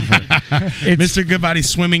cover. Mr. Goodbody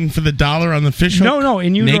swimming for the dollar on the fish hook? No,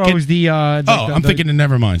 In Utero is the. I'm thinking of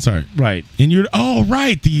Nevermind. Sorry. Right. In Utero. Oh,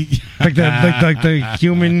 right. Like the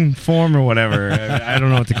human form or whatever. I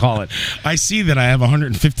don't know what to call it. I see that I have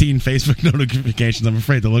 115 Facebook notifications. I'm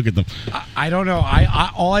afraid to look at them. I don't know.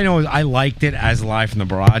 All I know is I liked it as Live from the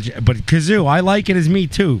Barrage. But Kazoo, I like it as Me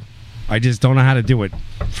Too. I just don't know how to do it.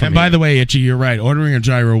 And by the way, Itchy, you're right. Ordering a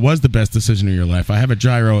gyro was the best decision of your life. I have a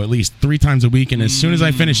gyro at least 3 times a week, and as soon as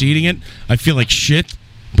I finish eating it, I feel like shit.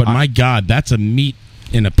 But my God, that's a meat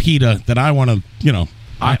in a pita that I want to,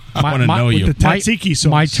 I want to know you. With the tzatziki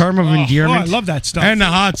sauce. My term of endearment. I love that stuff. And the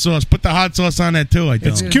hot sauce. Put the hot sauce on that too.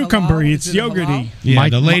 It's cucumbery. It's yogurty. Yeah,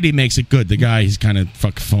 the lady makes it good. The guy, he's kind of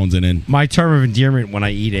fucking phones it in. My term of endearment when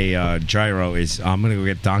I eat a gyro is I'm going to go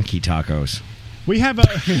get donkey tacos. We have a.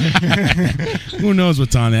 Who knows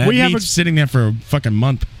what's on that? We have sitting there for a fucking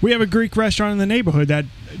month. We have a Greek restaurant in the neighborhood that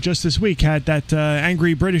just this week had that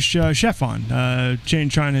angry British chef on,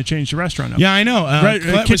 trying to change the restaurant up. Yeah, I know.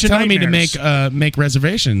 Colette was telling me to make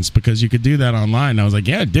reservations because you could do that online. I was like,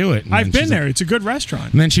 yeah, do it. And I've been there. It's a good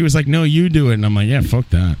restaurant. And then she was like, no, you do it. And I'm like, yeah, fuck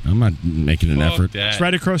that. I'm not making an effort. It's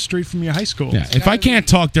right across the street from your high school. Yeah, if I can't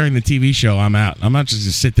talk during the TV show, I'm out. I'm not just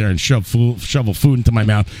going to sit there and shovel food into my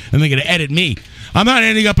mouth and they're going to edit me. I'm not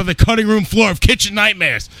ending up on the cutting room floor of Kitchen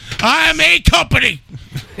Nightmares. I'm a company.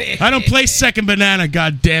 I don't play second banana,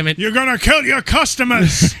 God damn it. You're going to kill your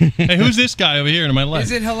customers. Hey, who's this guy over here to my left?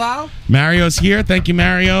 Is it halal? Mario's here. Thank you,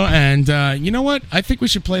 Mario. And you know what? I think we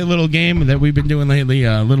should play a little game that we've been doing lately,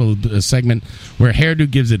 a little segment where Hairdo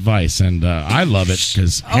gives advice. And I love it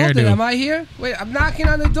because Hold it. Am I here? Wait, I'm knocking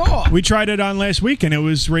on the door. We tried it on last week and it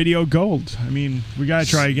was Radio Gold. I mean, we got to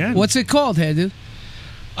try again. What's it called, Hairdo?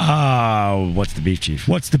 What's the Beef Chief?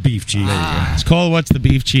 What's the Beef Chief? It's called What's the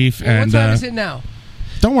Beef Chief. Well, and what time is it now?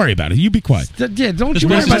 Don't worry about it. You be quiet. Yeah, don't Just you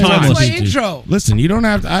worry waste about your time it. That's my listening to you. intro. Listen, you don't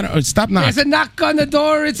have to. Stop knocking. There's a knock on the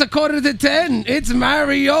door. It's 9:45. It's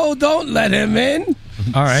Mario. Don't let him in.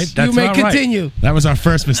 All right, that's you may all right. continue. That was our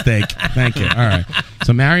first mistake. Thank you. All right.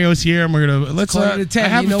 So Mario's here, and we're gonna let's. I 10.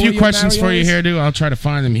 have You know a few where your questions for Mario you, is? Hairdo. I'll try to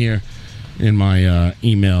find them here in my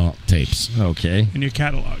email tapes. Okay. In your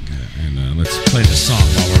catalog. And let's play this song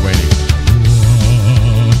while we're waiting.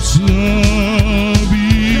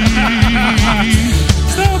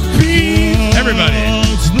 Everybody.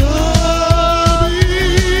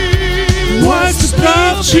 What's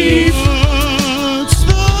the Chief?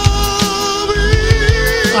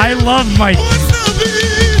 I love my.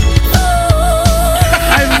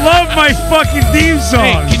 I love my fucking theme song.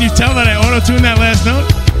 Hey, can you tell that I auto-tuned that last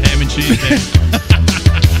note? Ham and cheese.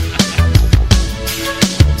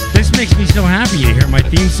 This makes me so happy to hear my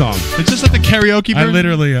theme song. It's just like the karaoke version. I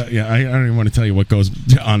literally, I don't even want to tell you what goes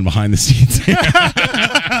on behind the scenes.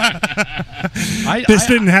 This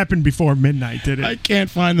didn't happen before midnight, did it? I can't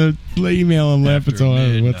find the email. I'm laughing so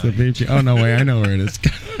hard. What's the beef? Oh, no way. I know where it is.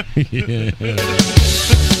 Yeah.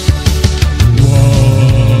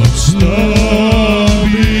 What's the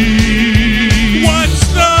beef? What's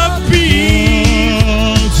the beef?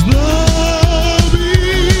 What's the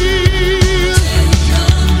beef?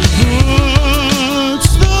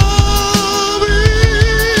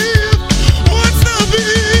 What's the beef? What's the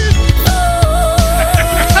beef?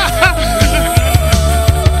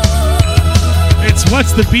 It's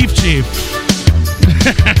What's the Beef Chief?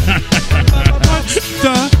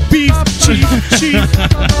 The beef chief.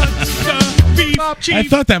 The beef chief. I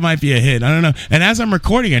thought that might be a hit. I don't know. And as I'm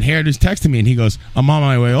recording it, Hairdo's texting me, and he goes, "I'm on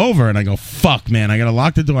my way over." And I go, "Fuck, man! I gotta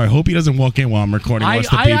lock the door. I hope he doesn't walk in while I'm recording." What's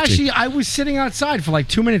the Beef Chief? I was sitting outside for like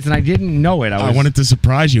 2 minutes and I didn't know it. I wanted to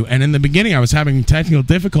surprise you. And in the beginning, I was having technical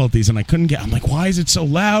difficulties, and I couldn't get. I'm like, "Why is it so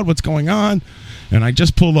loud? What's going on?" And I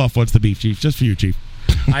just pulled off "What's the Beef Chief" just for you, Chief.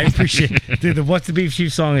 I appreciate it. Dude, the What's the Beef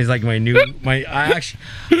Chief song is like my new.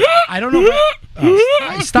 I don't know.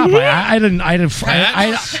 Stop! I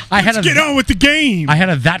had Let's get on with the game. I had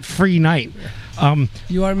a that free night.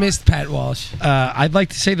 You are missed, Pat Walsh. I'd like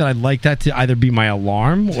to say that I'd like that to either be my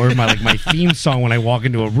alarm or my theme song when I walk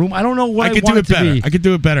into a room. I don't know what I could want do it better. to be. I could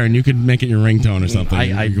do it better, and you could make it your ringtone or something.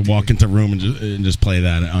 You could walk into a room and just play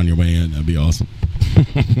that on your way in. That'd be awesome.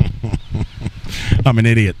 I'm an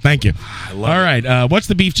idiot. Thank you. All right. What's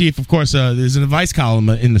the beef, Chief? Of course, there's an advice column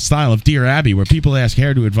in the style of Dear Abby where people ask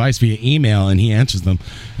hairdo advice via email and he answers them.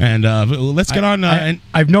 And let's get on. I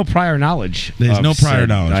have no prior knowledge. There's of no prior said.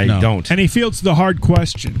 knowledge. I no. don't. And he fields the hard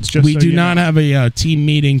questions. Just We so do you not know. have a team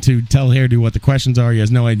meeting to tell Hairdo what the questions are. He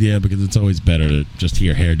has no idea because it's always better to just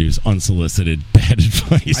hear Hairdo's unsolicited bad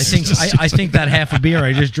advice. I think that half a beer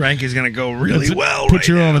I just drank is going to go really Let's well. Put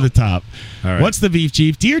you over the top. All right. What's the beef,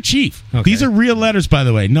 Chief? Dear Chief. Okay. These are real letters, by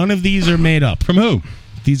the way. None of these are made up. From who?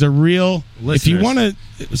 These are real. If you want to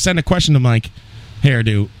send a question to Mike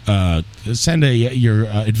Hairdo, send your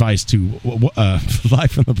advice to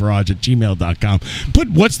livefromthebarrage@gmail.com. Put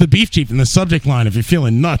 "What's the beef, Chief" in the subject line if you're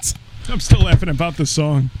feeling nuts. I'm still laughing about the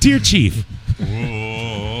song. Dear Chief.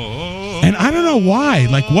 And I don't know why.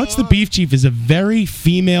 Like, What's the Beef, Chief is a very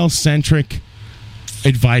female-centric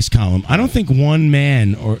advice column. I don't think one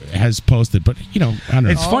man has posted, but, I don't know.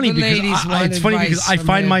 It's funny because I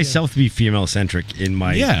find myself to be female-centric in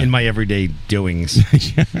my everyday doings.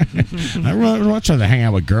 I'm not trying to hang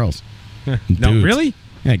out with girls. No, Dudes. really?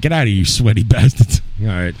 Yeah, get out of here, you sweaty bastards. All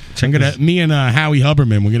right. Me and Howie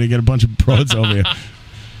Huberman, we're going to get a bunch of broads over here.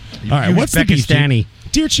 All right, what's the beef, Chief?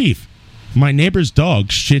 Dear Chief, my neighbor's dog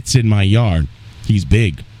shits in my yard. He's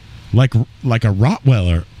big, like a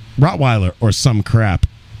Rottweiler or some crap.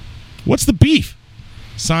 What's the beef?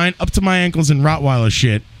 Sign up to my ankles in Rottweiler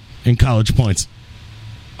shit in College Points.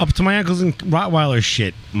 Up to my ankles in Rottweiler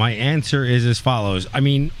shit. My answer is as follows. I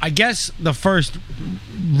mean, I guess the first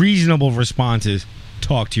reasonable response is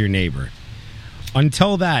talk to your neighbor.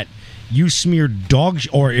 Until that, you smear dog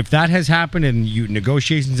or if that has happened and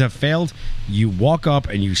negotiations have failed, you walk up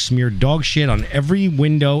and you smear dog shit on every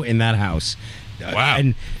window in that house. Wow.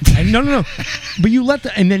 And no. But you let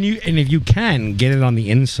and if you can, get it on the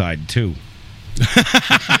inside too.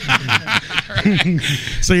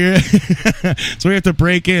 So we have to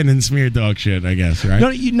break in and smear dog shit, I guess, right?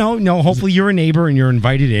 No. Hopefully you're a neighbor and you're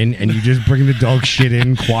invited in, and you just bring the dog shit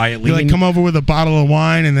in quietly. You come over with a bottle of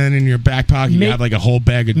wine, and then in your back pocket you have like a whole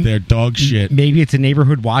bag of their dog shit. Maybe it's a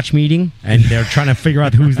neighborhood watch meeting, and they're trying to figure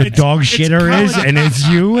out who's the dog shitter is, and it's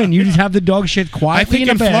you, and you just have the dog shit quietly. I think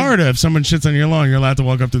in Florida, if someone shits on your lawn, you're allowed to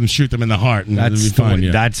walk up to them and shoot them in the heart, and it'll be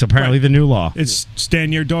fine. That's apparently the new law. It's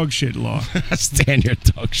stand your dog shit law. Stand your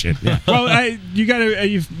dog shit. Yeah. Well,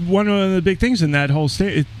 one of the big things in that whole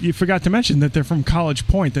state, you forgot to mention that they're from College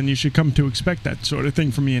Point, and you should come to expect that sort of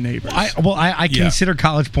thing from your neighbors. I consider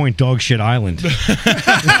College Point dog shit island.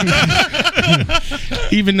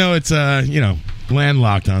 Even though it's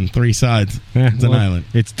landlocked on three sides, it's an island.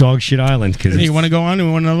 It's dog shit island. Hey, you want to go on?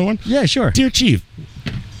 You want another one? Yeah, sure. Dear Chief,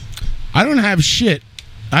 I don't have shit.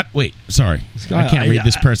 Wait, sorry, I can't read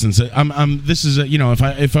this person's. This is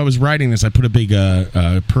if I was writing this, I put a big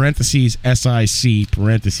parentheses SIC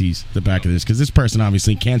parentheses at the back of this because this person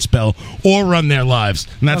obviously can't spell or run their lives,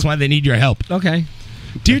 and that's why they need your help. Okay,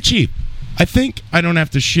 Dear Chief, I think I don't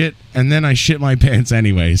have to shit, and then I shit my pants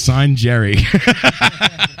anyway. Signed, Jerry.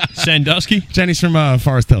 Sandusky. Jenny's from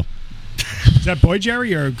Forest Hill. Is that boy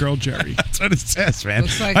Jerry or girl Jerry? That's what it says, man.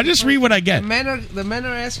 Like I just read what I get. The men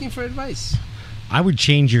are asking for advice. I would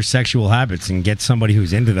change your sexual habits and get somebody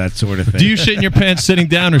who's into that sort of thing. Do you shit in your pants sitting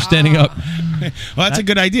down or standing up? Well, that's a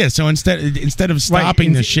good idea. So instead of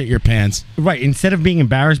stopping to shit your pants, instead of being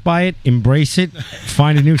embarrassed by it, embrace it,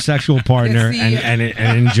 find a new sexual partner, and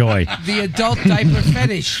enjoy. The adult diaper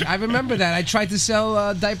fetish. I remember that. I tried to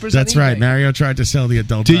sell diapers. That's on eBay. right. Mario tried to sell the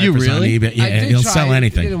adult. Do you diapers really? On eBay. Yeah, I did he'll try. sell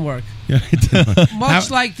anything. It didn't work. Yeah, it didn't.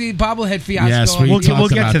 Much like the bobblehead fiasco. Yes, we'll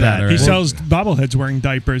get to that. He sells bobbleheads wearing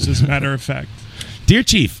diapers, as a matter of fact. Dear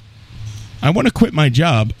Chief, I want to quit my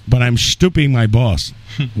job, but I'm stooping my boss.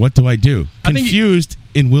 What do I do? Confused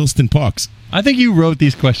in Wilston Parks. I think you wrote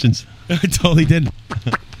these questions. I totally did.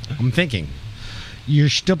 I'm thinking. You're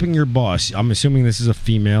stooping your boss. I'm assuming this is a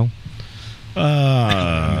female.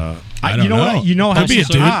 I don't know. What? You know how Could be a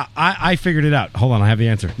dude. I figured it out. Hold on, I have the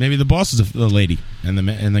answer. Maybe the boss is a lady, and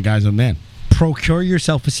the guy's a man. Procure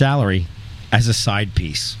yourself a salary as a side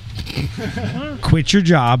piece. Quit your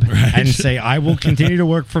job and say, I will continue to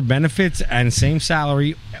work for benefits and same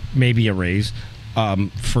salary, maybe a raise,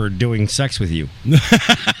 for doing sex with you.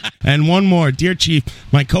 And one more. Dear Chief,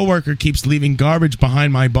 my coworker keeps leaving garbage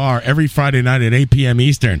behind my bar every Friday night at 8 p.m.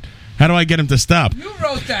 Eastern. How do I get him to stop? You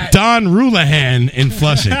wrote that. Don Rulahan in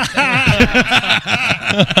Flushing.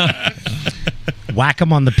 Whack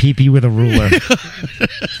him on the pee-pee with a ruler.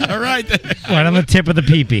 All right. Right on the tip of the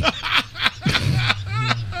pee-pee.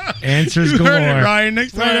 Answers You galore. heard it, Ryan.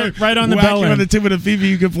 Next time, Right on the whack bell you on end. the tip of the Fifi,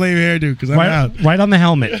 you can play hairdo because I'm out. Right on the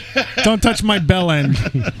helmet. Don't touch my bell end.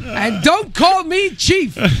 And don't call me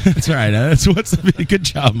Chief. That's right. That's what's the good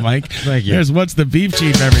job, Mike. Thank you. There's what's the beef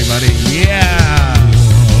chief, everybody. Yeah.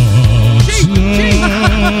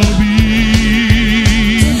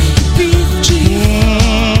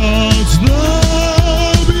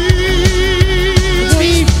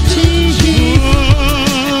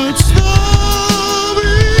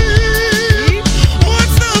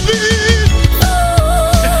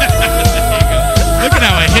 Look at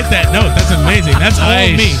how I hit that note. That's amazing. That's all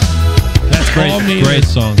Nice. me. That's great. All me. Great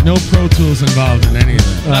song. No Pro Tools involved in any of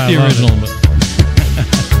that. Not the I love original, it.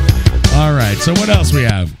 All right. So what else we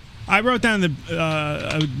have? I wrote down the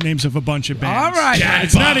names of a bunch of bands. All right.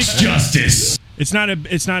 It's not Jackbox Justice. It's not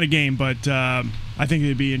a game, but I think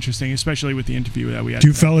it'd be interesting, especially with the interview that we had. Do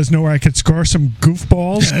you fellas know where I could score some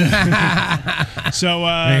goofballs? So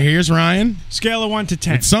Hey, here's Ryan. scale of 1 to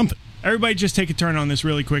 10. It's something. Everybody, just take a turn on this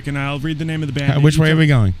really quick, and I'll read the name of the band. Which way are we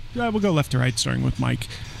going? We'll go left to right, starting with Mike.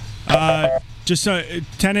 10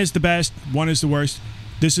 is the best, 1 is the worst.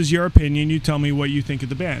 This is your opinion. You tell me what you think of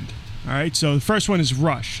the band. All right. So the first one is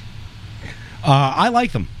Rush. I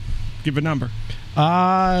like them. Give a number.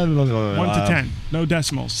 1 1 to 10. No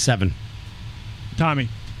decimals. 7. Tommy.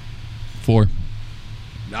 4. Can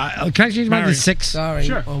I change mine to Mary. 6? Sorry.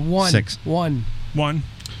 Sure. 1. 6. 1. 1.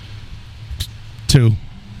 2.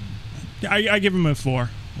 I give him a 4.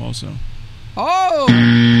 Also. Oh!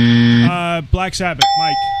 Black Sabbath.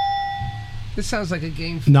 Mike. This sounds like a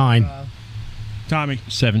game for 9. Tommy.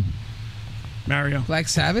 7. Mario. Black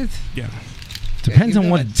Sabbath? Yeah. Depends on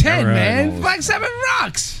what 10, era it man. was. Black Sabbath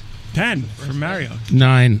rocks. 10 for Mario.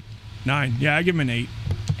 9. 9. Yeah, I give him an 8.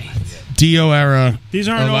 Dio era. These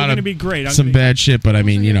aren't a all lot going to of be great. Some bad shit, but I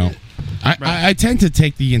mean, you know, I tend to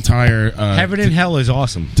take the entire Heaven and Hell is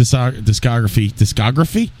awesome. discographies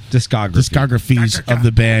of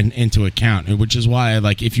the band into account, which is why,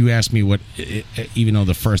 like, if you ask me what, even though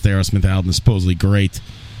the first Aerosmith album is supposedly great,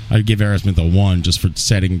 I'd give Aerosmith a 1 just for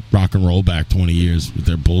setting rock and roll back 20 years with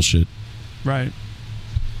their bullshit. Right.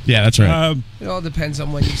 Yeah, that's right. It all depends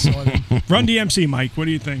on when you saw them. Run DMC, Mike. What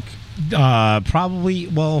do you think? Probably.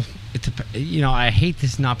 Well, I hate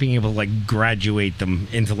this not being able to like graduate them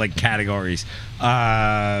into like categories.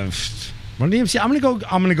 Run DMC. I'm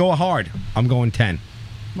gonna go hard. I'm going 10.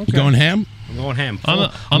 You going ham? I'm going ham.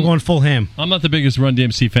 I'm going full ham. I'm not the biggest Run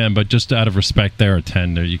DMC fan, but just out of respect, they're a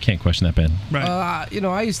 10. You can't question that band. Right.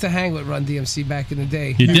 I used to hang with Run DMC back in the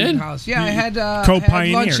day. You did? House. Yeah, I had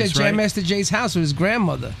Co-pioneers, lunch at right? Jam Master Jay's house with his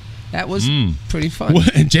grandmother. That was pretty fun.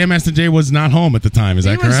 Jam Master Jay was not home at the time. Is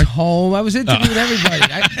that He was correct? home. I was interviewing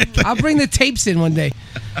everybody. I'll bring the tapes in one day.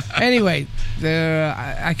 Anyway,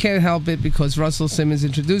 I can't help it because Russell Simmons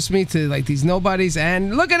introduced me to like these nobodies,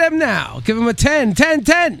 and look at them now. Give them a 10, 10,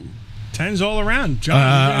 10. 10's all around. John,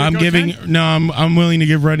 I'm giving 10? no. I'm willing to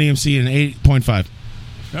give Run DMC an 8.5.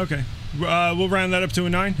 Okay. We'll round that up to a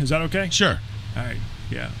 9. Is that okay? Sure. All right.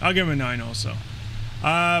 Yeah, I'll give him a 9 also.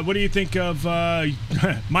 What do you think of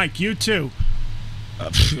Mike? You too.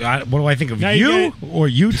 What do I think of Now you or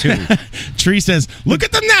you two? Tree says, "Look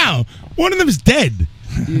at them now. One of them is dead."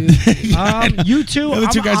 You two. The other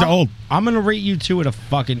two guys are old. I'm gonna rate you two at a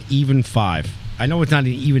fucking even 5. I know it's not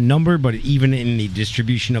an even number, but even in the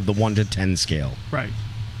distribution of the 1 to 10 scale. Right.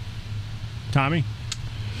 Tommy?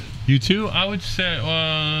 You too? I would say,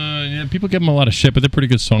 people give them a lot of shit, but they're pretty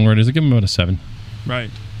good songwriters. I give them about a 7. Right.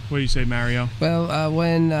 What do you say, Mario? Well,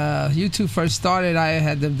 when you two first started, I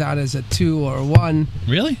had them down as a 2 or a 1.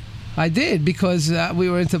 Really? I did because we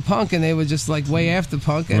were into punk and they were just like way after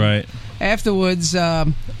punk. And Right. Afterwards,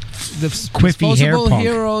 the Quiffy hair Disposable punk.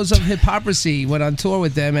 Heroes of Hypocrisy went on tour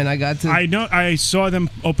with them, and I got to. I know. I saw them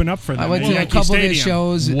open up for them. I went at to a Yankee couple of their Stadium.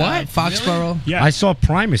 shows. What? Foxborough. Yeah. I saw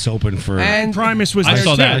Primus open for. And Primus was I there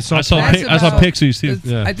saw too. that. I saw Pixies too.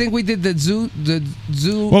 Yeah. I think we did the Zoo.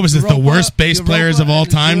 What was this? The Europa- worst bass players of all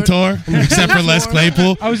time tour, except for Les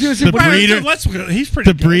Claypool. I was gonna say the Breeder, He's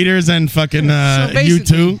pretty the Breeders, and fucking basically,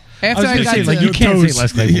 U2. After I, got like to, you can't say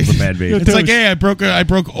Les Claypool's a bad bass. It's like, hey, I broke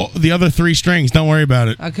the other 3 strings. Don't worry about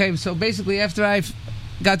it. Okay, so basically after I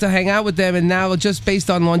got to hang out with them, and now just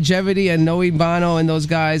based on longevity and Noe Bono and those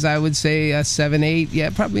guys, I would say a 7, 8.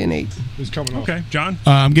 Yeah, probably an 8. Who's coming up? Okay, John.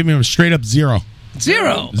 I'm giving him a straight up 0.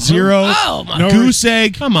 0. 0. Oh my! Goose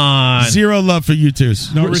egg. Come on. 0 love for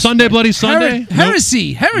U2s. No Sunday Bloody Sunday?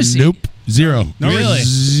 Heresy. Nope. 0. Really?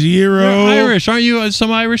 0. You're Irish. Aren't you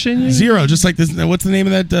some Irish in you? 0. Just like this. What's the name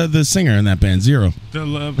of that the singer in that band? 0. The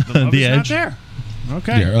love The is not Edge. there.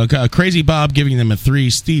 Okay. Yeah, Crazy Bob giving them a 3.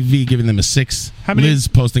 Steve V giving them a 6. How many- Liz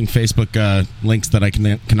posting Facebook links that I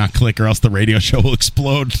cannot click or else the radio show will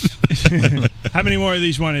explode. How many more of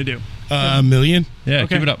these want to do? A million. Yeah,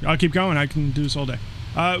 Okay, keep it up. I'll keep going. I can do this all day.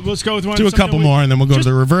 Let's go with one. Do a something couple we- more, and then we'll go to just-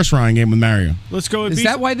 the reverse Ryan game with Mario. Let's go with Is Beastie.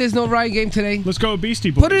 that why there's no Ryan game today? Let's go with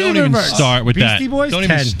Beastie Boys. Put it Don't in even reverse. start with that. Beastie Boys? Don't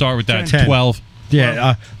 10. even start with that. 10. 12.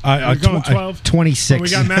 Yeah, We're going 12. 26. We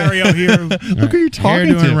got Mario here. Look who you're talking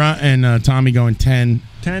to. And Tommy going 10.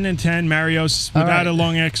 10 and 10. Mario's All without right. a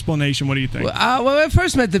long explanation. What do you think? Well, I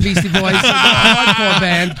first met the Beastie Boys, a hardcore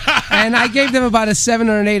band, and I gave them about a 7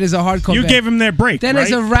 or an 8 as a hardcore You band. gave them their break. Then right?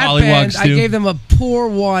 as a rap Pollywogs, band, I too. gave them a poor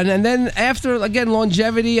 1. And then after, again,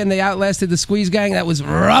 longevity, and they outlasted the Squeeze Gang, that was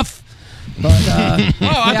rough. But they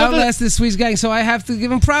outlasted the Squeeze Gang, so I have to give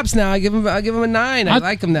them props now. I give them a 9. I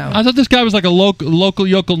like them now. I thought this guy was like a local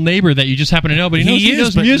yokel neighbor that you just happen to know, but he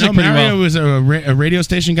knows but music no, pretty Mario well. was a radio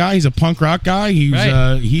station guy. He's a punk rock guy. He was,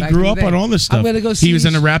 Right. he Back grew in up the day. on all this stuff. I'm gonna go he see was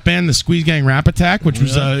in a rap band, the Squeeze Gang Rap Attack, which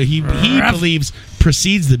was he believes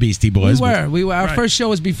precedes the Beastie Boys. We were. Our Right. first show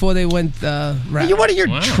was before they went rap. What are your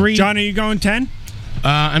treat? John, are you going 10?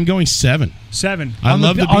 I'm going 7. 7. I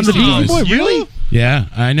love the on the Beastie Beastie Boys. Boy. Really? Yeah,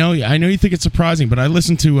 I know you think it's surprising, but I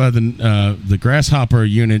listened to the Grasshopper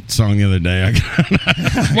Unit song the other day.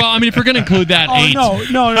 Well, I mean, if we're going to include that, 8.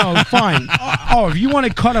 No, fine. If you want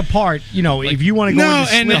to cut apart, if you want to go No,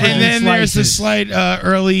 into and sliver then there's the slices. slight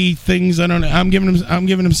early things. I don't know. I'm giving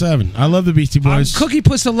him 7. I love the Beastie Boys. Cookie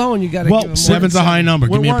Puss alone, you got to give them more. 7's a high number.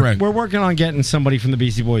 Give me a break. We're working on getting somebody from the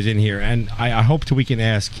Beastie Boys in here, and I hope we can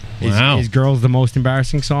ask: Wow. is "Girls" the most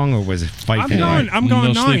embarrassing song, or was it "Fight for Life"? I'm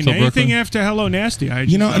going No 9. Sleep Till Anything Brooklyn. after Hello Nasty. And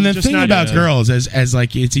the thing about girls, as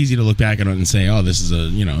like, it's easy to look back at it and say, oh, this is a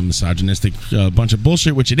misogynistic bunch of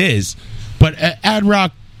bullshit, which it is. But Ad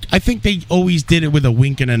Rock, I think they always did it with a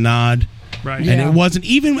wink and a nod. Right. And it wasn't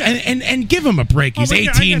even, and give him a break. He's but I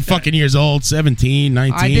 18 get fucking years old, 17,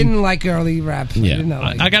 19. I didn't like early rap.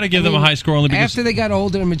 Yeah. I got to give them a high score only because After they got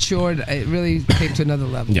older and matured, it really came to another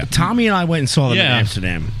level. Yeah. Tommy and I went and saw them in Yeah.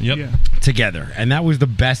 Amsterdam. Yep. Yeah. Together, and that was the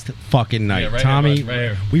best fucking night. Yeah, right Tommy, here, right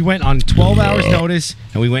here. we went on 12 hours notice,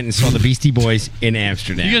 and we went and saw the Beastie Boys in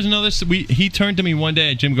Amsterdam. You guys know this? He turned to me one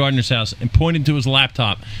day at Jim Gardner's house and pointed to his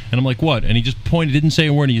laptop, and I'm like, "What?" And he just pointed, didn't say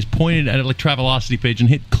a word. He just pointed at a Travelocity page and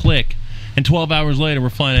hit click. And 12 hours later, we're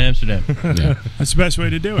flying to Amsterdam. Yeah. That's the best way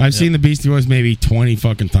to do it. I've seen the Beastie Boys maybe 20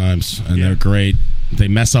 fucking times, and they're great. They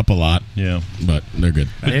mess up a lot. Yeah. But they're good.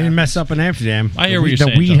 They didn't mess up in Amsterdam. I hear The what weed- you're the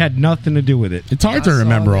saying, weed John. had nothing to do with it. It's hard to I saw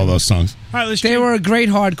remember all them. those songs. All right, let's They change, were a great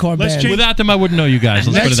hardcore Let's band. change- Without them, I wouldn't know you guys.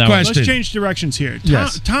 Let's Next put it that question. let's change directions here.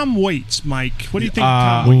 Yes. Tom Waits, Mike. What do you think? Uh,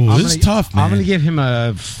 Tom Waits? Ooh, I'm this is gonna- tough, man. I'm going to give him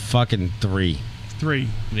a fucking 3 3. way.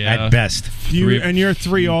 Yeah. at best. And you're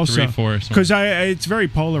 3 also. 3, 4. Because it's very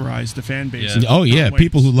polarized, the fan base. Yeah. Oh, yeah. Tom Waits.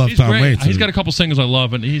 People who love He's Tom great. Waits. He's got a couple singles I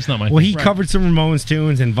love, but he's not my Well, he Right. covered some Ramones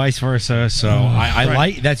tunes and vice versa, so I Right.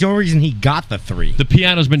 like. That's the only reason he got the 3. The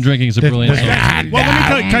Piano's Been Drinking is a brilliant song. Well, let me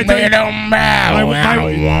tell you, can I tell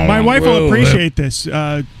you, my wife will appreciate this.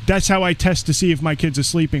 That's how I test to see if my kids are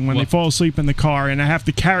sleeping when they fall asleep in the car, and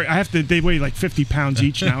they weigh like 50 pounds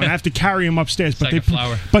each now, and I have to carry them upstairs. Like a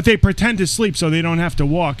flower. But they pretend to sleep so they don't have to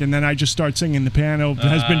walk, and then I just start singing "The Piano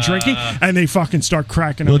Has Been Drinking," and they fucking start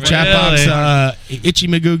cracking Well, up. Chatbox, Itchy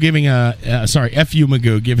Magoo giving FU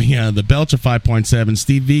Magoo giving the Belch a 5.7.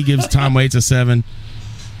 Steve V gives Tom Waits a 7.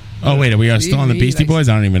 Oh, wait, are we still on the Beastie Boys?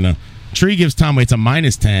 I don't even know. Tree gives Tom Waits a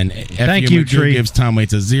 -10. Thank FU you, Magoo Tree. gives Tom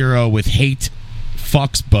Waits a 0 with hate.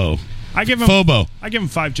 Fucks Bo. I give him Phobo. I give him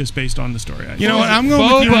 5 just based on the story. You know what? I'm going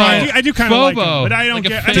with you, Ryan. I do kind of like him, Phobo. but I don't Like a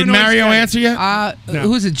get. I fake- don't Did know Mario his- answer yet?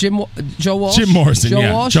 Who's it? Joe Walsh? Jim Morrison, Joe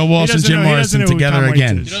yeah. Walsh? Joe Walsh He and doesn't Jim know- he Morrison doesn't know who together Tom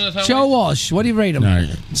Waits again. is. Joe Walsh. What do you rate him? All right.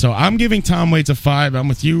 So I'm giving Tom Waits a 5. I'm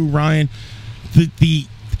with you, Ryan.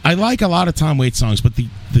 I like a lot of Tom Waits songs, but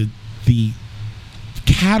the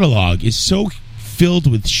catalog is so filled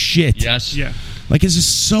with shit. Yes. Yeah. Like, it's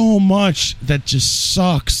just so much that just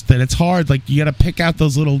sucks that it's hard. Like, you got to pick out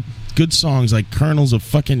those little good songs, like kernels of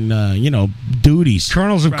fucking, duties.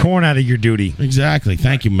 Kernels of corn out of your duty. Exactly.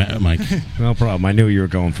 Thank you, Mike. No problem. I knew you were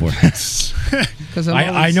going for it.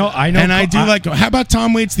 I know. And I do like. How about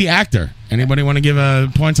Tom Waits, the actor? Anybody want to give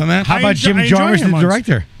points on that? How about Jim I enjoy Jarmusch, him the on-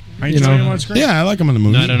 director? I enjoy him on screen. Yeah, I like him in the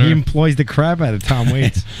movie. He employs the crap out of Tom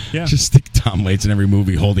Waits. Yeah. Just stick Tom Waits in every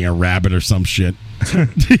movie holding a rabbit or some shit. I'll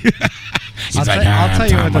tell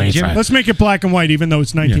you what, though, Jim. Let's make it black and white, even though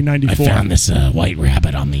it's 1994. I found this white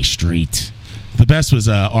rabbit on the street. The best was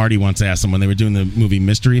Artie once asked them when they were doing the movie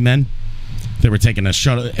Mystery Men. They were taking a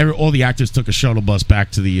shuttle. All the actors took a shuttle bus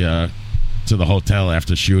back to the to the hotel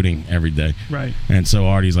after shooting every day. Right. And so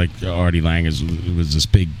Artie Lang was this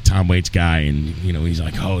big Tom Waits guy, and he's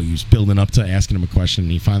like, oh, he was building up to asking him a question,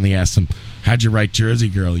 and he finally asked him, how'd you write Jersey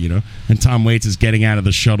Girl, And Tom Waits is getting out of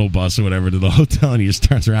the shuttle bus or whatever to the hotel, and he just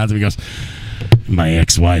turns around to me and goes, my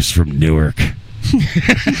ex-wife's from Newark.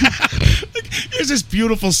 Here's this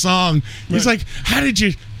beautiful song. He's like, how did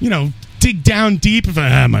you, dig down deep?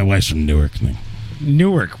 My wife's from Newark.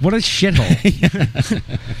 Newark, what a shithole.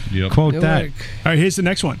 Quote that. All right, here's the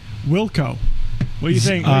next one. Wilco. What do you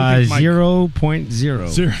think?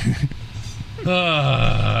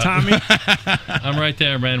 0.0. Tommy? I'm right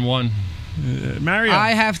there, man. 1. Mario.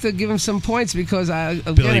 I have to give him some points because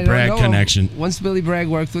Billy Bragg connection. Once Billy Bragg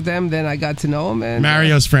worked with them, then I got to know him. And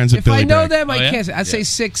Mario's friends with if Billy I know Bragg. them, I can't say. I'd say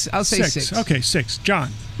 6. I'll say 6. Okay, 6. John.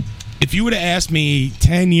 If you would have asked me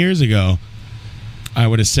 10 years ago, I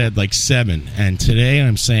would have said like 7, and today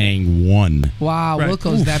I'm saying 1. Wow,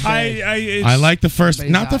 Wilco's that bad. I like the first,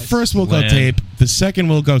 not the first Wilco tape, the second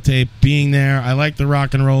Wilco tape. Being there, I like the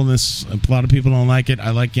rock and rollness. A lot of people don't like it.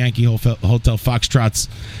 I like Yankee Hotel Foxtrots,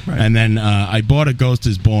 and then I bought A Ghost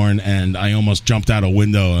Is Born, and I almost jumped out a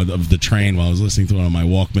window of the train while I was listening to it on my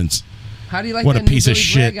Walkmans. How do you like what that a piece new of Billy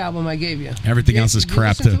shit Bragg album I gave you? Everything else is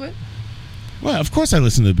crap listen too. to it? Well, of course I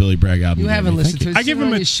listened to the Billy Bragg album. You haven't listened to it. I give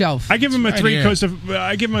him a shelf. I give him a Right 3 here. because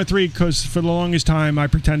I give him a 3 because for the longest time I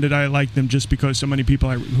pretended I liked them just because so many people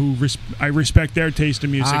I respect their taste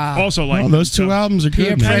in music also like them. those 2 albums are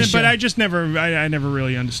good, man. But I just never never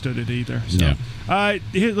really understood it either. So. Yeah.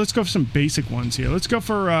 Here, let's go for some basic ones here. Let's go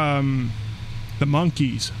for the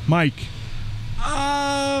Monkees. Mike.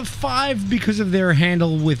 5 because of their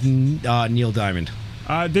handle with Neil Diamond.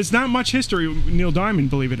 There's not much history with Neil Diamond,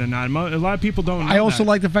 believe it or not. A lot of people don't know I also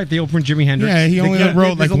like the fact they opened Jimi Hendrix. Yeah, he only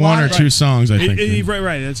wrote like 1 or 2 songs, I think.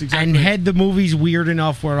 Right, that's exactly And right. Head the movie's weird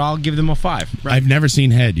enough where I'll give them a 5. I've never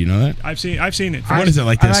seen Head. You know that? I've seen it. What is it,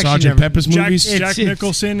 like the Sgt. Pepper's movies? Jack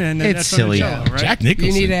Nicholson and it's silly. Right? Jack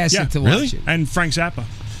Nicholson. You need acid to watch it. And Frank Zappa.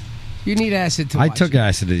 You need acid to I watch took it.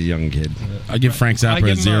 acid as a young kid. I give Frank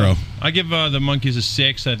Zappa a 0. I give the Monkees a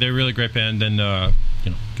 6. They're a really great band and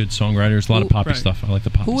good songwriters. A lot of poppy stuff. I like the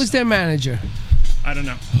poppy. Who was their manager? I don't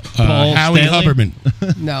know. Paul Howie Stanley?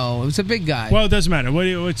 Huberman. No, it was a big guy. Well, it doesn't matter.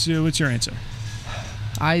 What's your answer?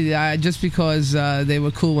 I just because they were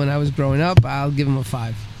cool when I was growing up, I'll give them a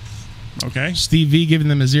 5. Okay. Steve V giving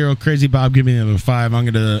them a 0. Crazy Bob giving them a 5. I'm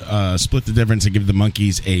going to split the difference and give the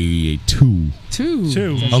Monkees a 2.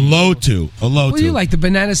 2. A low 2. A low 2. What do you like, the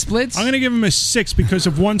Banana Splits? I'm going to give him a 6 because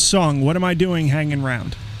of one song. What am I doing hanging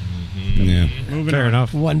round? Yeah. Moving Fair on.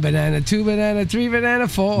 enough. 1 banana, 2 banana, 3 banana,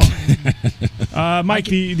 4. Mike,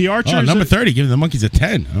 the Archers. Oh, number 30 giving the Monkees a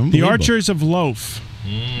 10. The Unbelievable. Archers of Loaf.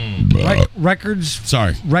 Records.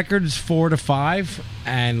 Sorry. Records 4 to 5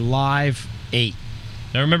 and live 8.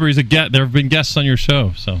 Now remember, he's a guest. There have been guests on your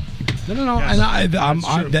show, so No. Yes,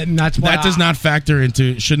 And that's why That does not factor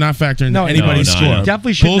into, should not factor into No, anybody's no, score. no.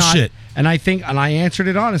 Definitely should Bullshit. not. And I answered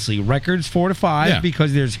it honestly. Records 4 to 5 Yeah.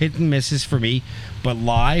 because there's hit and misses for me, but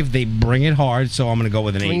live they bring it hard. So I'm going to go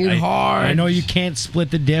with an 8. Bring it hard. I know you can't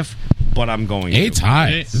split the diff, but I'm going. 8's to.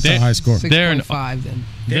 high. They- It's a high score. They're an 6.5 then.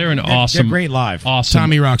 they're an They're awesome, great live. awesome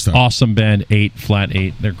Tommy Rockstar. awesome band. 8 flat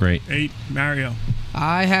 8. They're great. 8. Mario.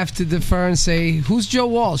 I have to defer and say, who's Joe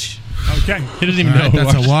Walsh? Okay. He doesn't even All know.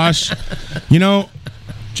 right, that's a wash. You know,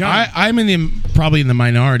 John. I'm probably in the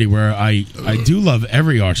minority where I do love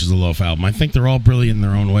every Archers of Loaf album. I think they're all brilliant in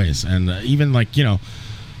their own ways, and even like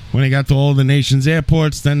when they got to all the nation's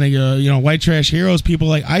airports, then they White Trash Heroes. People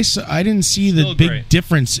like I didn't see the Still big great.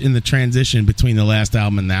 difference in the transition between the last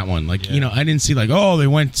album and that one. Like I didn't see like they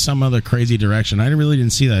went some other crazy direction. I really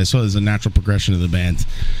didn't see that. I saw it as a natural progression of the band,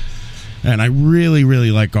 and I really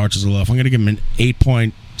really like Archers of Loaf. I'm going to give them an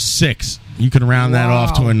 8.6. You can round that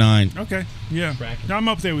off to a 9. Okay. Yeah. I'm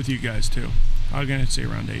up there with you guys too. I'm going to say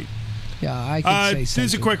around 8. Yeah, I could say This is a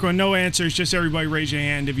something. quick one. No answers. Just everybody raise your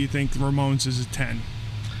hand if you think the Ramones is a 10.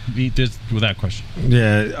 Without question.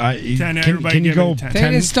 Yeah. 10. Everybody Can you give go it a 10. They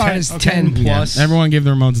didn't start as 10 plus. Yeah, everyone give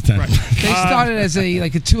the Ramones a 10. Right. They started as a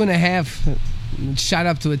 2.5, shot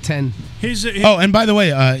up to a 10. Oh, and by the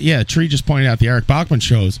way, Tree just pointed out the Eric Bachman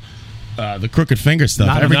shows, the Crooked Finger stuff.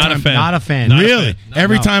 Not a fan. Not a fan. Really? Not a fan. No,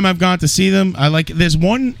 Every no. time I've gone to see them, I like. There's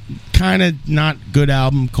one kind of not good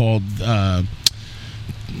album called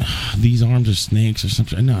These Arms Are Snakes or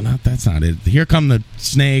something. No, that's not it. Here Come the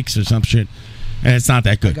Snakes or some shit. And it's not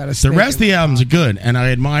that good. got a The snake rest of in the my albums are good, and I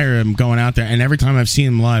admire him going out there. And every time I've seen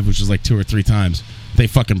him live, which is like 2 or 3 times, they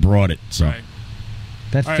fucking brought it. So Right.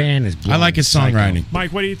 That All right. fan is. I like his psycho. songwriting.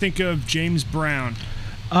 Mike, what do you think of James Brown?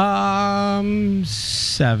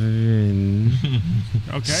 7.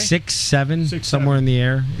 Okay. 6, 7, somewhere in the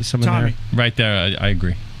air. Somewhere in there. Right there, I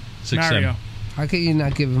agree. 6, Mario. 7. How can you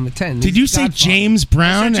not give him a 10? Did you say James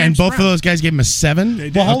Brown? And both of those guys gave him a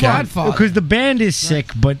 7? Well, hold on, because the band is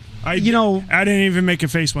sick, but you know, I didn't even make a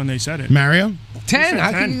face when they said it. Mario? 10.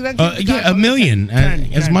 How can you not give Yeah, a million.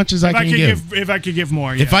 As much as I can give. If I could give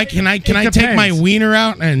more, yeah. If I can I take my wiener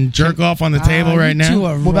out and jerk off on the table right now?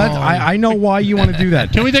 Well, that's, I know why you want to do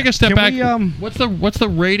that. Can we take a step back? We, what's the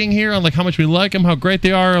rating here on like how much we like them, how great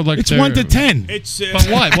they are? Like it's 1 to 10. It's but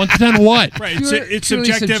what? 1 to 10 what? Right. It's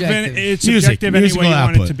subjective. It's Music, subjective any musical way you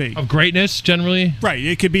want it output. to be. Of greatness, generally. Right.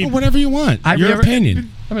 It could be whatever you want. I've Your never-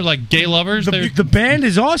 opinion. I mean, like gay lovers. The band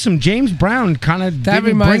is awesome. James Brown kind of That didn't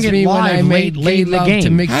reminds bring it me when live I made late in the love game. to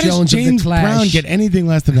Mick How Jones does of the James Clash. Brown get anything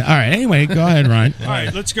less than that? All right. Anyway, go ahead, Ryan. All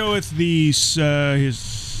right. Let's go with the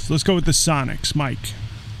let's go with the Sonics, Mike.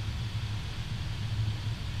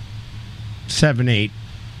 7, 8.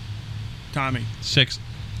 Tommy. 6.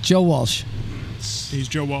 Joe Walsh. He's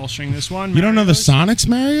Joe Walshing this one. You don't know the Sonics,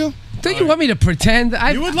 Mario? Don't you want me to pretend?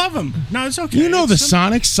 You would love him. No, it's okay. You know the It's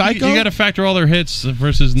Sonics, Psycho? You got to factor all their hits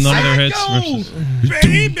versus none of their hits. Versus,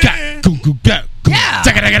 Do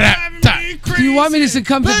you want me to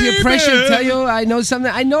succumb to peer pressure and tell you I know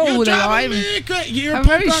something? I know who they are. I have a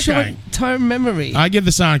very short-term memory. I give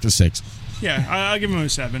the Sonic a 6. Yeah, I'll give him a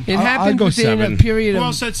 7. It happened go within 7. a period Who of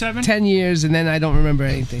else said 7? 10 years, and then I don't remember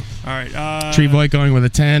anything. All right. Tree Voigt going with a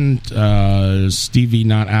 10. Stevie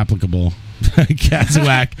not applicable.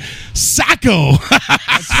 Kazuak. Sacco.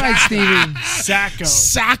 That's right, Stevie.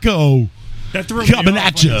 Sacco. That threw me Coming off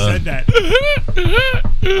at when you ya. said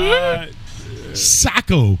that.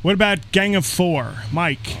 Sacco. What about Gang of 4,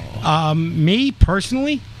 Mike? Me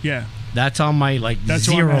personally, Yeah. that's on my That's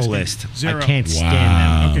what I'm 0 asking. list. 0. I can't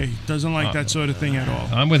stand them. Okay, doesn't like that sort of thing at all.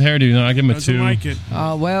 I'm with Hairdo. No, I give him a Doesn't 2. like it.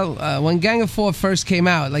 When Gang of Four first came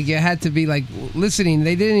out, like you had to be like listening.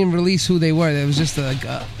 They didn't even release who they were. It was just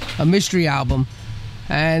a mystery album,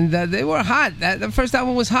 and they were hot. The first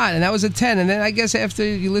album was hot, and that was a 10. And then I guess after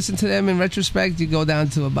you listen to them in retrospect, you go down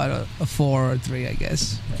to about a 4 or a 3, I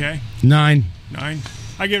guess. Okay. 9. 9.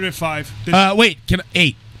 I give it a 5. Wait,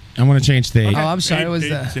 8. I want to change to 8. Oh, I'm sorry. It was the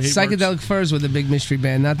Psychedelic Furs with the big mystery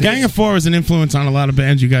band, not the Gang of 4 was an influence on a lot of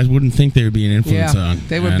bands you guys wouldn't think they would be an influence Yeah, on.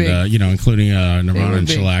 they were and, big. Including Nirvana and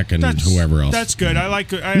big. Shellac and whoever else. That's good. I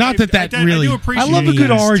like it. Not that really- I do appreciate I love a it. good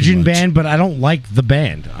Yes, origin too much. band, but I don't like the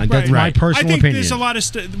band. That's my Right. personal I think opinion. there's a lot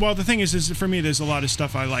of well, the thing is for me, there's a lot of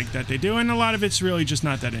stuff I like that they do, and a lot of it's really just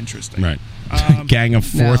not that interesting. Right. Gang of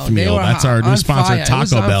Fourth they Meal. were That's our new on sponsor, fire. It was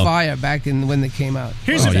Taco on Bell. fire back when they came out.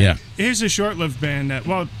 Here's yeah. Here's a short-lived band that,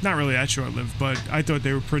 well, not really that short-lived, but I thought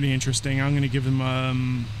they were pretty interesting. I'm going to give them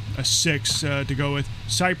a 6 to go with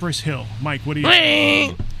Cypress Hill. Mike, what do you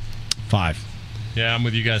think? 5. Yeah, I'm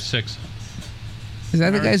with you guys. 6. Is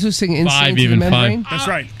that the guys who sing Five, Insane to the even Membrane? That's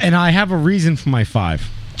right. And I have a reason for my 5.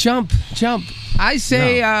 Jump. I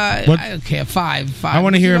say, What- I don't care, 5. I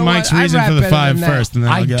want to hear Mike's reason for the 5 first, and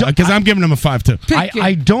then because I'm giving him a 5 too.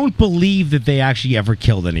 I don't believe that they actually ever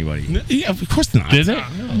killed anybody. Yeah, of course not. Did it?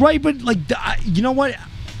 Right, but like, you know what?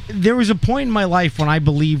 There was a point in my life when I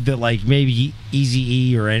believed that like maybe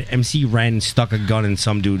Eazy-E or MC Ren stuck a gun in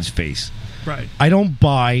some dude's face. Right. I don't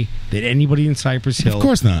buy that anybody in Cypress Hill Of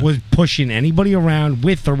course not. was pushing anybody around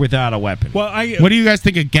with or without a weapon. Well, What do you guys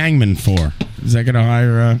think of Gangman for? Is that going to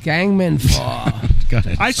hire? Gangman for. Go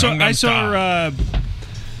ahead.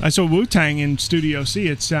 I saw Wu-Tang in Studio C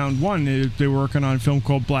at Sound One. They were working on a film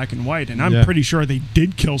called Black and White, and I'm pretty sure they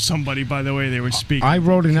did kill somebody by the way they were speaking. I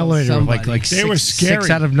wrote an elevator with like they were scary. 6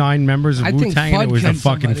 out of 9 members of I think Wu-Tang, and it Fudd was a killed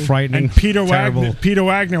fucking somebody. frightening, And Peter terrible.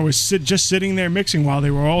 Wagner was just sitting there mixing while they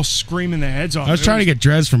were all screaming their heads off. I was trying to get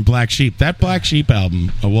Drez from Black Sheep. That Black Sheep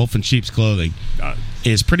album, A Wolf in Sheep's Clothing,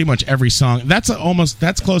 is pretty much every song. That's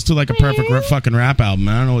close to like a perfect fucking rap album.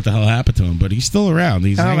 I don't know what the hell happened to him, but he's still around.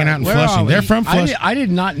 He's hanging out in Where Flushing. are we? They're from Flushing. I did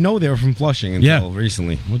not know they were from Flushing until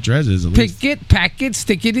recently. Well, Drez is at least. Pick it, pack it,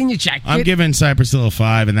 stick it in your jacket. I'm giving Cypress Hill a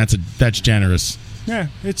 5, and that's generous. Yeah,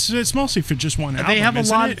 it's mostly for just one album. They have a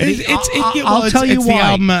isn't lot. it? I'll tell you it's why. the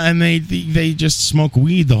album, and they just smoke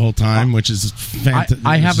weed the whole time, which is fantastic.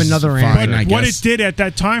 I have another answer. I What guess. it did at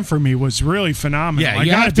that time for me was really phenomenal. Yeah, I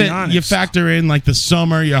you gotta have be to. honest. You factor in like the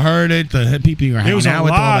summer. You heard it. The people you were hanging was a out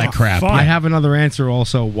with, all lot that of crap. fun. I have another answer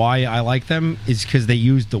also why I like them is because they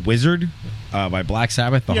used The Wizard by Black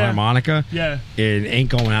Sabbath, the harmonica. Yeah. It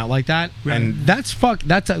ain't going out like that. Right. And that's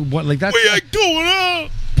that's going out.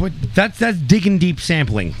 But that's digging deep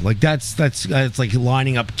sampling. Like that's it's like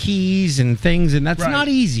lining up keys and things, and that's Right. not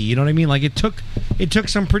easy. You know what I mean? Like it took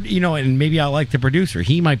some, and maybe I like the producer.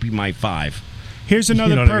 He might be my 5. Here's another.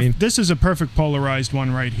 You know what I mean? This is a perfect polarized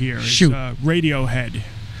one right here. It's, Shoot. Radiohead,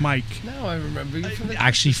 Mike. Now I remember you from the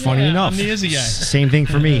Actually, funny enough, I'm the Izzy guy. same thing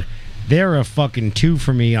for me. They're a fucking 2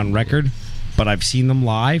 for me on record, but I've seen them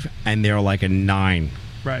live, and they're like a 9.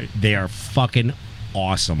 Right. They are fucking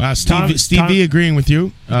awesome. Steve V agreeing with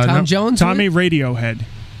you. Tom Jones? Tommy Radiohead.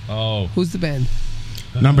 Oh. Who's the band?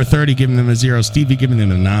 Number 30 giving them a 0. Steve V giving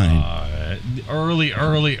them a 9. Early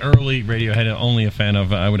Radiohead. Only a fan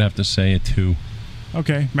of. I would have to say a 2.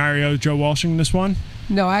 Okay, Mario, Joe Walshing this one.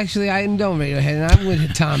 No, actually, I know Radiohead, and I'm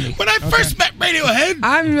with Tommy. When I first met Radiohead,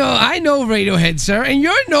 I know Radiohead, sir, and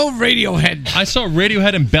you're no Radiohead. I saw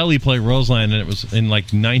Radiohead and Belly play Roseland, and it was in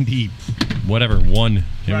like 90, whatever, 1. It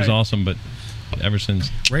was Right. awesome, but ever since.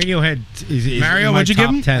 Radiohead is Mario, in my what'd you top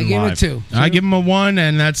give him? 10 I gave him a live. 2. I give him a 1,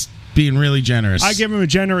 and that's being really generous. I give him a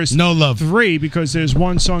generous no love. 3 because there's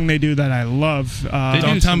one song they do that I love.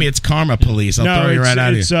 Don't tell me it's Karma Police. I'll throw you right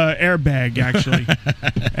out of here. it's Airbag, actually.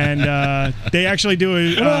 And they actually do a...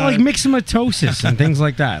 What about like myxomatosis and things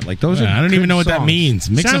like that? Like those are. I don't good even know what that songs. means.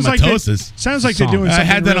 Sounds like Myxomatosis. sounds like they're doing I something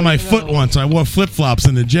had that on my really- foot once. I wore flip-flops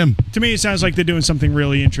in the gym. To me, it sounds like they're doing something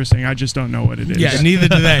really interesting. I just don't know what it is. Yeah, neither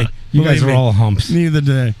do they. You guys Believe are me. all humps. Neither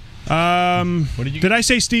do they. Did I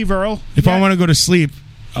say Steve Earle? If I want to go to sleep,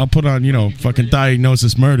 I'll put on, fucking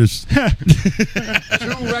Diagnosis Murders.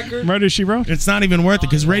 Murder, She Wrote? It's not even worth it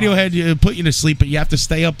because Radiohead put you to sleep, but you have to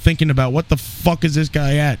stay up thinking about what the fuck is this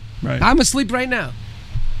guy at. Right. I'm asleep right now.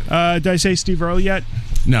 Did I say Steve Earle yet?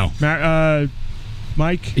 No.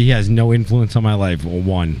 Mike? He has no influence on my life.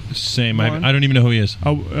 1. Same. I don't even know who he is.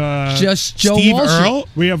 Just Joe Steve Walsh. Earle?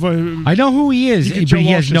 We have a... I know who he is, You can but Joe he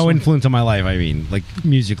has Walsh no this one. influence on my life. I mean, like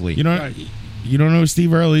musically. You don't know who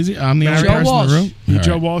Steve Earle is? I'm the only Joe person Walsh. in the room. You All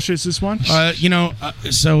Joe right. Walsh is this one?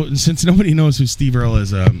 So since nobody knows who Steve Earle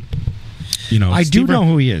is, I do Steve know Earle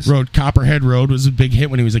who he is. Wrote Copperhead Road was a big hit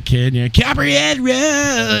when he was a kid. Copperhead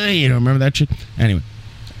Road. Remember that shit? Anyway,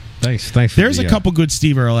 Thanks. there's a couple good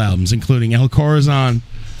Steve Earle albums, including El Corazon,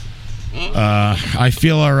 I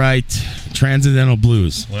Feel Alright, Transcendental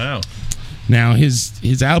Blues. Wow. Now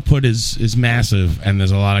his output is massive, and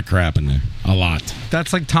there's a lot of crap in there. A lot.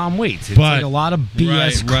 That's like Tom Waits. It's But- like a lot of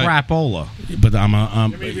BS Right. crapola. But I'm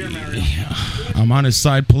on his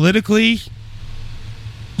side politically.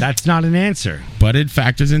 That's not an answer. But it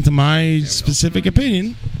factors into my specific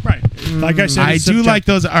opinion. Right. Like I said, I it's do subjective. like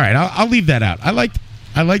those. All right, I'll leave that out. I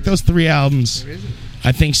like those 3 albums.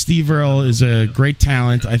 I think Steve Earle is a great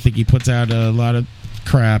talent. I think he puts out a lot of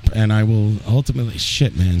crap, and I will ultimately...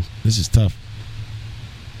 Shit, man. This is tough.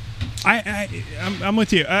 I'm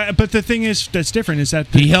with you. But the thing is that's different is that...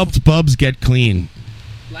 He helped Bubs get clean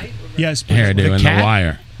Yes. hairdo in The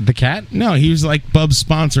Wire. The cat? No, he was like Bub's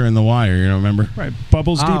sponsor in The Wire, remember? Right.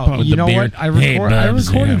 Bubbles Depot. With You the know beard. what? I Hey, recorded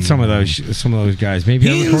Bubs, some of those guys. Maybe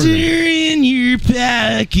I Hands recorded them. here in your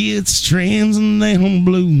pockets, transcendental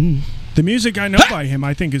blue. The music I know by him,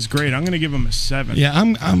 I think, is great. I'm going to give him a 7. Yeah,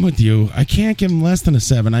 I'm with you. I can't give him less than a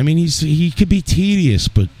 7. I mean, he could be tedious,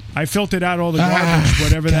 but I filtered out all the garbage,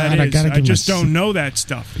 whatever God, I that is. gotta I give just him a don't know that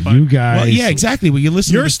stuff. But You guys well, yeah, exactly. Well, you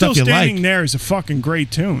listen to You're the Still stuff you Standing like. There is a fucking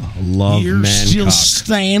great tune. love You're man still cock.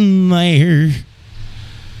 standing there.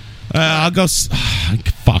 I'll go.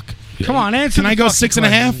 Fuck. Come on, answer. Can the I go fucking 6.5?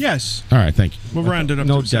 question. Yes. All right, thank you. We'll round it up.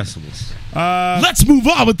 No to a 7. decibels. Let's move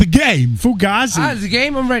on with the game. Fugazi. The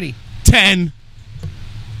game, I'm ready. 10.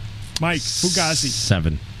 Mike, Fugazi.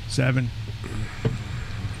 7. 7.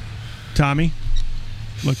 Tommy,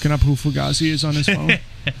 looking up who Fugazi is on his phone.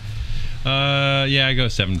 Yeah, I go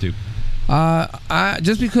 7 too.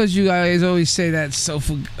 Just because you guys always say that, so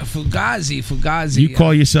Fugazi. You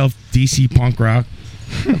call yourself DC punk rock?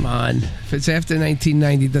 Come on. If it's after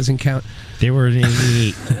 1990, it doesn't count. They were in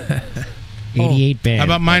 88. 88 band. How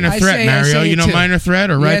about Minor I Threat, say Mario? You it know too. Minor Threat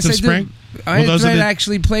or Rites of Yes, I do. Spring? Minor those are Threat the-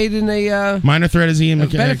 actually played in a... Minor Threat is Ian a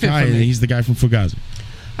benefit McKay. for me. He's the guy from Fugazi.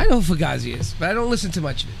 I know who Fugazi is, but I don't listen to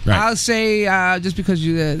much of it. Right. I'll say, just because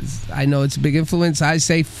I know it's a big influence, I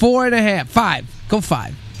say 4.5. 5. Go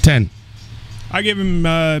 5. 10. I give him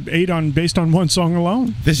 8 based on one song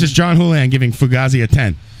alone. This is John Houlihan giving Fugazi a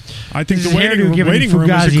 10. I think This the is waiting Hairdo room, giving waiting room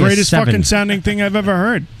is Fugazi the a greatest 7. fucking sounding thing I've ever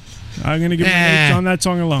heard. I'm going to give him an 8 on that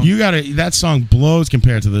song alone. You got that song blows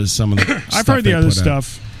compared to some of the. I've stuff heard the they other put out.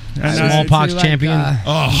 stuff. And Smallpox champion.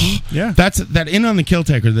 yeah, that's that in on the Kill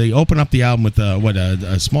Taker. They open up the album with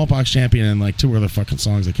a Smallpox champion and like 2 other fucking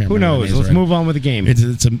songs. I can't Who remember. the knows? names Let's right. move on with the game.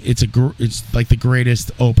 It's like the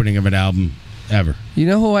greatest opening of an album ever. You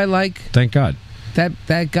know who I like? Thank God.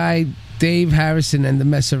 That guy, Dave Harrison and the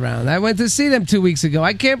Mess Around. I went to see them 2 weeks ago.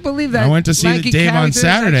 I can't believe that. I went to see lanky Dave on character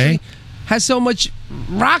Saturday. actually has so much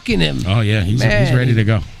rock in him. Oh yeah, he's Man. ready to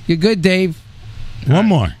go. You're good, Dave. One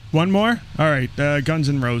more. One more? All right, Guns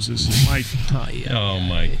N' Roses. Mike. Oh,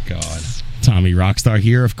 my God. Tommy Rockstar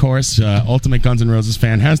here, of course. Ultimate Guns N' Roses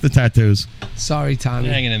fan. Has the tattoos. Sorry, Tommy.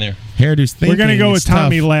 Hanging in there. Hairdo's thinking. We're going to go with it's tough.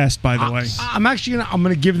 Tommy last, by the way. I'm actually I'm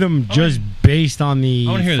gonna give them just based on the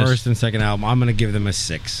I wanna hear this. first and second album. I'm gonna give them a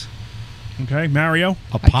 6. Okay, Mario.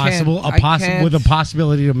 A possible with a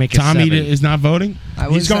possibility to make a Tommy 7. is not voting?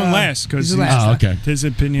 He's going last because he's last. Oh, okay. His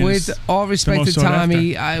opinion is With all respect the to most sought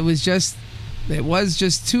Tommy, it was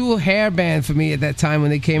just too hair band for me at that time when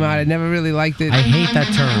they came out. I never really liked it. I hate that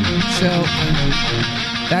term. So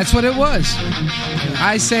that's what it was.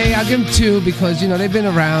 I say I'll give them 2 because they've been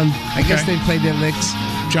around. I guess they played their licks.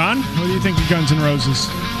 John, what do you think of Guns N' Roses?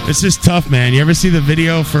 It's just tough, man. You ever see the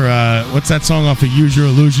video for what's that song off of Use Your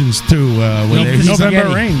Illusions 2?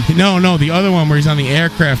 November Rain. No, the other one where he's on the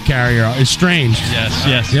aircraft carrier is Strange.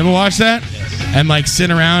 Yes. You ever watch that? And like sit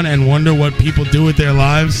around and wonder what people do with their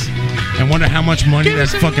lives and wonder how much money that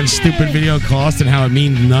fucking stupid video cost and how it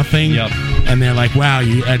means nothing. Yep. And they're like, wow,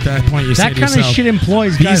 at that point you say That to kind of yourself, shit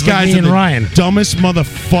employs these guys like guys me are and the Ryan. dumbest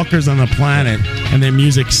motherfuckers on the planet and their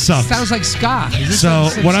music sucks. Sounds like ska. So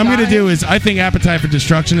what I'm going to do is I think Appetite for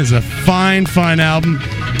Destruction is a fine album.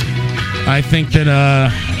 I think that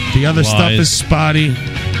the other stuff is spotty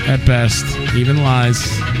at best, even Lies.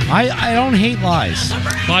 I don't hate Lies.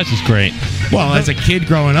 Lies is great. Well, as a kid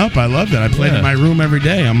growing up, I loved it. I played it in my room every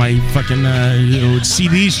day on my fucking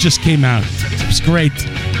CDs just came out. It was great.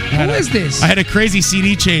 Who is this? I had a crazy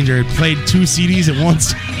CD changer. It played 2 CDs at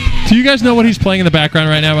once. Do you guys know what he's playing in the background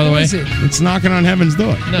right now, by the way? Is it? It's knocking on heaven's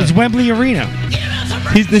door. No. It's Wembley Arena.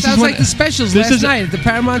 Sounds like the specials last night at the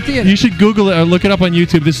Paramount Theater. You should Google it or look it up on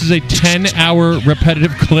YouTube. This is a 10-hour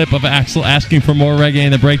repetitive clip of Axl asking for more reggae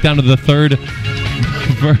and the breakdown of the third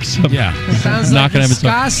verse of Sounds like a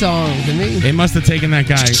ska song to me. It must have taken that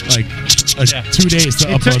guy like 2 days to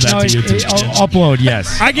upload that to YouTube. Upload,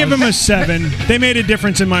 yes. I give him a 7. They made a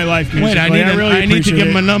difference in my life musically. Wait, I need to give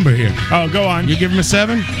him a number here. Oh, go on. You give him a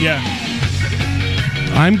 7? Yeah.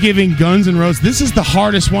 I'm giving Guns N' Roses. This is the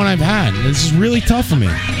hardest one I've had. This is really tough for me.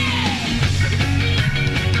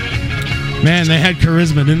 Man, they had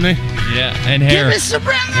charisma, didn't they? Yeah, and hair. Give us some And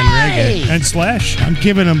reggae. And Slash. I'm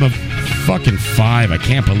giving them a fucking 5. I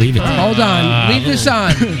can't believe it. Hold on. Leave this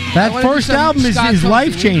on. That first album is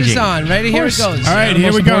life-changing. Leave this on. Ready? Here it goes. All right,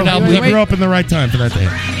 here we go. We grew up in the right time for that day.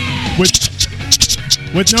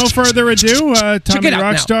 With no further ado, Tommy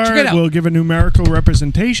Rockstar will give a numerical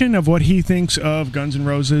representation of what he thinks of Guns N'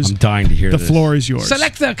 Roses. I'm dying to hear the this. The floor is yours.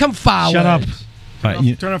 Selector, come forward. Shut up.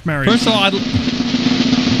 Turn off Mario. First of all,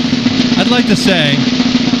 I'd like to say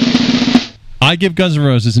I give Guns N'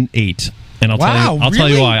 Roses an 8. And I'll tell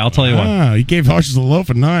you why. I'll tell you why. Wow, you gave Harshes a loaf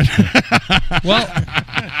a 9. Well,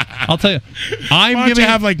 I'll tell you. Why don't you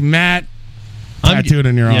have like Matt tattooed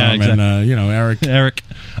on your arm and Eric.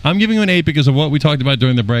 I'm giving him an 8 because of what we talked about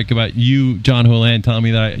during the break about you, John Hulan, telling me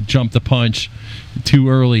that I jumped the punch too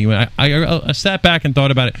early. I sat back and thought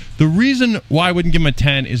about it. The reason why I wouldn't give him a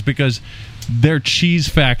 10 is because their cheese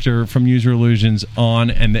factor from Use Your Illusions on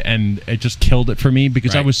and it just killed it for me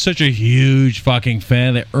because I was such a huge fucking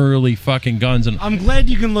fan of the early fucking Guns. And I'm glad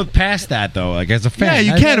you can look past that though, like as a fan.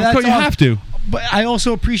 Yeah, you can. Of course, you have to. But I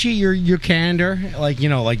also appreciate your candor, like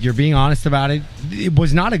you're being honest about it. It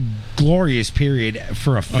was not a glorious period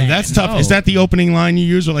for a fan. Oh, that's tough. Is that the opening line you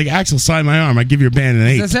use? Or like, Axl, sign my arm. I give your band an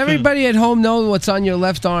 8. Does everybody at home know what's on your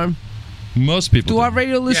left arm? Most people. Do our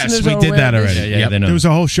radio listeners? Yes, we did that already. Yeah, they know. There was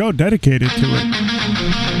a whole show dedicated to it.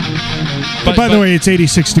 But by the way, it's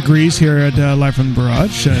 86 degrees here at Live from the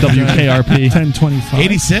Barrage. WKRP 1025.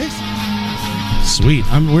 86. Sweet.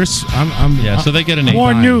 So they get an 8.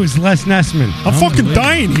 More news, Les Nessman. I'm fucking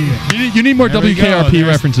dying here. You need more WKRP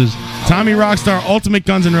references. Tommy Rockstar, ultimate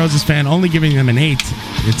Guns N' Roses fan, only giving them an 8.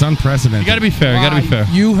 It's unprecedented. You got to be fair.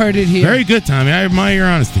 You heard it here. Very good, Tommy. I admire your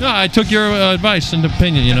honesty. No, I took your advice and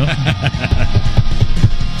opinion.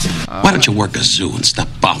 Why don't you work a zoo and stop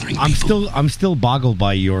bothering people? I'm still boggled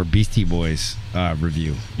by your Beastie Boys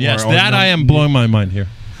review. Yes, I am blowing my mind here.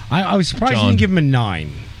 I was surprised you didn't give him a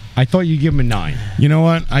 9. I thought you'd give him a 9. You know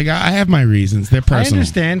what? I have my reasons. They're personal. I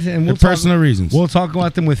understand, and they're personal reasons. We'll talk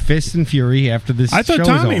about them with fist and fury after this. I thought show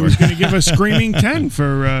Tommy is over. was going to give a screaming 10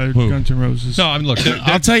 for Guns N' Roses. No, look.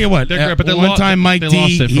 I'll tell you what. They're great, but one time, Mike D,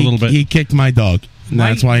 lost it for a little bit. he kicked my dog. And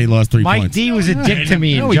that's why he lost 3 points. Mike D was a dick to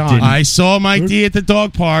me and John. didn't. I saw Mike D at the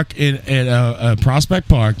dog park at Prospect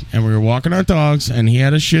Park, and we were walking our dogs, and he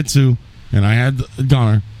had a Shih Tzu, and I had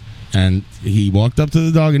Gunner, and he walked up to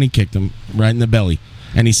the dog and he kicked him right in the belly.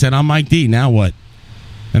 And he said, I'm Mike D, now what?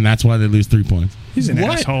 And that's why they lose 3 points. He's an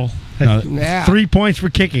asshole. 3 points for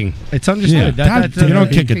kicking. It's understood. Yeah. You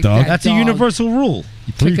don't kick a dog. That's a universal rule.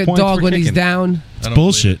 3 Kick a points dog for when he's kicking. down. I don't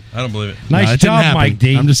bullshit. believe it. I don't believe it. Nice it didn't job, happen. Mike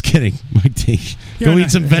D. I'm just kidding, Mike D. Go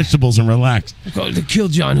eat some vegetables and relax. Go to kill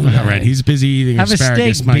John. All right, he's busy eating Have a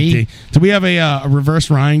asparagus, steak, Mike B. D. Do we have a reverse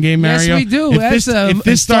Ryan game, Yes, Mario? we do. That's a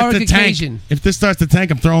historic occasion. If this starts to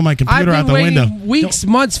tank, I'm throwing my I've computer out been the window. waiting weeks,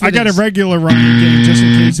 months for I got a this. regular Ryan game just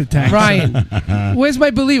in case it tanks. Ryan, where's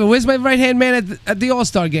my believer? Where's my right-hand man at the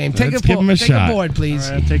All-Star game? Take Let's a give him a take shot. a board, please.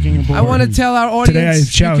 All right, I'm taking a board. I want to tell our audience Today I you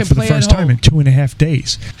showered can for the play first at time home. in 2.5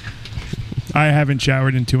 days. I haven't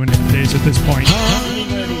showered in 2.5 days at this point.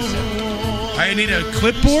 I need a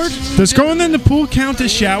clipboard. Does going in the pool count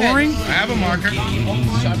as showering? I have a marker.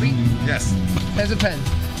 Sharpie? Yes. Has a pen.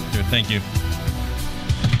 Here, thank you.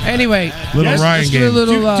 Anyway, Little Ryan let's do game. a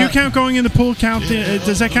little. Do you count going in the pool?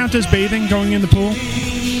 Does that count as bathing? Going in the pool?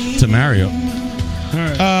 To Mario. All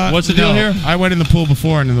right. What's the deal here? I went in the pool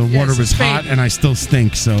before and the water was Spain. hot and I still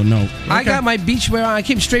stink, so no. I got my beach wear on. I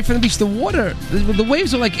came straight from the beach. The water, the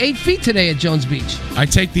waves are like 8 feet today at Jones Beach. I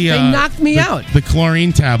take the. They knocked me out. The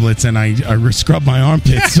chlorine tablets and I scrub my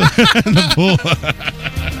armpits in the pool.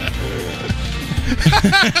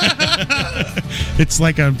 It's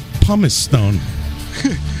like a pumice stone.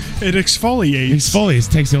 It exfoliates. Exfoliates,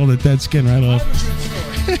 takes all the dead skin right off.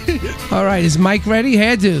 All right, is Mike ready?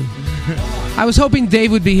 Hairdo. I was hoping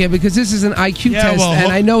Dave would be here because this is an IQ Yeah, test, well,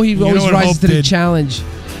 and I know he you know always what rises Hope to the did? challenge.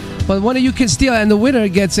 But one of you can steal, and the winner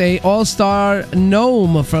gets a All-Star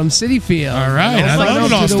gnome from City Field. All right, An I All-Star love an gnome to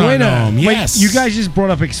the All-Star winner. gnome. Yes. Wait, you guys just brought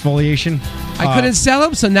up exfoliation. I couldn't sell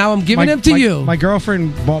them, so now I'm giving them to you. My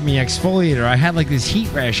girlfriend bought me exfoliator. I had like this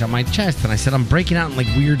heat rash on my chest, and I said I'm breaking out in like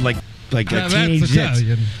weird like a teenage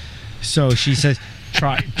zits. So she says,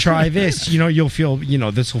 try this. You'll feel.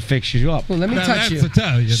 This will fix you up. Well, let me touch you.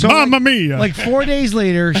 So Mamma mia! Like 4 days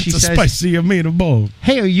later, she That's a says, spicy meatball.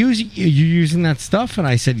 "Hey, are you using that stuff?" And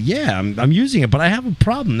I said, "Yeah, I'm using it, but I have a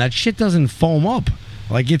problem. That shit doesn't foam up.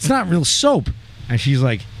 Like it's not real soap." And she's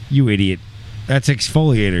like, "You idiot. That's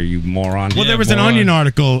exfoliator, you moron." Well, there was an Onion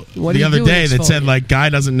article What do the you other do with day that said, exfoliator? like, guy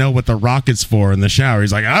doesn't know what the rock is for in the shower.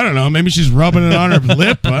 He's like, I don't know. Maybe she's rubbing it on her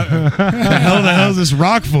lip. What the hell is this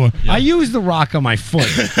rock for? I use the rock on my foot.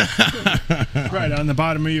 Right on the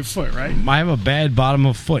bottom of your foot, right? I have a bad bottom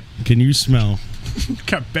of foot. Can you smell?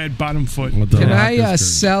 Got bad bottom foot. What the Can rock I is doing?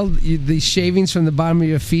 sell the shavings from the bottom of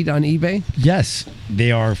your feet on eBay? Yes,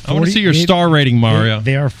 they are. 40, I want to see your star rating, Mario.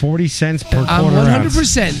 They are 40 cents per I'm quarter ounce.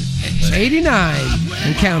 100%. 89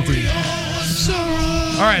 and counting.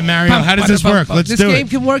 All right, Mario, how does this work? Let's this do game it.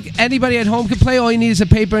 can work. Anybody at home can play. All you need is a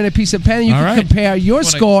paper and a piece of pen. And you All can right. compare your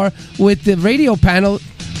score with the radio panel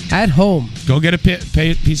at home. Go get a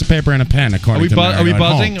piece of paper and a pen, according to Mario Are we at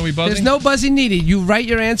buzzing? home. Are we buzzing? There's no buzzing needed. You write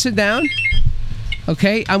your answer down.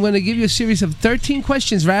 Okay, I'm going to give you a series of 13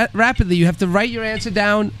 questions rapidly. You have to write your answer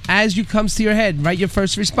down as you comes to your head. Write your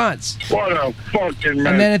first response. What a fucking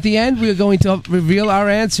man. And then at the end, we are going to reveal our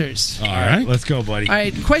answers. All right. Let's go, buddy. All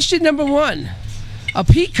right, question number 1. A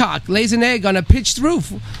peacock lays an egg on a pitched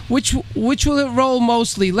roof. Which will it roll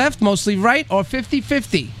mostly left, mostly right, or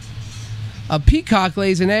 50-50? A peacock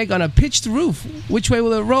lays an egg on a pitched roof. Which way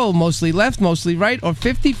will it roll? Mostly left, mostly right, or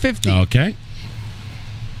 50-50? Okay.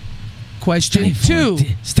 Question 2.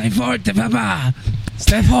 Stay forte, baba.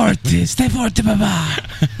 Stay forte, baba.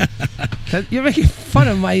 You're making fun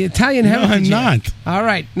of my Italian No, heritage. I'm here. not. All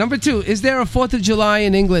right, number 2. Is there a 4th of July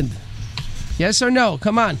in England? Yes or no?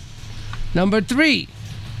 Come on. Number 3.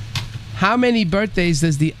 How many birthdays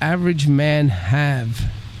does the average man have?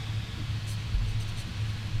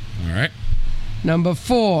 All right. Number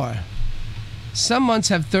 4. Some months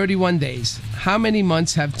have 31 days. How many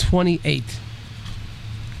months have 28?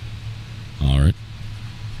 All right.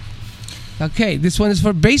 Okay, this one is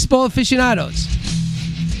for baseball aficionados.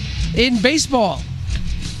 In baseball,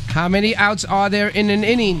 how many outs are there in an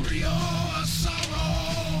inning?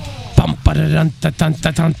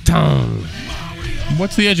 Bum-ba-da-dun-da-dun-da-dun-dun.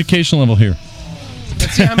 What's the education level here?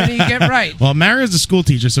 Let's see how many you get right. Well, Mario's a school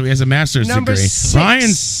teacher, so he has a master's Number degree. 6.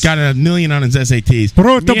 Ryan's got a million on his SATs.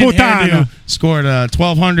 Brutta Me and puttana. Hairdo scored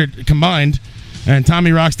 1,200 combined, and Tommy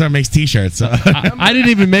Rockstar makes T-shirts. So. I didn't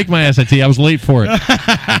even make my SAT. I was late for it.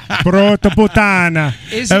 Brutta puttana.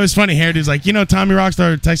 That was funny. Hairdo's like, Tommy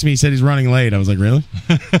Rockstar texted me. He said he's running late. I was like, really?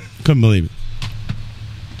 Couldn't believe it.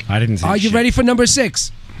 I didn't say Are you shit. ready for number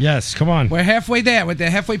 6? Yes, come on. We're halfway there. With the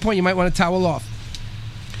halfway point, you might want to towel off.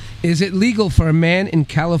 Is it legal for a man in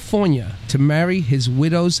California to marry his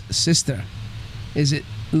widow's sister? Is it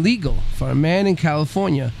legal for a man in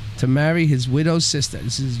California to marry his widow's sister?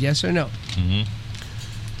 This is yes or no. Mm-hmm.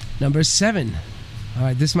 Number 7. All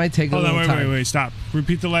right, this might take a Hold on, little time. wait, stop.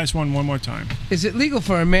 Repeat the last one more time. Is it legal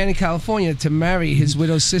for a man in California to marry his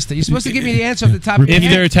widow's sister? You're supposed to give me the answer off the top of your If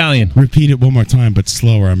head. they're Italian. Repeat it one more time, but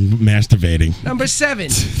slower. I'm masturbating. Number 7.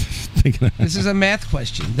 This is a math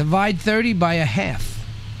question. Divide 30 by a half.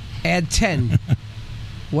 Add 10.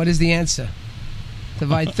 What is the answer?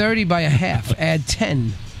 Divide 30 by a half. Add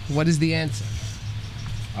 10. What is the answer?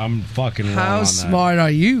 I'm fucking wrong How on that. smart are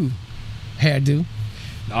you, hairdo?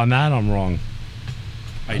 On that, I'm wrong.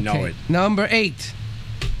 I know Okay. it. Number 8.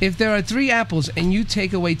 If there are 3 apples and you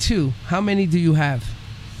take away 2, how many do you have?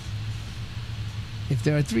 If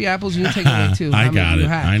there are 3 apples and you take away 2, how I many got do you it.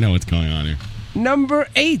 have? I know what's going on here. Number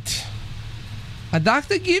 8. A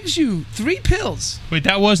doctor gives you 3 pills. Wait,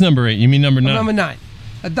 that was number 8. You mean number 9? Number 9.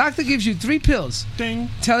 A doctor gives you 3 pills. Ding.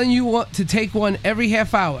 Telling you what to take one every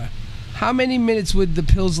half hour. How many minutes would the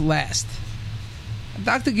pills last? A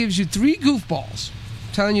doctor gives you 3 goofballs.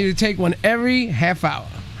 Telling you to take one every half hour.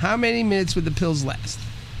 How many minutes would the pills last?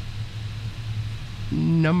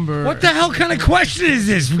 Number. What the hell kind of question is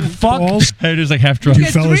this? Fuck. Hairdo's like half drunk. You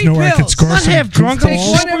get 3 pills. I'm half drunk. Take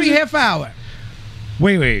one every half hour.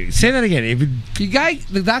 Wait. Say that again.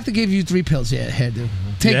 The doctor gave you 3 pills. Yeah, hairdo.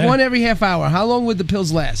 Take Yeah. one every half hour. How long would the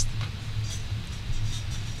pills last?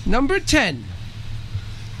 Number 10.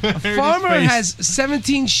 A farmer face. has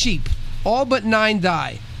 17 sheep. All but 9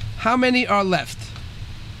 die. How many are left?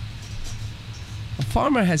 A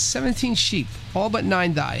farmer has 17 sheep. All but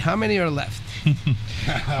 9 die. How many are left?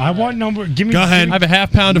 I want number. Give me. Go ahead. I have a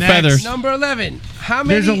half pound of Next. feathers. Number 11. How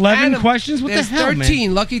many? There's 11 questions? What the There's hell, man?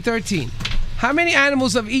 13. Lucky 13. How many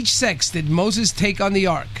animals of each sex did Moses take on the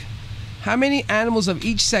ark? How many animals of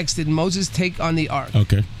each sex did Moses take on the ark?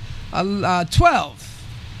 Okay. 12.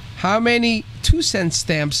 How many 2-cent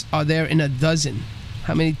stamps are there in a dozen?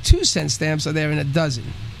 How many 2-cent stamps are there in a dozen?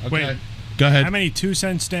 Wait. Go ahead. How many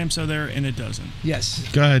 2-cent stamps are there in a dozen? Yes.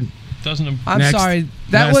 Go ahead. Doesn't of I'm Next. sorry.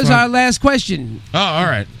 That Last was one. our last question. Oh, all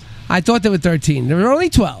right. I thought there were 13. There were only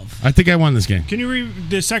 12. I think I won this game. Can you read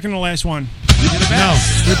the second to last one? No.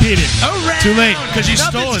 Repeat it. Too late. Because you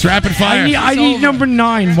stole it. It's rapid fire. I need number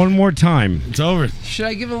 9 one more time. It's over. Should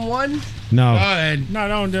I give him one? No. Go ahead. No,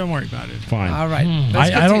 don't worry about it. Fine. All right. Let's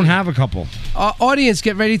I don't continue. have a couple. Audience,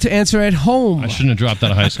 get ready to answer at home. I shouldn't have dropped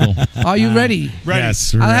out of high school. Are you ready? Ready.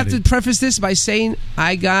 Yes. we're I'll have ready. to preface this by saying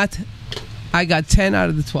I got 10 out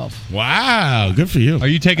of the 12. Wow. Good for you. Are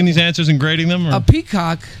you taking these answers and grading them? Or? A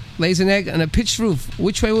peacock lays an egg on a pitched roof.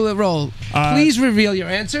 Which way will it roll? Please reveal your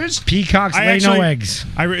answers. Peacocks I lay no actually-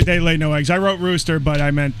 eggs. They lay no eggs. I wrote rooster, but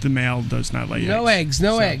I meant the male does not lay No eggs. eggs.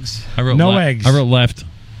 No eggs. I wrote No le- eggs. I wrote left.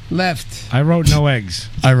 Left. I wrote no eggs.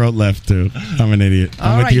 I wrote left, too. I'm an idiot.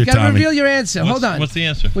 I'm All with right, you, you got to Tommy. reveal your answer. Hold on. What's the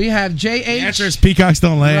answer? We have The J.H., answer is peacocks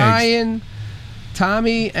don't lay eggs. Ryan,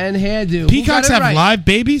 Tommy, and Hairdo. Peacocks Who got it have right? live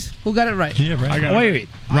babies? Who got it right? Yeah, right. I got it. Wait.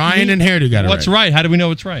 Ryan and Hairdo got it What's right. right? How do we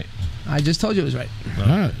know it's right? I just told you it was right. All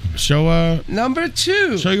right. Show Number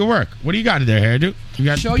 2. your work. What do you got there, Hairdo? You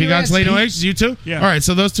got Show your peacocks lay no answer. eggs? You too? Yeah. All right,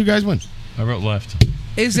 so those 2 guys win. I wrote left.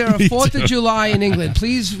 Is there a Me 4th too. of July in England?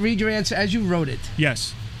 Please read your answer as you wrote it.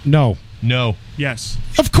 Yes. No. No. Yes.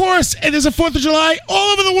 Of course. And there's a 4th of July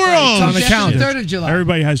all over the world. It's on the calendar. 3rd of July.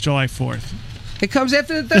 Everybody has July 4th. It comes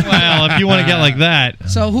after the 3rd. Well, if you want to get like that.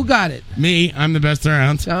 So who got it? Me. I'm the best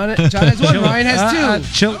around. John has 1. Ryan has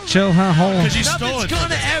 2. Chill, hold. You stole it.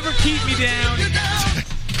 gonna ever keep me down.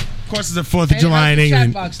 Of course, it's the 4th of Hey, July how's in the chat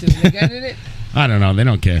England. box doing? They getting it? I don't know. They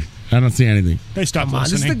don't care. I don't see anything. They stopped Come on,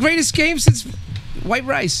 this is the listening. greatest game since White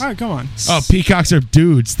Rice. All right, come on. Oh, peacocks are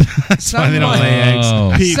dudes. That's why they don't lay eggs.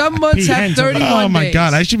 Oh. Pete- Some months Pete have Hens over 31 there. Oh my days.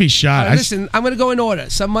 God! I should be shot. I Listen, I'm going to go in order.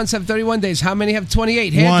 Some months have 31 days. How many have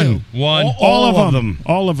 28? One. One. All of them.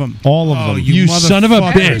 All of them. All of Oh, them. You son of a motherfucker.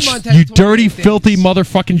 Every month bitch. has You 28 dirty, days. filthy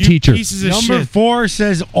motherfucking You teacher. pieces of Number shit. 4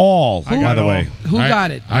 says all. I by got the all. way. Who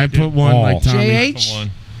got it? I put one All. like Tommy. JH?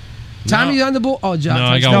 One. Tommy on the board. Oh, John. No,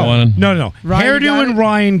 I got No, one. no. Ryan Hairdo got and it?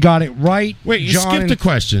 Ryan got it right. Wait, you John skipped and- a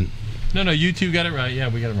question. No, you two got it right. Yeah,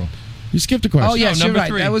 we got it wrong. You skipped a question. Oh, yes, No, you're number right.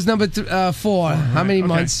 3. That was number 4. How many okay.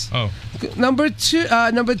 months? Oh. Number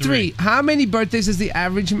 3. How many birthdays does the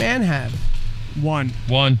average man have? 1.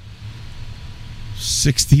 1.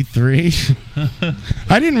 63.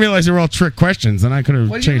 I didn't realize they were all trick questions, and I could What have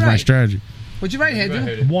did you changed my write? strategy. What'd you write,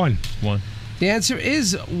 Hedu? 1. 1. The answer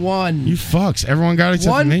is 1. You fucks. Everyone got it except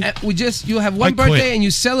for One. me. You have one I quit. birthday and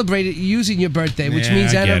you celebrate it using your birthday, which Yeah,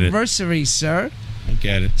 means I get it. anniversary, sir. I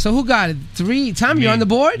get it. So who got it? 3. Tom, you're on the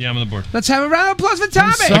board. Yeah, I'm on the board. Let's have a round of applause for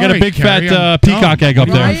Tommy. sorry. I got a big Carrie, fat I'm peacock dumb. egg up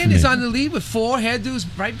there. Ryan is on the lead with 4. Hairdo's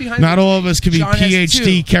right behind. Not him. all of us could be John has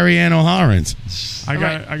PhD 2. Carrie Ann O'Hallarans. I All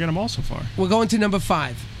got them all so far. We're going to number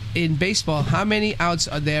 5. In baseball, how many outs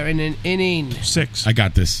are there in an inning? 6. I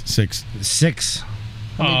got this. 6. 6.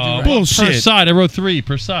 write? Bullshit. Per side. I wrote 3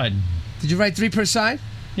 per side. Did you write 3 per side?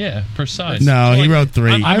 Yeah, per side. No, he wrote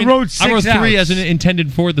 3. I wrote 6 I wrote 3 outs. as an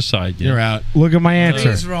intended for the side. Yeah. You're out. Look at my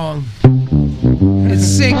answer. It's wrong. It's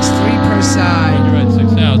 6, 3 per side. You're right,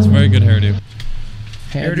 6 outs. Very good hairdo.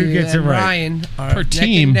 Hairdo gets it and right. Ryan are Per neck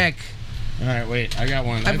team. and neck. All right, wait. I got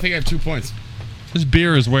one. I think I have 2 points. This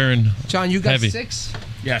beer is wearing John, you got heavy. 6?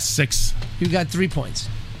 Yes, 6. You got 3 points.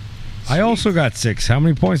 I also got 6. How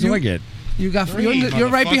many points do I get? You got 3, you're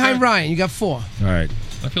right motherfucker. behind Ryan. You got 4. All right.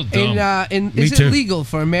 I feel dumb. Is too. it legal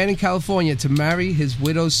for a man in California to marry his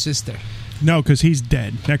widow's sister? No, because he's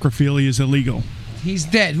dead. Necrophilia is illegal. He's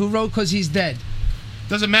dead. Who wrote because he's dead?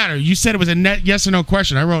 Doesn't matter. You said it was a net yes or no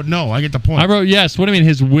question. I wrote no. I get the point. I wrote yes. What do you mean?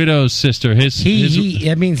 His widow's sister. His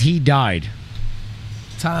That means he died.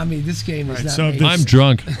 Tommy, this game is not so if made. this- I'm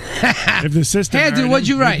drunk. If the sister Hey, dude, married what'd him,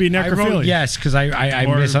 you it would write? be I wrote necrophilia. yes because I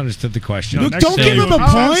Or- misunderstood the question. No, Look, don't give him a point.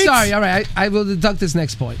 I'm sorry. All right, I will deduct this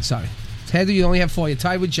next point. Sorry. Heather, you only have 4. You're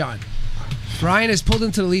tied with John. Ryan has pulled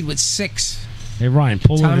into the lead with 6. Hey Ryan,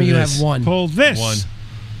 pull Tommy, over you this. have 1. Pull this. 1.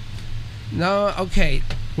 No, okay.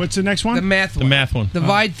 What's the next one? The math one. The math one.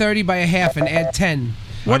 Divide 30 by a half and add 10.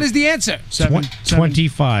 What is the answer?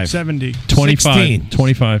 25. 70. 25. 16.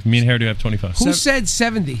 25. Me and Hairdo have 25. Who said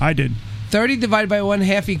 70? I did. 30 divided by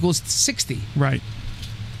 1/2 equals 60. Right.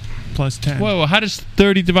 Plus 10. Whoa, how does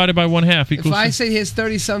 30 divided by 1/2 equals? If I say here's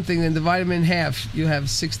 30 something, then divide them in half, you have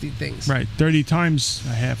 60 things. Right. 30 times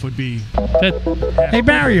a half would be. Hey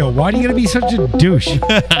Mario, why do you gotta be such a douche?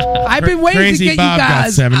 I've been waiting Crazy to get Bob you got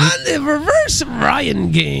guys 70. on the reverse Ryan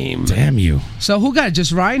game. Damn you. So who got it?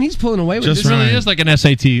 Just Ryan? He's pulling away with Just this. It really Ryan. is like an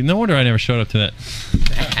SAT. No wonder I never showed up to that.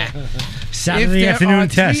 Saturday If there afternoon are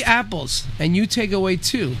test. 3 apples and you take away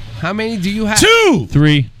 2, how many do you have? 2.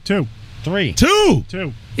 3. 2. 3. 2.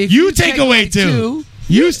 2. If You take away 2.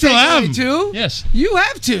 You still take have away 2. Yes. You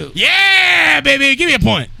have 2. Yeah, baby. Give me a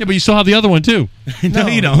point. Yeah, but you still have the other one too. No,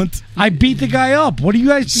 you don't. I beat the guy up. What do you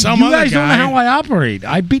guys? Some you other guys don't guy. know how I operate.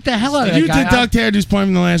 I beat the hell out of Did that you guy. deduct Hairdo's point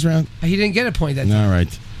from the last round? He didn't get a point that time. All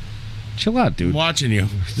right. Chill out, dude. I'm watching you.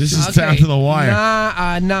 This is Okay. down to the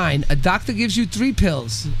wire. 9. A doctor gives you 3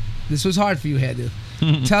 pills. This was hard for you, Hedu.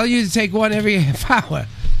 Tell you to take one every half hour.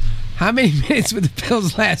 How many minutes would the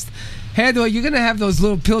pills last? Hedu, you're going to have those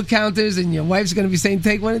little pill counters, and your wife's going to be saying,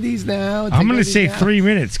 take one of these now. I'm going to say 3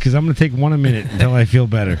 minutes because I'm going to take 1 a minute until I feel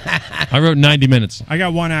better. I wrote 90 minutes. I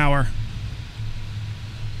got 1 hour.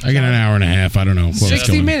 I got an hour and a half. I don't know. What was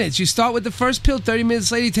 60 going. minutes. You start with the first pill. 30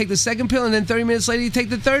 minutes later, you take the second pill, and then 30 minutes later, you take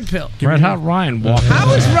the third pill. Red Hot Ryan walking.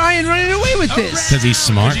 How is Ryan running away with this? Because he's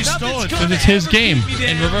smart. Because it's his game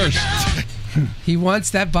in reverse. He wants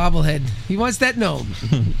that bobblehead. He wants that gnome.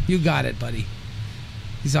 You got it, buddy.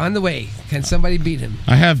 He's on the way. Can somebody beat him?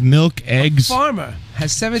 I have milk, eggs. Farmer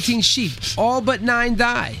has 17 sheep. All but 9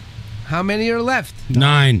 die. How many are left?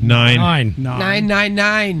 9. 9.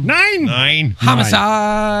 9.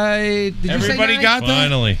 Homicide. Did Everybody you say 9? got that?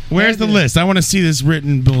 Finally. Where's the list? I want to see this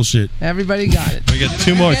written bullshit. Everybody got it. We got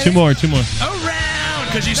 2 more. 2 more. 2 more.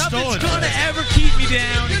 Because you stole it. ever keep me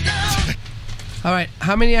down. All right.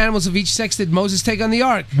 How many animals of each sex did Moses take on the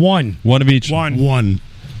ark? 1. 1 of each. 1.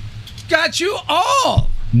 Got you all.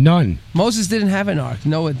 None. Moses didn't have an ark.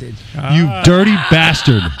 Noah did. You dirty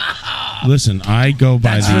bastard. Listen, I go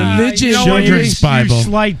by That's the religion, Children's You Bible.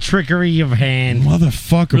 slight trickery of hand.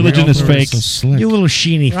 Motherfucker. Religion is fake. So slick. You little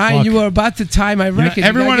sheeny Ryan, fuck. you were about to tie my You know, record. You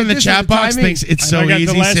everyone gotta in get the this chat at the box timing. thinks it's I so got the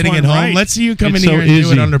easy last sitting one at home. right. Let's see you come It's in so here and do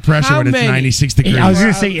easy. it under pressure How when it's many? 96 degrees. I was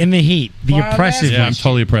going to say in the heat. The For our oppressive. Yeah, I'm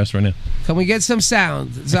totally oppressed right now. Can we get some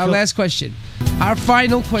sound? It's our last question. Our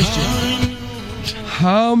final question.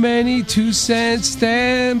 How many 2-cent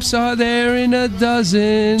stamps are there in a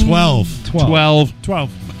dozen? 12. 12.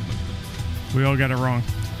 12. We all got it wrong.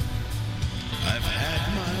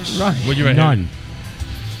 Right. What'd you write? None.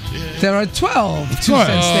 There are 12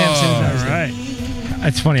 2-cent stamps in a All dozen. right.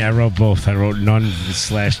 That's funny. I wrote both. I wrote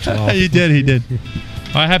none/12. He did. He did.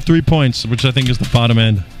 I have 3 points, which I think is the bottom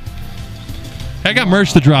end. I got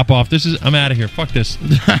merch to drop off. I'm out of here. Fuck this.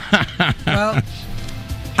 Well,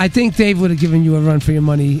 I think Dave would have given you a run for your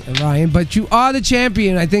money, Ryan, but you are the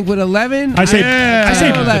champion. I think with 11. I say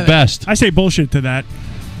the best. I say bullshit to that.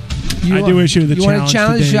 I do issue the You want challenge a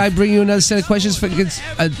challenge? to Dave. Should I bring you another set of questions for against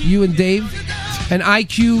you and Dave? An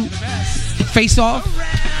IQ face-off?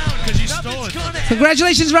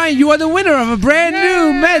 Congratulations, Ryan. You are the winner of a brand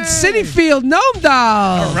new Med City Field Gnome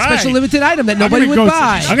Doll. All right. Special limited item that nobody would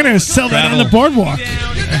buy. I'm going to sell that on the boardwalk.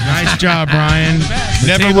 Nice job, Brian. The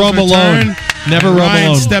Never tables roam were alone. turned, Never and roam Ryan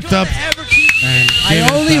alone. stepped up. And gave I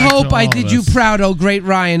it only back to hope I all did of you us. proud, oh great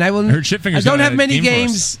Ryan. I will. Heard Shitfingers I don't got have a many game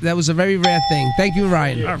for us. games. That was a very rare thing. Thank you,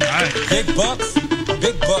 Ryan. All right. Big bucks,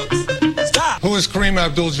 Stop. Who is Kareem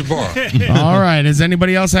Abdul-Jabbar? All right. Does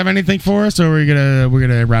anybody else have anything for us, or we're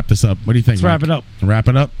gonna wrap this up? What do you think? Let's wrap it up. Wrap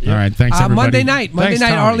it up. All right. Thanks, everybody. Monday night, Thanks,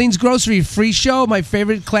 Tommy. Arlene's Grocery, free show. My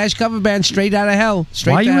favorite Clash cover band, Straight Outta Hell.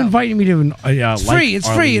 Straight Why are to you Hell. inviting me to? It's free. It's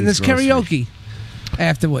free, and there's karaoke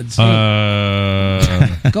afterwards.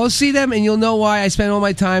 Go see them, and you'll know why I spend all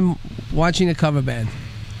my time watching a cover band.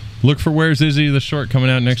 Look for Where's Izzy the Short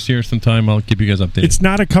coming out next year sometime. I'll keep you guys updated. It's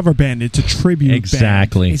not a cover band. It's a tribute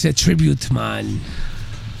Exactly. band. It's a tribute, man.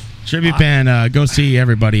 Tribute band. Go see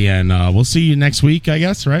everybody, and we'll see you next week, I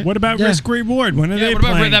guess. Right? What about Risk Reward? When are they what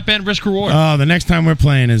about playing? that band Risk Reward? Oh, the next time we're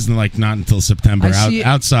playing is like not until September. I see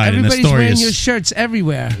Outside in everybody's wearing Astorius. your shirts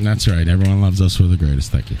everywhere. That's right. Everyone loves us. We're the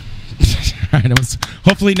greatest. Thank you. All right.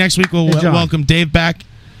 Hopefully next week we'll Hey, John. welcome Dave back.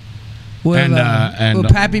 Will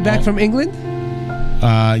Pat be back from England?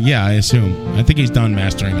 Yeah, I assume. I think he's done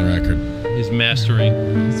mastering the record. He's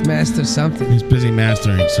mastering. He's master something. He's busy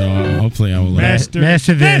mastering, so hopefully I will Master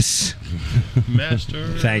this. Master.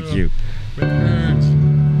 Thank you.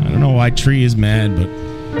 I don't know why Tree is mad, but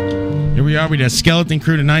here we are. We did a Skeleton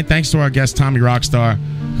Crew tonight. Thanks to our guest Tommy Rockstar,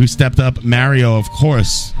 who stepped up. Mario, of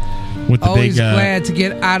course, with the Always big. glad to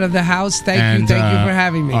get out of the house. Thank you for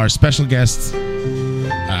having me. Our special guest,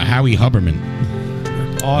 Howie Huberman.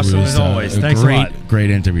 Awesome It was, as always. a Thanks a lot.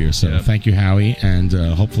 Great interview. So thank you, Howie, and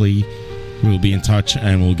hopefully we'll be in touch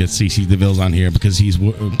and we'll get CC DeVille's on here because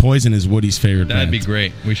Poison is Woody's favorite That'd band. be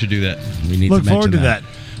great. We should do that. We need Look to forward mention to that.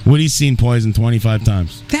 Woody's seen Poison 25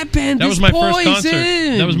 times. That band That is was my Poison. first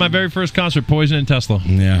concert. That was my very first concert, Poison and Tesla.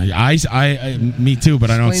 Yeah, I me too, but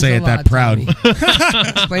I don't Explains say a it that lot, proud.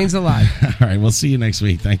 Explains a lot. All right, we'll see you next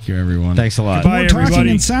week. Thank you, everyone. Thanks a lot. More talking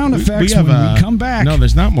and sound effects when we come back. No,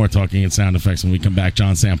 there's not more talking and sound effects when we come back.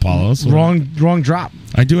 John Sampolo. So Wrong drop.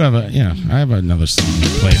 I do have I have another song to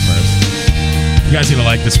play first. You guys need to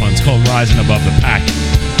like this one. It's called Rising Above the Pack.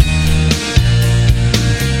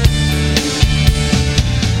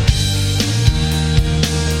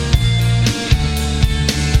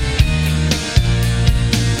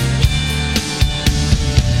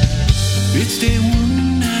 It's day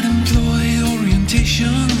one at employee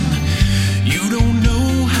orientation. You don't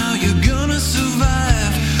know how you're gonna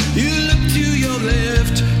survive. You look to your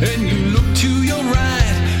left and you look to your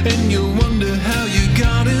right, and you wonder how you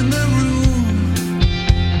got in the room.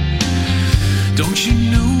 Don't you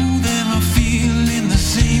know them are feeling the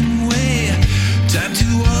same way? Time to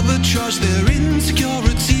arbitrage their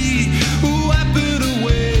insecurity. Wipe it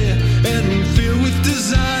away and fill with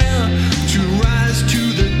desire to rise to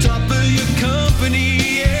the top of your company.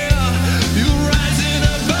 Yeah, you're rising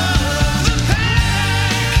above the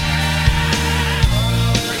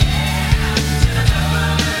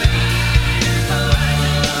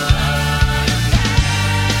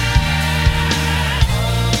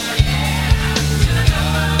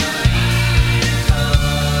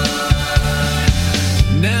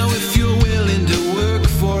Now if you're willing to work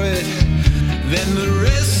for it, then the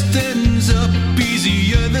rest ends up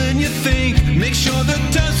easier than you think. Make sure the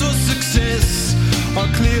terms for success are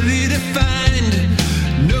clearly defined.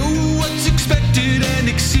 Know what's expected and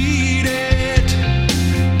exceed it.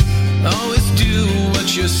 Always do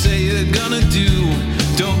what you say you're gonna do.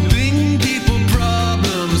 Don't bring people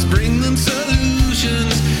problems, bring them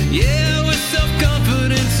solutions. Yeah, with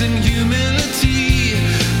self-confidence and humility,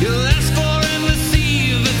 you'll ask for and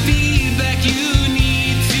receive the feedback you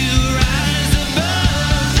need to rise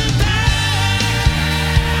above the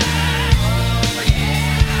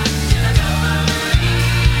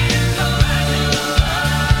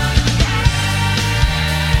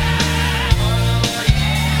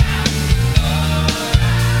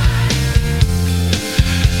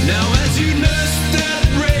Now as you nurse that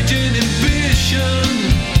raging ambition,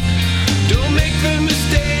 don't make the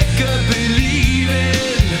mistake of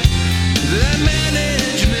believing that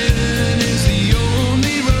management is the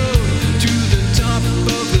only road to the top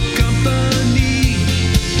of the company.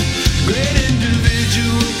 Great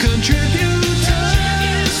individual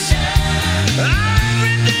contributors,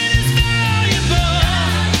 everything is valuable.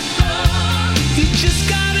 You just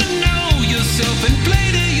gotta know yourself and play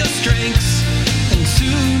to your strengths, and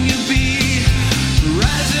soon you'll be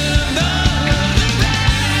rising above the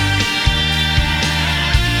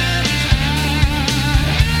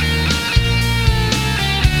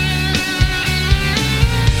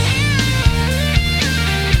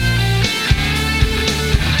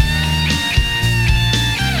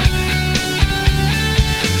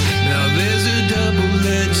Now there's a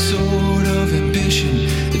double-edged sword of ambition.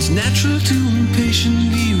 It's natural to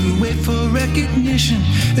impatiently wait for recognition.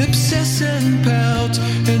 Obsess and pout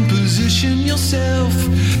and position yourself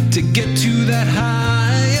to get to that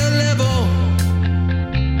higher level.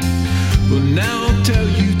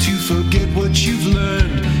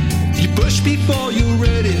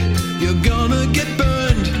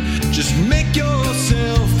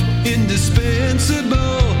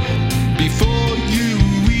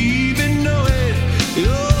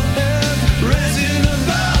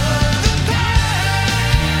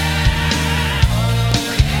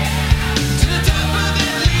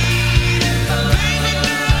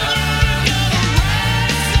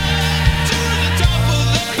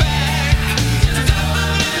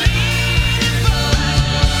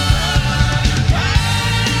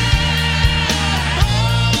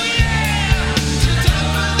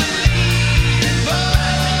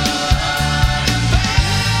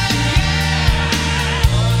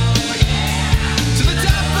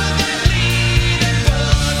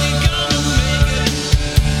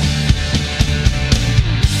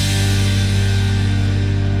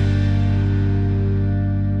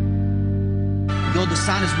 the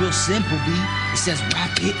sign is real simple, B. It says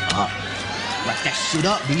wrap it up. Wrap that shit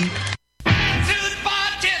up, B.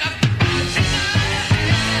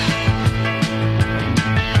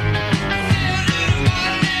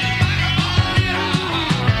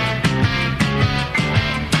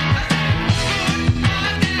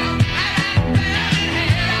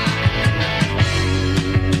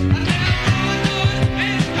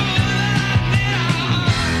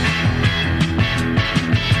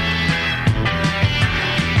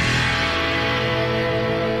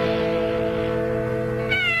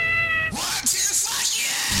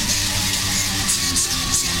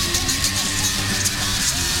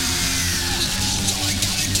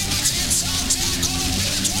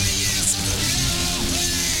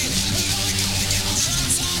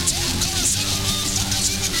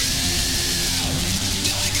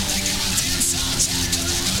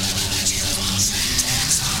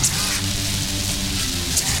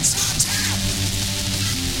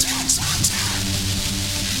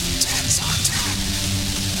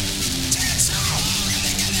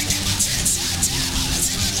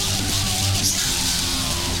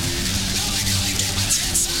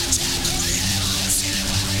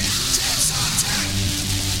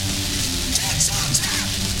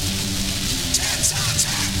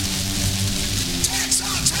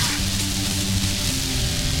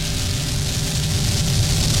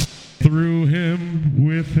 Through him,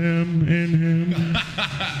 with him, in him,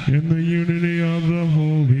 in the unity